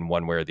in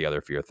one way or the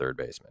other for your third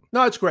baseman.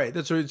 No, it's great.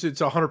 It's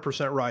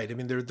 100% right. I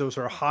mean, those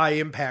are high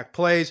impact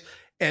plays,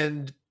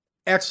 and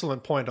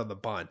excellent point on the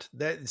bunt.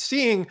 That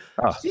seeing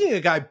a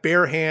guy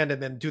barehand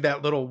and then do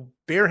that little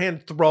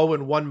barehand throw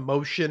in one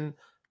motion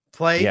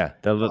play. Yeah,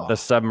 the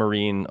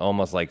submarine,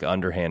 almost like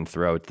underhand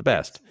throw. It's the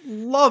best.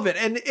 Love it.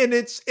 And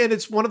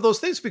it's one of those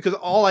things, because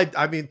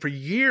I mean, for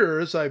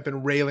years I've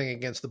been railing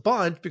against the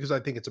bunt because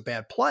I think it's a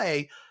bad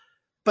play.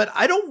 But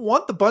I don't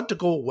want the bunt to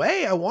go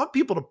away. I want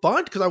people to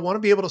bunt because I want to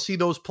be able to see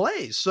those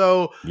plays.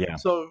 So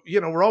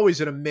we're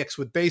always in a mix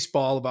with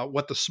baseball about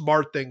what the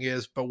smart thing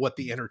is, but what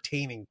the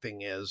entertaining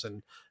thing is,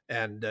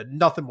 and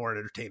nothing more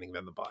entertaining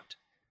than the bunt.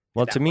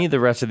 Well, to me, the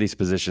rest of these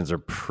positions are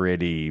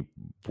pretty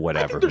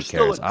whatever. Who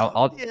cares?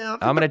 I'm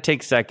going to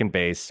take second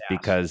base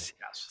because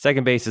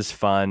second base is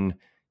fun.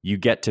 You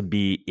get to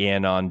be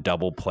in on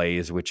double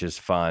plays, which is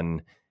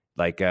fun.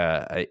 Like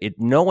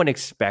no one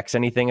expects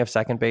anything of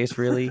second base,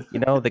 really.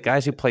 The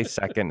guys who play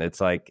second,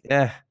 it's like,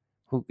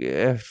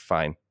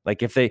 fine.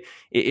 Like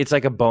it's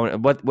like a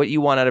bone. What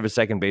you want out of a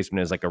second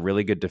baseman is like a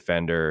really good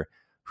defender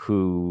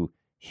who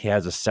he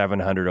has a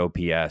 700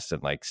 OPS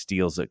and like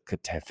steals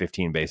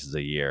 15 bases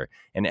a year.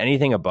 And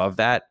anything above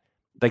that,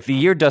 like the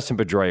year Dustin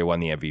Pedroia won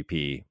the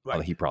MVP,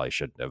 well, he probably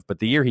shouldn't have, but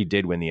the year he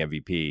did win the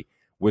MVP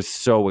was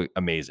so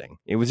amazing.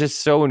 It was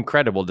just so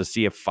incredible to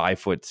see a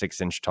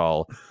 5'6"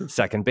 tall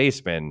second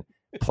baseman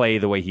play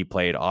the way he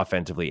played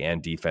offensively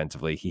and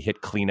defensively. He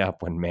hit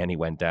cleanup when Manny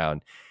went down.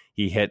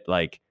 He hit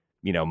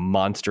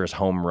monstrous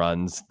home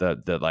runs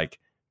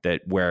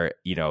that where,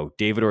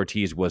 David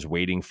Ortiz was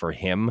waiting for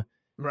him.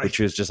 Right. Which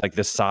was just like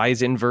the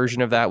size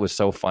inversion of that was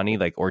so funny.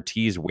 Like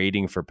Ortiz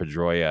waiting for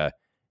Pedroia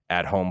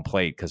at home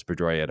plate because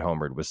Pedroia had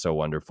homered was so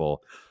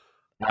wonderful.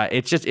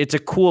 It's a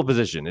cool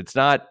position. It's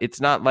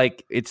not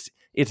like it's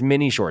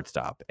mini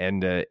shortstop,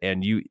 and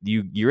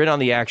you're in on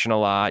the action a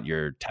lot.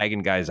 You're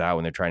tagging guys out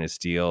when they're trying to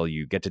steal.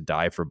 You get to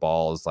dive for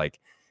balls. Like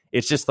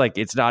it's just like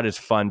it's not as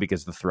fun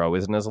because the throw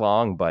isn't as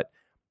long. But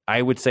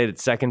I would say that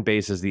second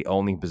base is the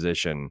only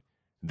position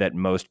that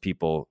most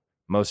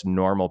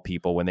normal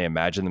people, when they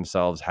imagine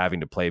themselves having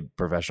to play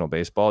professional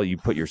baseball, you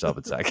put yourself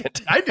at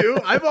second. I do.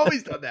 I've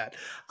always done that.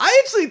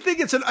 I actually think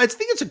it's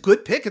a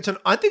good pick.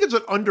 I think it's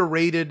an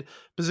underrated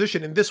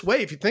position in this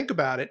way. If you think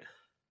about it,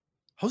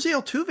 Jose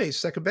Altuve is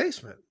second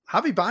baseman.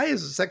 Javi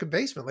Baez is second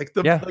baseman. Like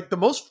the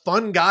most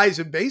fun guys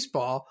in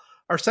baseball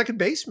are second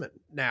basemen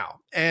now.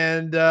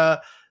 And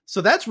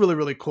so that's really,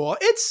 really cool.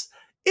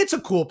 It's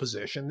a cool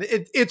position.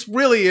 It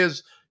really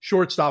is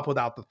shortstop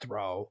without the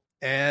throw.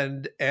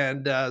 And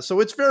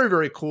so it's very,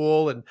 very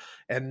cool.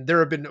 And there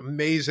have been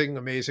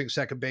amazing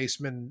second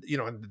basemen,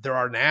 and there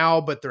are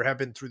now, but there have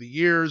been through the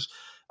years.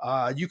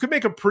 You could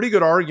make a pretty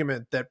good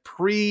argument that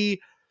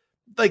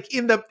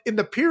in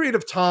the period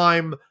of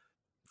time,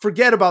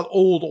 forget about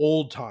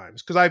old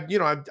times. Cause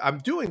I'm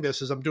doing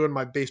this as I'm doing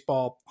my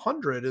baseball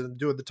 100 and I'm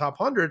doing the top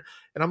 100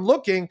 and I'm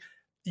looking,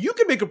 you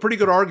can make a pretty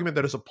good argument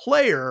that as a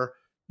player,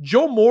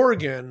 Joe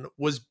Morgan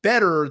was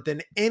better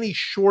than any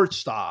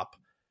shortstop,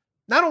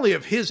 not only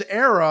of his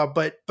era,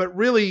 but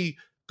really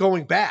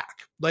going back,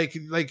 like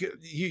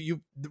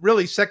you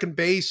really second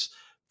base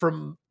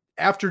from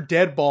after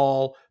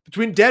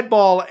between dead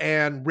ball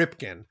and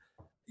Ripken,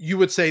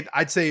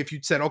 I'd say if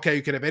you'd said, okay,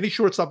 you can have any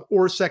shortstop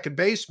or second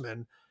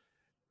baseman,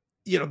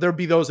 there'd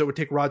be those that would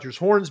take Rogers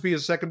Hornsby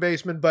as second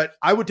baseman, but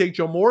I would take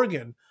Joe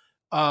Morgan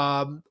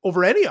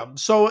over any of them.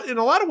 So in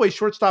a lot of ways,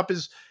 shortstop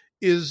is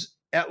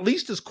at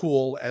least as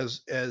cool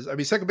as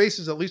second base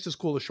is at least as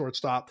cool as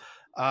shortstop.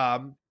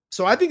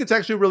 So I think it's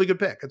actually a really good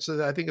pick.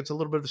 I think it's a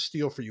little bit of a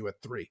steal for you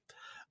at 3.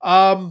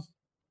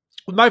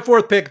 With my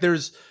 4th pick,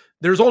 there's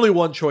only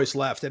one choice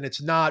left, and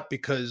it's not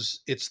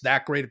because it's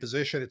that great a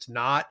position. It's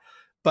not.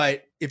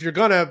 But if you're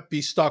going to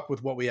be stuck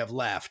with what we have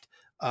left,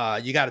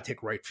 you got to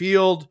take right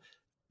field,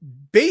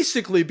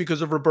 basically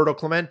because of Roberto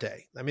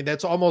Clemente. I mean,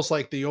 that's almost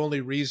like the only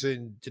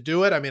reason to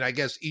do it. I mean, I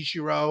guess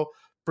Ichiro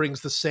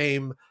brings the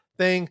same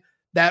thing.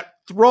 That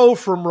throw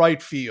from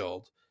right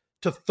field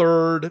to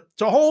third,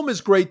 to home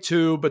is great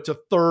too, but to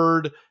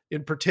third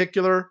in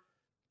particular,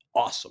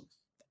 awesome.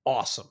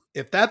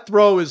 If that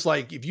throw is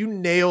if you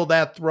nail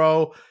that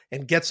throw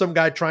and get some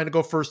guy trying to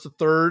go first to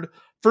third,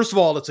 first of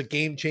all, it's a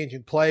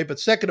game-changing play, but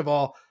second of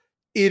all,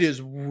 it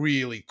is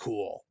really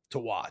cool to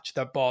watch.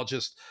 That ball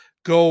just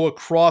go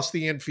across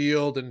the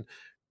infield and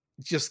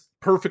just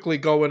perfectly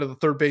go into the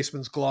third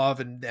baseman's glove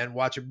and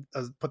watch him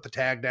put the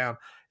tag down.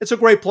 It's a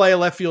great play.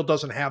 Left field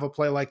doesn't have a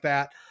play like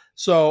that.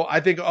 So I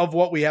think of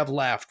what we have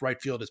left,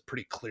 right field is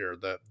pretty clear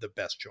the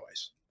best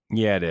choice.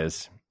 Yeah, it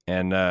is.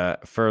 And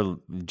for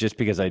just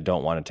because I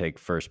don't want to take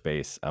first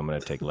base, I'm going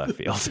to take left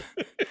field.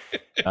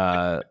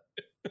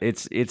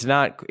 It's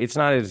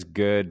not as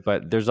good,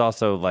 but there's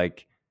also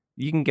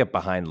you can get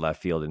behind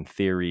left field in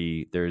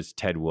theory. There's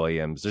Ted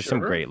Williams. There's some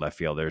great left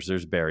fielders.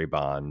 There's Barry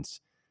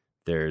Bonds.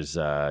 There's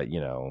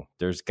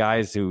there's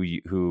guys who you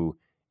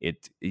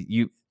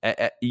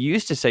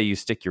used to say you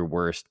stick your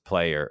worst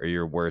player or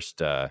your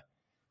worst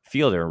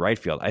fielder in right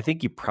field. I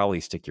think you probably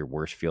stick your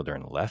worst fielder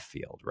in left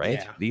field,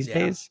 right? These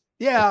days.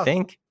 Yeah,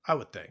 I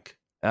would think.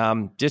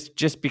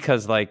 Just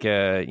because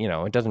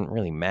it doesn't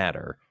really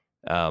matter.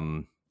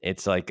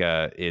 It's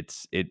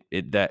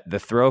that the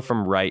throw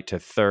from right to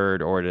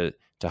third or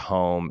to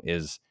home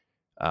is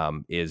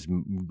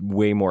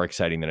way more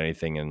exciting than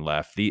anything in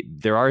left.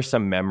 There are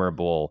some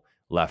memorable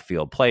left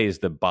field plays.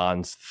 The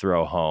Bonds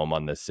throw home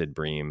on the Sid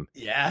Bream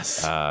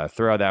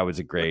throw, that's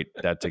a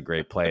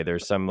great play.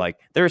 There's some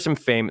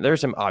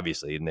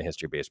obviously in the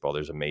history of baseball,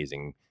 there's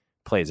amazing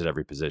plays at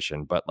every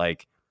position, but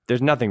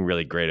there's nothing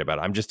really great about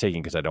it. I'm just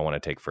taking because I don't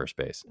want to take first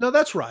base. No,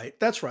 that's right.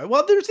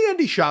 Well, there's the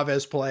Andy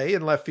Chavez play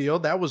in left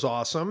field. That was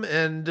awesome.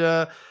 And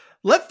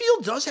left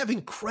field does have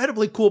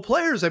incredibly cool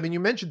players. I mean, you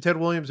mentioned Ted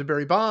Williams and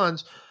Barry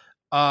Bonds.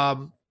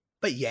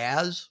 But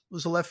Yaz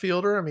was a left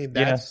fielder. I mean,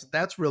 Yeah.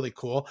 that's really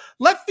cool.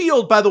 Left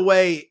field, by the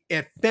way,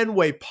 at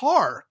Fenway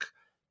Park,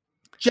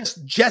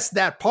 just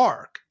that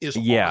park is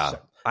Yeah.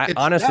 awesome.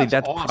 Honestly,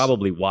 that's awesome.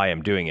 probably why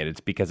I'm doing it. It's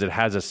because it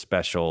has a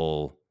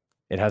special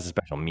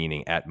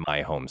meaning at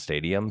my home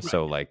stadium. Right.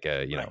 So like,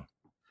 you know,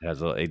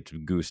 it's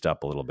goosed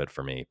up a little bit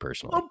for me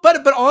personally. Well,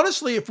 but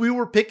honestly, if we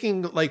were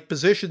picking like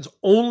positions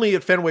only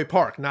at Fenway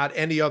Park, not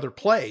any other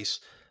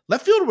place,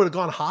 left field would have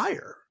gone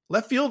higher.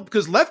 Left field,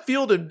 because left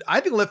field, and I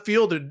think left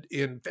field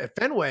at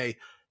Fenway,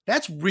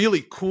 that's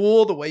really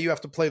cool. The way you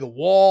have to play the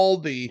wall,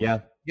 there's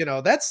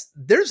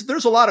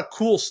a lot of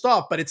cool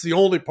stuff, but it's the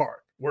only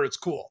park where it's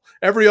cool.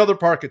 Every other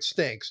park it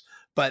stinks,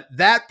 but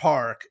that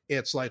park,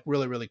 it's like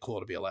really, really cool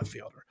to be a left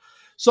fielder.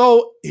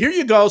 So here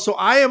you go. So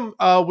I am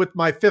with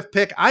my fifth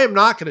pick. I am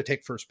not going to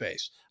take first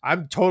base.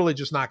 I'm totally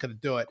just not going to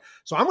do it.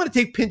 So I'm going to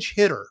take pinch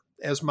hitter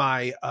as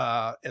my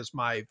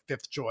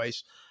fifth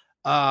choice.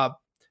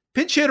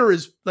 Pinch hitter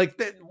is like,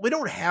 we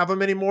don't have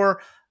them anymore.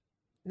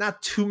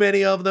 Not too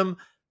many of them.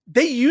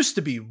 They used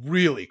to be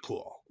really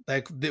cool.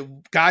 Like the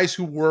guys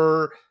who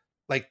were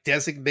like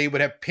they would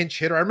have pinch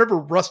hitter. I remember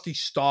Rusty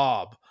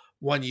Staub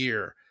one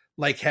year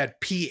like had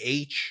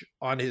PH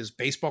on his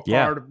baseball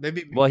card.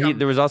 Maybe. Well,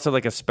 there was also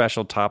like a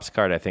special Topps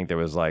card. I think there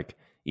was like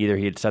either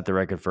he had set the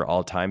record for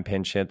all time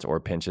pinch hits or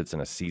pinch hits in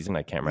a season.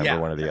 I can't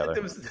remember one or the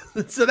other.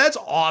 So that's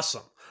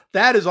awesome.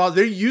 That is awesome.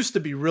 They used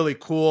to be really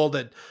cool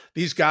that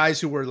these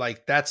guys who were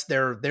like,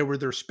 they were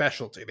their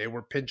specialty. They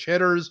were pinch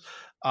hitters.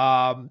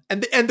 And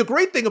the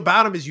great thing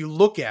about them is you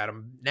look at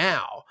them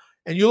now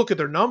and you look at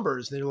their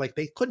numbers and they're like,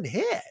 they couldn't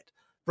hit,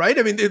 right?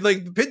 I mean,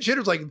 like the pinch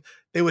hitters, like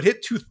they would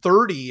hit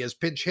 230 as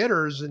pinch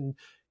hitters and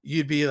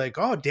you'd be like,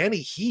 oh, Danny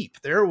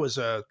Heap, there was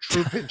a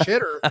true pinch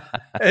hitter.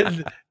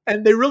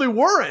 and they really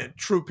weren't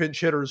true pinch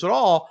hitters at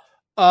all.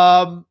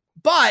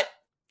 But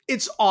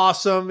it's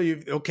awesome.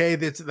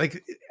 That's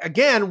like,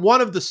 again,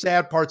 one of the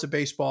sad parts of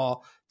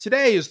baseball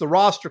today is the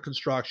roster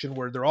construction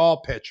where they're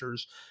all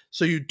pitchers.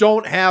 So you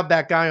don't have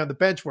that guy on the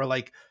bench where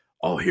like,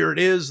 oh, here it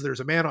is. There's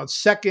a man on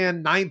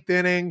second, ninth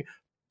inning.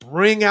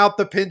 Bring out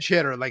the pinch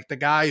hitter, like the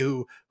guy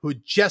who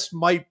just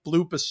might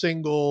bloop a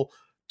single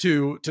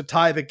to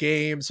tie the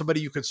game.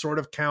 Somebody you could sort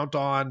of count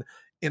on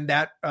in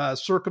that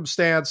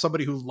circumstance.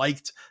 Somebody who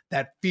liked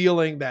that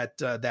feeling,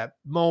 that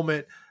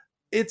moment.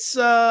 It's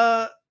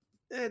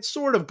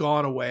sort of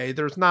gone away.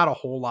 There's not a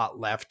whole lot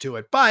left to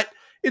it, but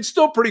it's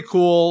still pretty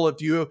cool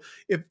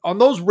if on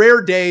those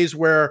rare days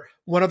where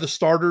one of the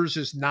starters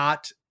is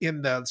not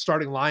in the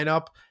starting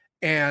lineup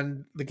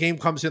and the game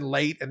comes in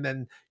late and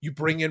then you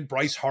bring in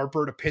Bryce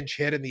Harper to pinch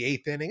hit in the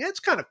eighth inning.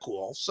 It's kind of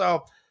cool.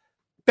 So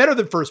better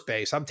than first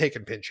base. I'm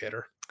taking pinch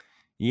hitter.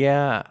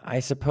 Yeah, I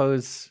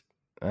suppose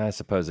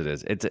it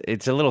is.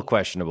 It's a little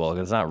questionable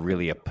because it's not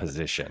really a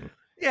position.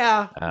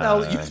 Yeah,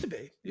 no, it used to be.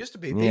 They used to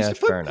put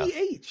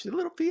PH, a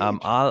little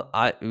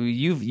PH.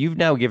 You've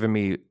now given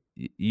me.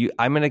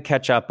 I'm going to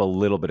catch up a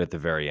little bit at the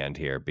very end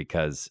here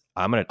because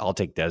I'll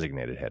take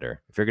designated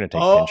hitter. If you're going to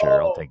take pinch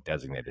hitter, I'll take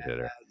designated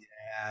hitter.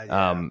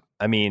 Yeah.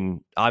 I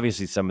mean,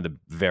 obviously, some of the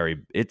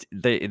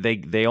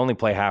they only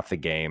play half the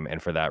game,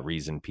 and for that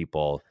reason,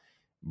 people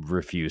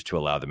refuse to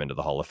allow them into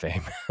the Hall of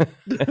Fame,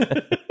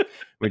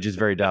 which is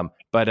very dumb.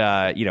 But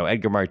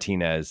Edgar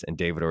Martinez and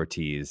David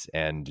Ortiz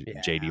and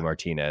JD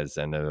Martinez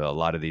and a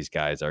lot of these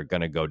guys are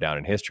going to go down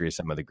in history as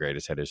some of the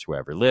greatest hitters who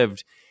ever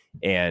lived.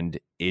 And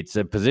it's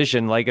a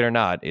position, like it or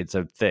not, it's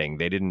a thing.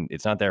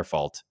 It's not their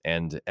fault,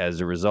 and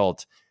as a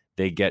result,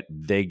 they get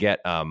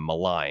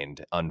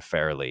maligned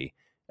unfairly.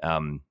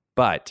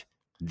 But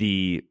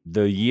the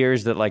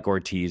years that like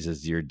Ortiz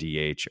is your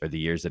DH or the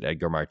years that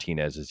Edgar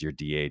Martinez is your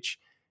DH,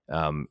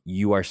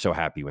 you are so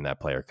happy when that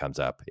player comes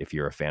up. If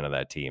you're a fan of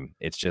that team,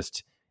 it's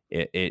just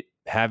it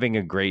having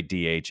a great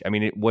DH. I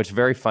mean, what's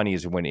very funny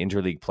is when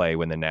interleague play,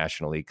 when the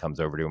National League comes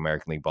over to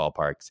American League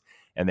ballparks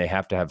and they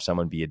have to have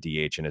someone be a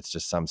DH and it's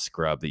just some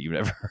scrub that you've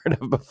never heard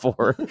of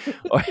before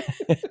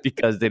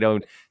because they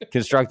don't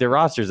construct their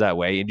rosters that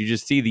way. And you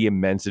just see the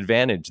immense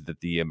advantage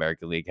that the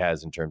American League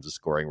has in terms of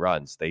scoring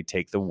runs. They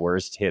take the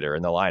worst hitter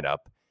in the lineup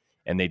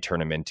and they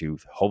turn him into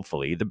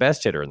hopefully the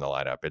best hitter in the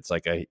lineup.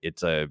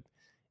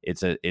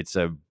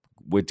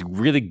 It's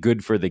really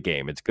good for the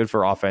game. It's good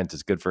for offense.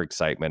 It's good for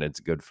excitement. It's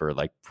good for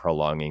like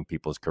prolonging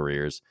people's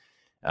careers.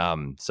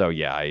 So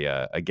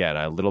yeah, again,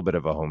 a little bit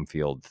of a home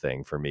field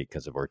thing for me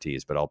because of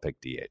Ortiz, but I'll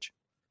pick DH.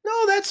 No,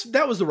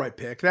 that was the right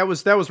pick. That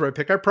was the right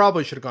pick. I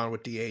probably should have gone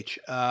with DH.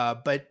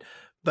 But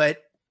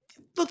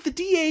look, the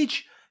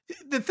DH,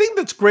 the thing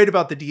that's great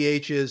about the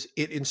DH is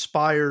it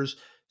inspires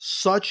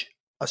such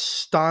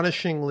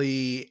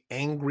astonishingly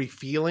angry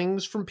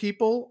feelings from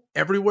people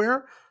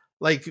everywhere.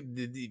 Like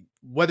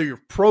whether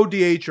you're pro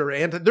DH or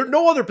anti,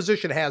 no other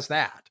position has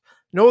that.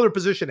 No other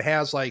position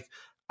has like,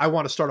 I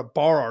want to start a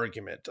bar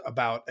argument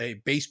about a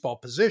baseball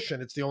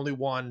position. It's the only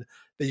one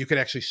that you can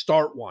actually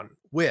start one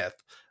with.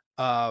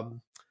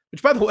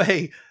 Which, by the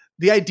way,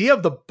 the idea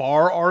of the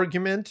bar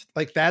argument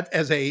like that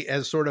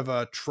as sort of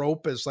a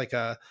trope, as like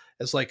a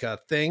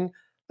thing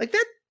like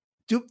that,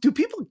 do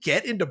people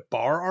get into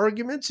bar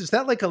arguments? Is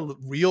that like a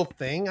real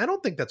thing? I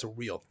don't think that's a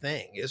real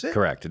thing, is it?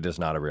 Correct. It is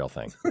not a real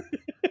thing.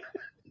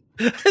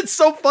 It's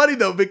so funny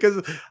though,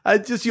 because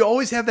you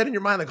always have that in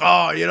your mind, like,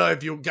 oh,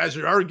 if you guys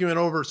are arguing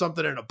over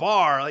something in a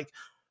bar, like,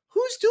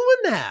 who's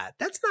doing that?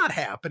 That's not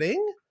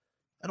happening.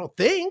 I don't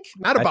think.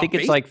 Not about. I think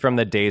it's like from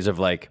the days of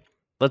like,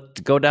 let's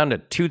go down to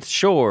Tooth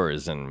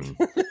Shores and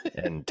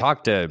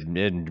talk to,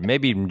 and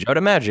maybe Joe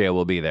DiMaggio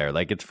will be there.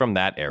 Like, it's from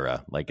that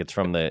era. Like, it's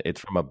from a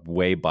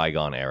way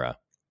bygone era.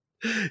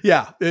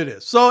 Yeah, it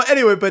is. So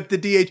anyway, but the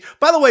DH,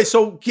 by the way,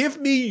 so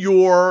give me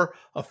your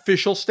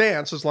official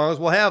stance, as long as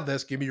we'll have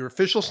this, give me your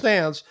official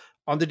stance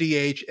on the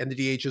DH and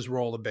the DH's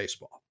role in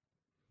baseball.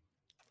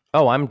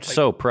 Oh, I'm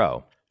so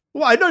pro.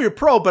 Well, I know you're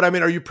pro, but I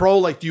mean, are you pro?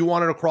 Like, do you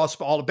want it across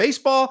all of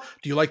baseball?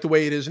 Do you like the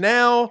way it is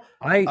now?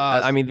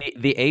 I mean,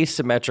 the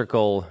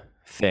asymmetrical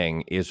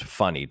thing is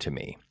funny to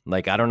me.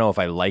 Like, I don't know if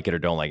I like it or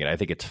don't like it. I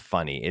think it's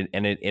funny.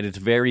 It's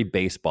very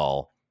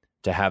baseball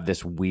to have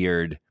this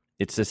weird,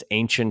 it's this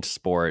ancient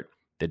sport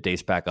that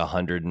dates back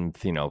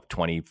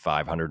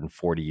 125,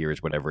 140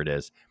 years, whatever it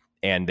is.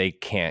 And they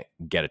can't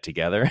get it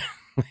together.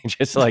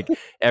 Just like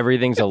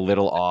everything's a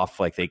little off.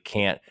 Like they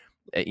can't,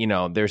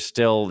 there's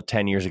still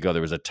 10 years ago,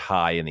 there was a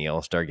tie in the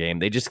All-Star game.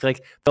 They just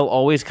they'll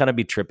always kind of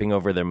be tripping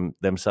over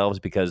themselves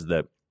because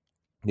the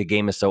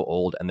game is so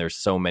old and there's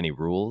so many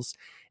rules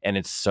and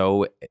it's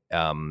so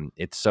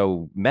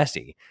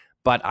messy.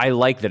 But I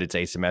like that it's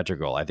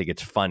asymmetrical. I think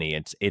it's funny.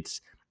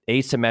 It's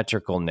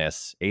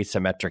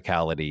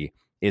asymmetricality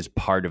is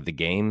part of the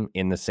game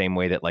in the same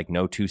way that like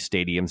no two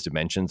stadiums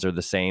dimensions are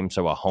the same.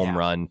 So a home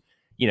run,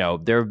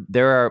 there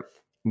are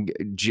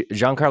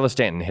Giancarlo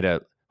Stanton hit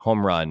a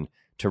home run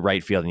to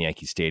right field in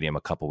Yankee Stadium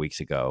a couple weeks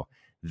ago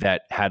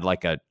that had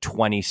like a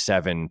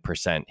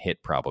 27%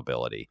 hit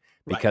probability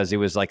because It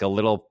was like a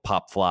little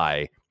pop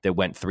fly that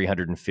went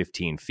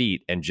 315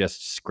 feet and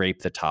just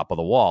scraped the top of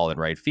the wall in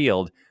right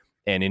field.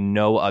 And in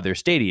no other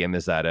stadium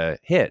is that a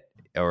hit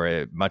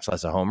or much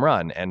less a home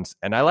run. And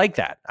I like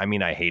that. I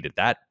mean, I hated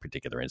that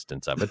particular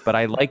instance of it, but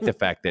I like the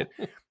fact that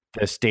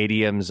the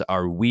stadiums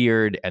are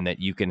weird and that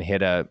you can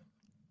hit a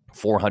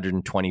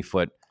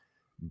 420-foot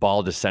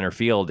ball to center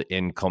field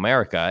in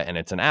Comerica and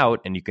it's an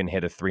out, and you can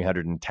hit a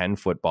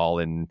 310-foot ball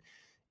in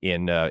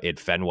at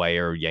Fenway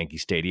or Yankee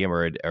Stadium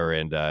or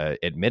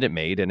at Minute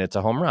Maid, and it's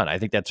a home run. I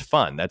think that's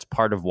fun. That's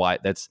part of why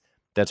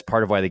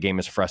the game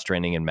is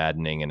frustrating and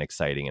maddening and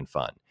exciting and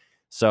fun.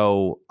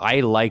 So I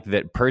like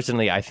that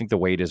personally. I think the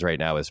way it is right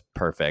now is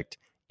perfect.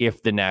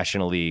 If the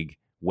National League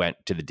went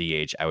to the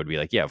DH, I would be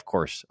like, yeah, of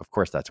course,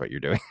 that's what you're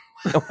doing.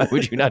 Why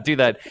would you not do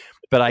that?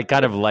 But I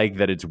kind of like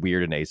that it's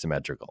weird and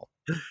asymmetrical.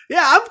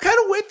 Yeah, I'm kind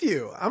of with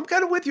you.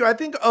 I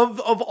think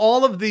of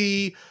all of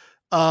the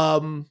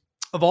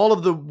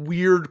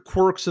weird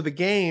quirks of the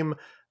game,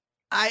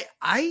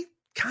 I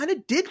kind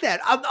of dig that.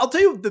 I'll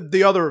tell you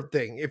the other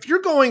thing. If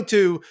you're going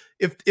to,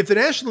 if the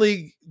National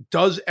League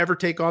does ever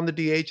take on the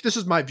DH, this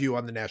is my view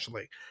on the National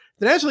League. If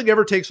the National League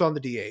ever takes on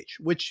the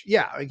DH, which,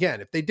 yeah, again,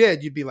 if they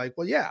did, you'd be like,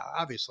 well, yeah,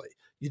 obviously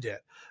you did.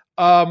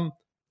 Then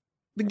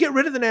get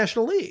rid of the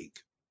National League.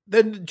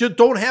 Then just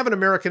don't have an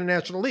American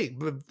National League,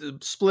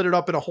 but split it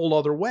up in a whole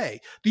other way.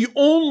 The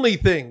only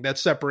thing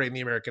that's separating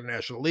the American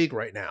National League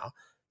right now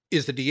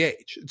is the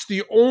DH. It's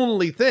the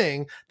only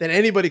thing that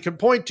anybody can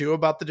point to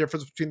about the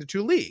difference between the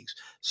two leagues.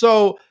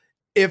 So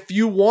if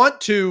you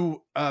want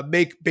to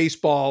make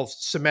baseball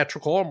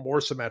symmetrical or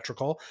more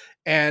symmetrical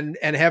and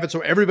have it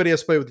so everybody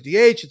has to play with the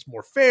DH, it's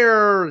more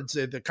fair,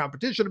 the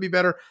competition will be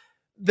better,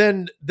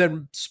 then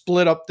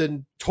split up,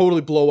 then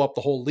totally blow up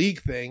the whole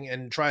league thing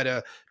and try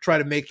to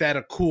make that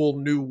a cool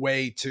new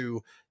way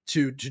to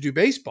do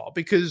baseball.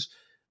 Because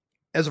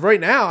as of right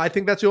now, I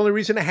think that's the only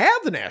reason to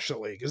have the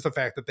National League is the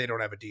fact that they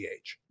don't have a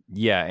DH.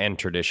 Yeah, and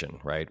tradition,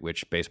 right?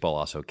 Which baseball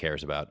also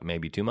cares about,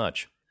 maybe too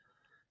much.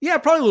 Yeah,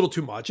 probably a little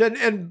too much.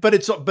 But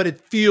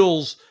it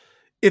feels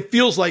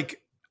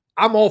like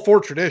I'm all for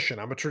tradition.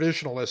 I'm a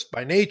traditionalist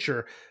by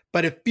nature,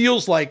 but it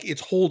feels like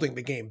it's holding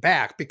the game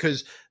back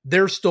because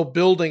they're still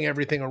building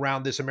everything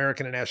around this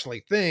American and National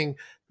League thing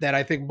that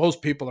I think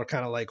most people are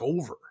kind of like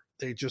over.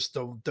 They just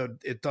don't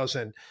it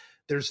doesn't,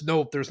 there's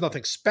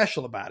nothing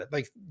special about it.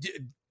 Like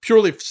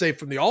purely say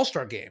from the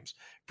All-Star games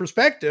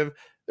perspective,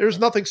 there's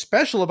nothing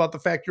special about the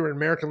fact you're an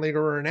American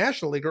leaguer or a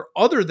National leaguer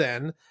other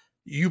than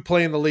you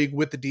play in the league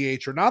with the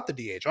DH or not the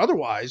DH.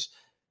 Otherwise,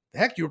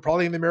 heck, you were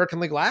probably in the American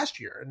League last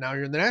year, and now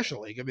you're in the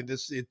National League. I mean,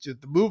 the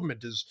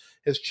movement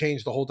has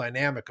changed the whole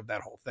dynamic of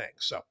that whole thing.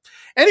 So,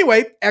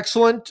 anyway,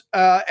 excellent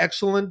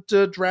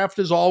draft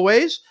as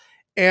always.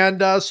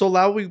 And so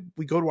now we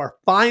go to our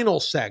final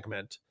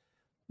segment.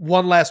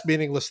 One last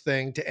meaningless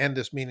thing to end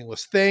this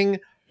meaningless thing.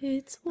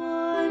 It's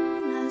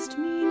one last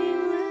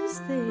meaningless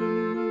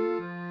thing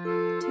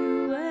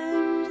to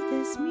end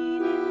this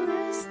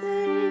meaningless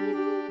thing.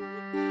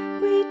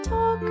 We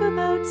talk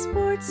about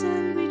sports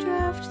and we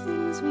draft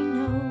things we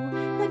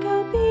know, like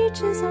how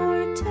beaches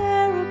are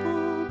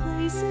terrible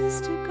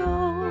places to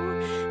go.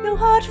 No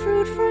hot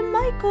fruit for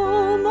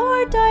Michael,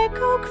 nor Diet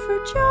Coke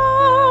for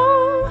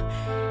Joe.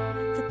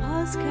 The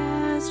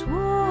PosCast,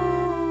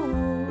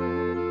 whoa.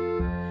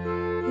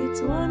 It's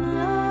one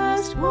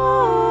last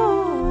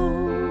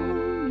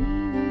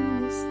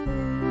meaningless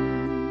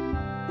thing.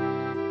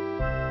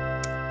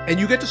 And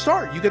you get to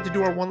start. You get to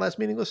do our one last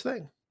meaningless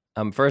thing.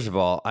 First of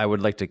all, I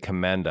would like to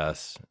commend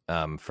us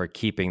for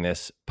keeping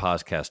this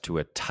podcast to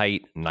a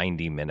tight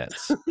 90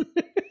 minutes.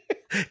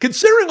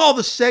 Considering all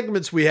the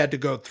segments we had to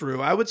go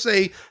through, I would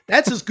say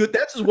that's as good,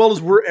 that's as well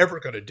as we're ever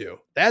going to do.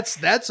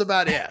 That's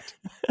about it.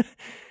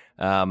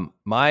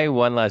 My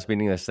one last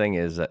meaningless thing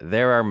is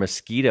there are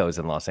mosquitoes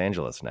in Los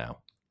Angeles now.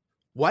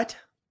 What?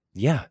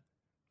 Yeah,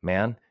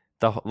 man.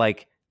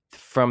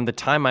 From the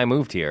time I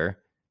moved here,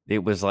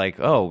 it was like,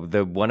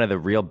 one of the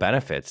real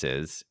benefits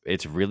is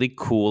it's really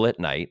cool at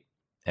night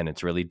and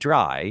it's really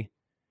dry.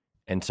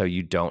 And so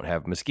you don't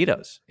have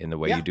mosquitoes in the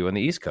way you do on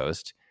the East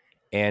Coast.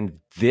 And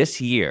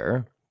this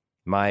year,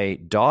 my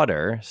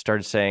daughter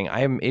started saying,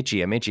 I'm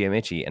itchy. And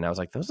I was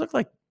like, those look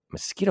like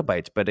mosquito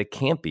bites, but it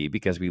can't be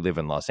because we live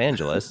in Los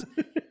Angeles.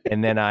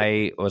 And then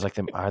I was like,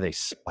 are they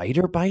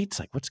spider bites?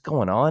 Like, what's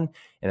going on?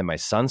 And then my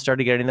son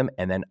started getting them.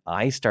 And then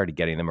I started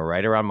getting them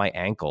right around my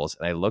ankles.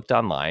 And I looked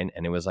online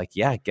and it was like,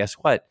 yeah, guess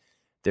what?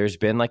 There's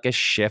been like a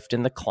shift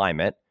in the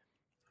climate.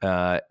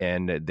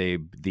 And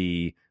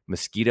the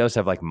mosquitoes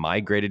have like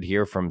migrated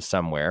here from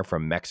somewhere,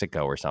 from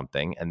Mexico or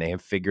something. And they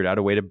have figured out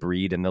a way to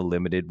breed in the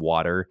limited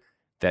water,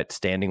 that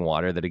standing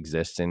water that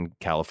exists in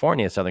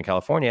California, Southern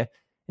California.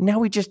 And now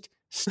we just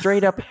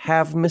straight up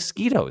have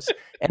mosquitoes.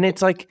 And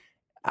it's like,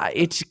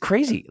 it's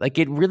crazy. Like,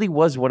 it really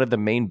was one of the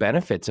main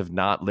benefits of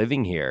not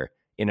living here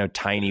in a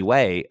tiny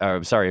way,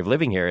 of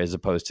living here as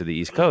opposed to the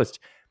East Coast,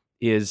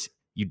 is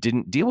you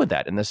didn't deal with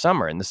that in the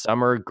summer. In the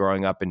summer,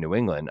 growing up in New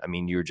England, I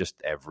mean, you're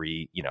just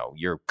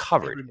you're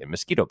covered in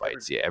mosquito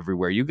bites. Yeah,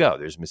 everywhere you go,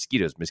 there's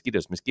mosquitoes.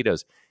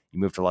 You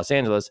move to Los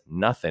Angeles,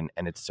 nothing,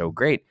 and it's so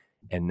great.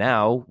 And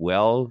now,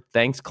 well,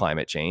 thanks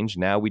climate change,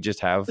 now we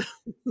just have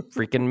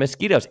freaking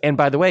mosquitoes. And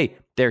by the way,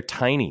 they're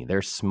tiny,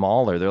 they're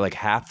smaller, they're like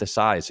half the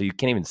size, so you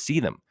can't even see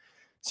them.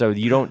 So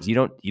you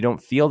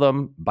don't feel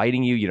them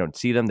biting you. You don't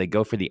see them. They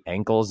go for the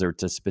ankles.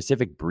 It's a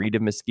specific breed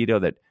of mosquito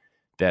that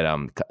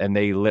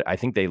I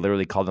think they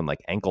literally call them like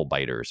ankle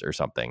biters or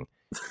something.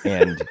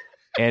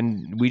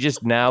 And we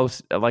just now,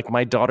 like,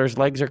 my daughter's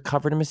legs are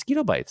covered in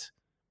mosquito bites.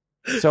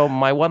 So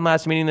my one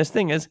last meaningless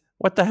thing is,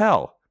 what the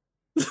hell?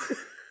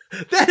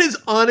 That is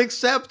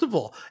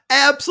unacceptable.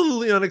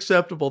 Absolutely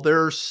unacceptable.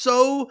 There are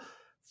so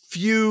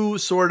few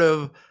sort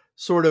of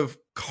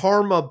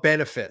karma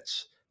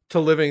benefits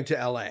to living to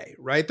LA,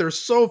 right? There's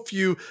so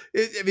few.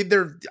 I mean,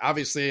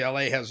 obviously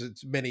LA has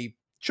its many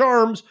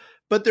charms,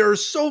 but there are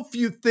so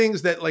few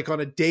things that, like,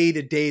 on a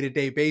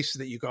day-to-day basis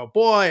that you go,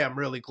 boy, I'm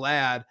really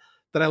glad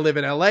that I live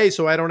in LA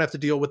so I don't have to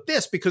deal with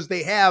this, because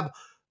they have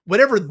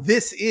whatever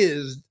this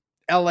is.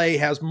 LA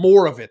has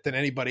more of it than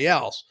anybody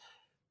else.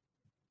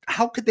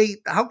 How could they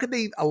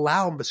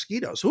allow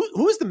mosquitoes?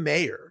 Who is the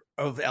mayor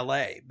of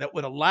LA that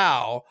would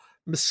allow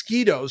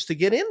mosquitoes to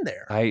get in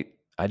there? I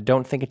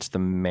don't think it's the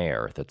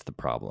mayor that's the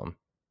problem.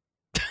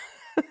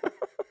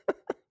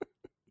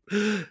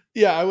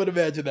 Yeah, I would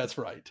imagine that's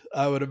right.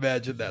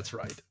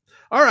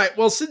 All right.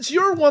 Well, since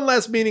your one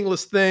last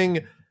meaningless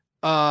thing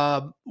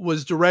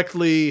was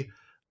directly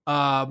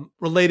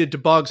related to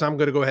bugs, I'm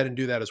going to go ahead and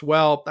do that as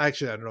well.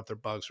 Actually, I don't know if they're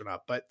bugs or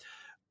not, but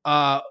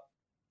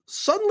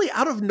suddenly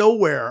out of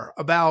nowhere,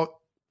 about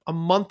a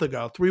month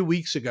ago, 3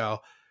 weeks ago,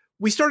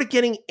 we started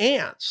getting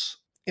ants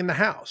in the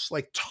house,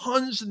 like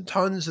tons and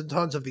tons and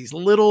tons of these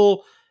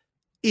little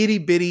itty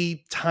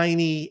bitty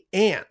tiny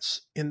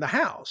ants in the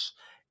house.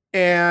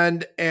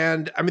 And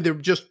I mean,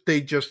 they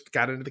just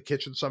got into the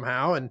kitchen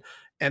somehow, and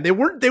they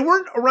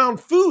weren't around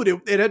food.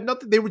 It had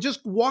nothing. They were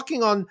just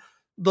walking on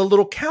the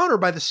little counter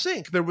by the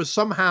sink. There was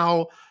some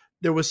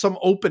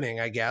opening,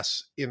 I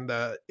guess, in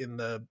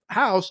the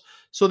house.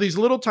 So these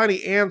little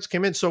tiny ants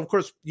came in. So of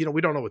course,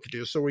 we don't know what to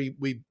do. So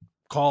we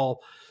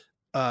call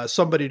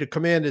somebody to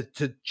come in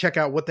to check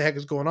out what the heck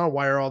is going on.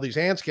 Why are all these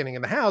ants getting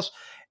in the house?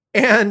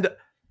 And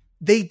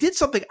they did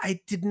something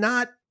I did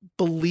not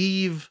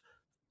believe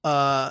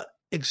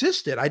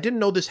existed. I didn't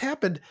know this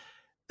happened.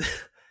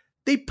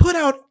 They put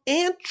out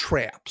ant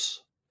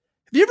traps.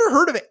 Have you ever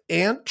heard of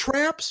ant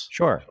traps?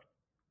 Sure.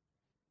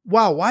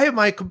 Wow, why am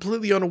I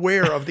completely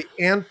unaware of the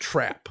ant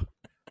trap?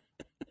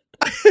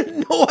 I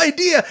had no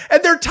idea.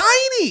 And they're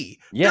tiny.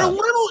 Yeah. They're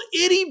little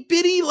itty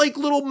bitty, like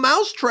little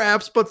mouse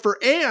traps, but for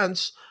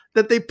ants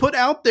that they put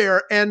out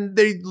there, and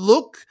they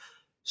look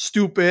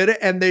stupid,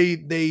 and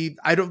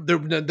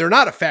they're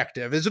not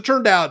effective. As it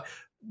turned out,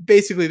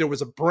 basically there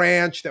was a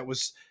branch that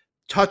was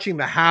touching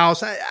the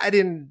house.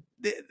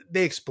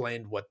 They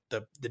explained what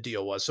the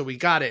deal was. So we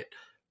got it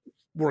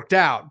worked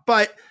out.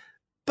 But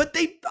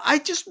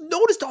I just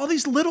noticed all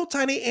these little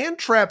tiny ant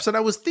traps, and I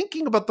was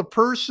thinking about the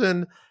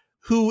person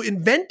who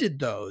invented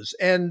those,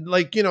 and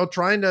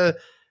trying to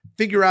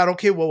figure out,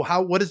 okay, well,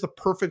 what is the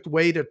perfect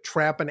way to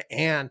trap an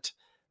ant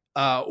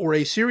or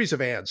a series of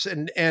ants?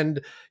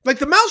 And like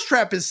the mouse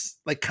trap is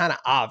like kind of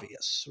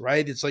obvious,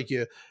 right? It's like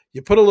you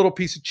put a little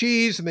piece of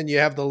cheese, and then you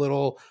have the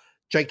little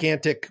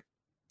gigantic,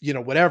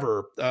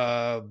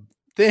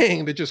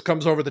 thing that just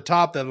comes over the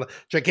top, the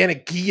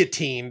gigantic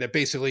guillotine that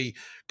basically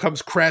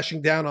comes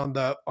crashing down on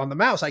the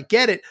mouse. I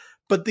get it,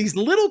 but these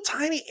little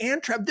tiny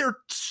ant traps, they're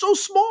so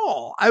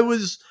small.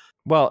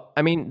 Well,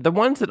 I mean, the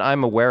ones that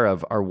I'm aware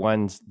of are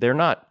ones, they're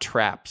not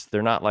traps.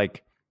 They're not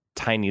like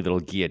tiny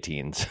little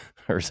guillotines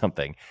or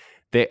something.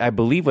 I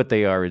believe what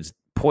they are is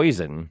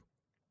poison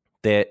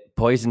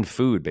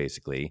food,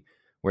 basically,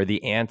 where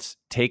the ants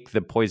take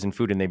the poison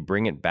food and they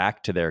bring it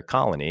back to their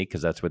colony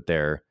because that's what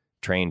they're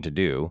trained to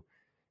do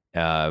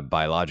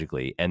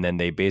biologically. And then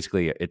they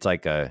basically, it's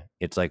like a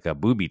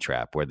booby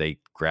trap where they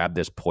grab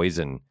this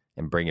poison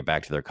and bring it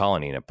back to their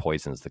colony, and it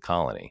poisons the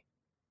colony.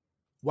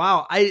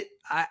 Wow.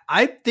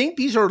 I think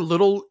these are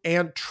little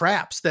ant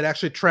traps that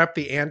actually trap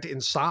the ant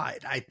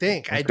inside. I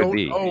think. I don't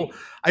know.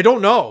 I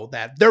don't know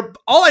that.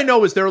 All I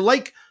know is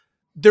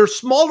they're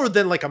smaller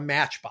than like a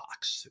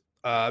matchbox.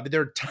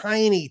 They're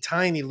tiny,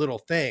 tiny little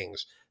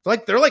things.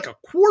 They're like a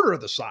quarter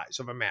of the size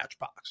of a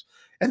matchbox.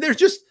 And they're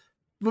just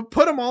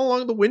put them all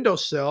along the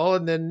windowsill,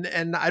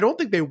 and I don't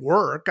think they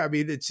work. I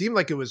mean, it seemed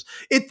like it was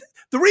it.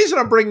 The reason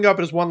I'm bringing up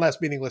it as one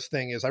last meaningless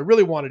thing is I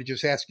really wanted to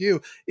just ask you,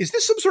 is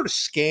this some sort of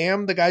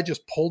scam the guy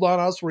just pulled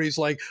on us where he's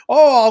like,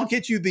 oh, I'll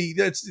get you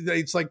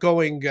it's like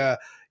going,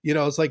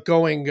 it's like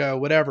going,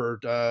 whatever,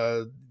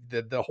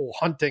 the whole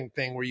hunting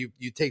thing where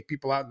you take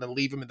people out and then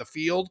leave them in the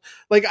field.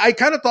 Like, I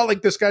kind of thought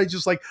like this guy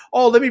just like,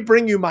 oh, let me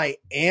bring you my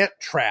ant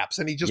traps.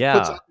 And he just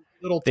puts on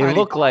little, they tiny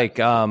look box.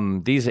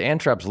 like, these ant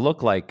traps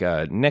look like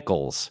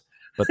nickels,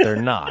 but they're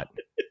not.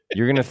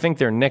 You're going to think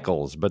they're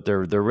nickels, but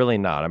they're really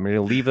not. I'm going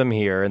to leave them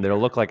here, and they'll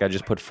look like I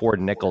just put 4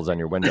 nickels on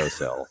your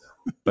windowsill.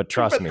 But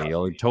trust me,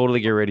 you'll totally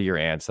get rid of your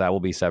ants. That will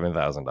be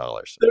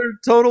 $7,000. They're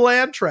total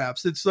ant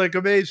traps. It's like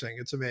amazing.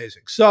 It's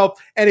amazing. So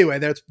anyway,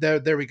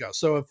 there we go.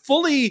 So a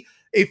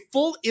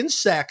full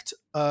insect.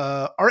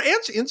 Are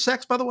ants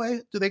insects, by the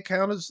way? Do they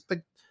count as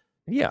the?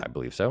 Yeah, I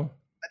believe so.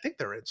 I think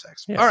they're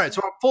insects. Yeah. All right.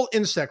 So a full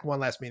insect, one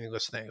last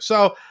meaningless thing.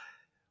 So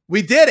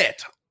we did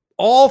it.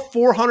 All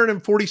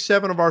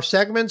 447 of our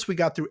segments, we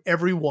got through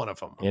every one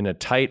of them. In a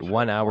tight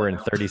 1 hour and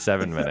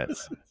 37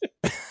 minutes.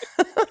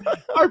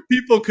 Our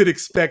people could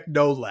expect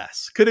no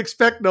less.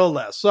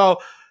 So,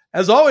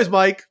 as always,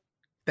 Mike,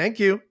 thank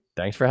you.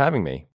 Thanks for having me.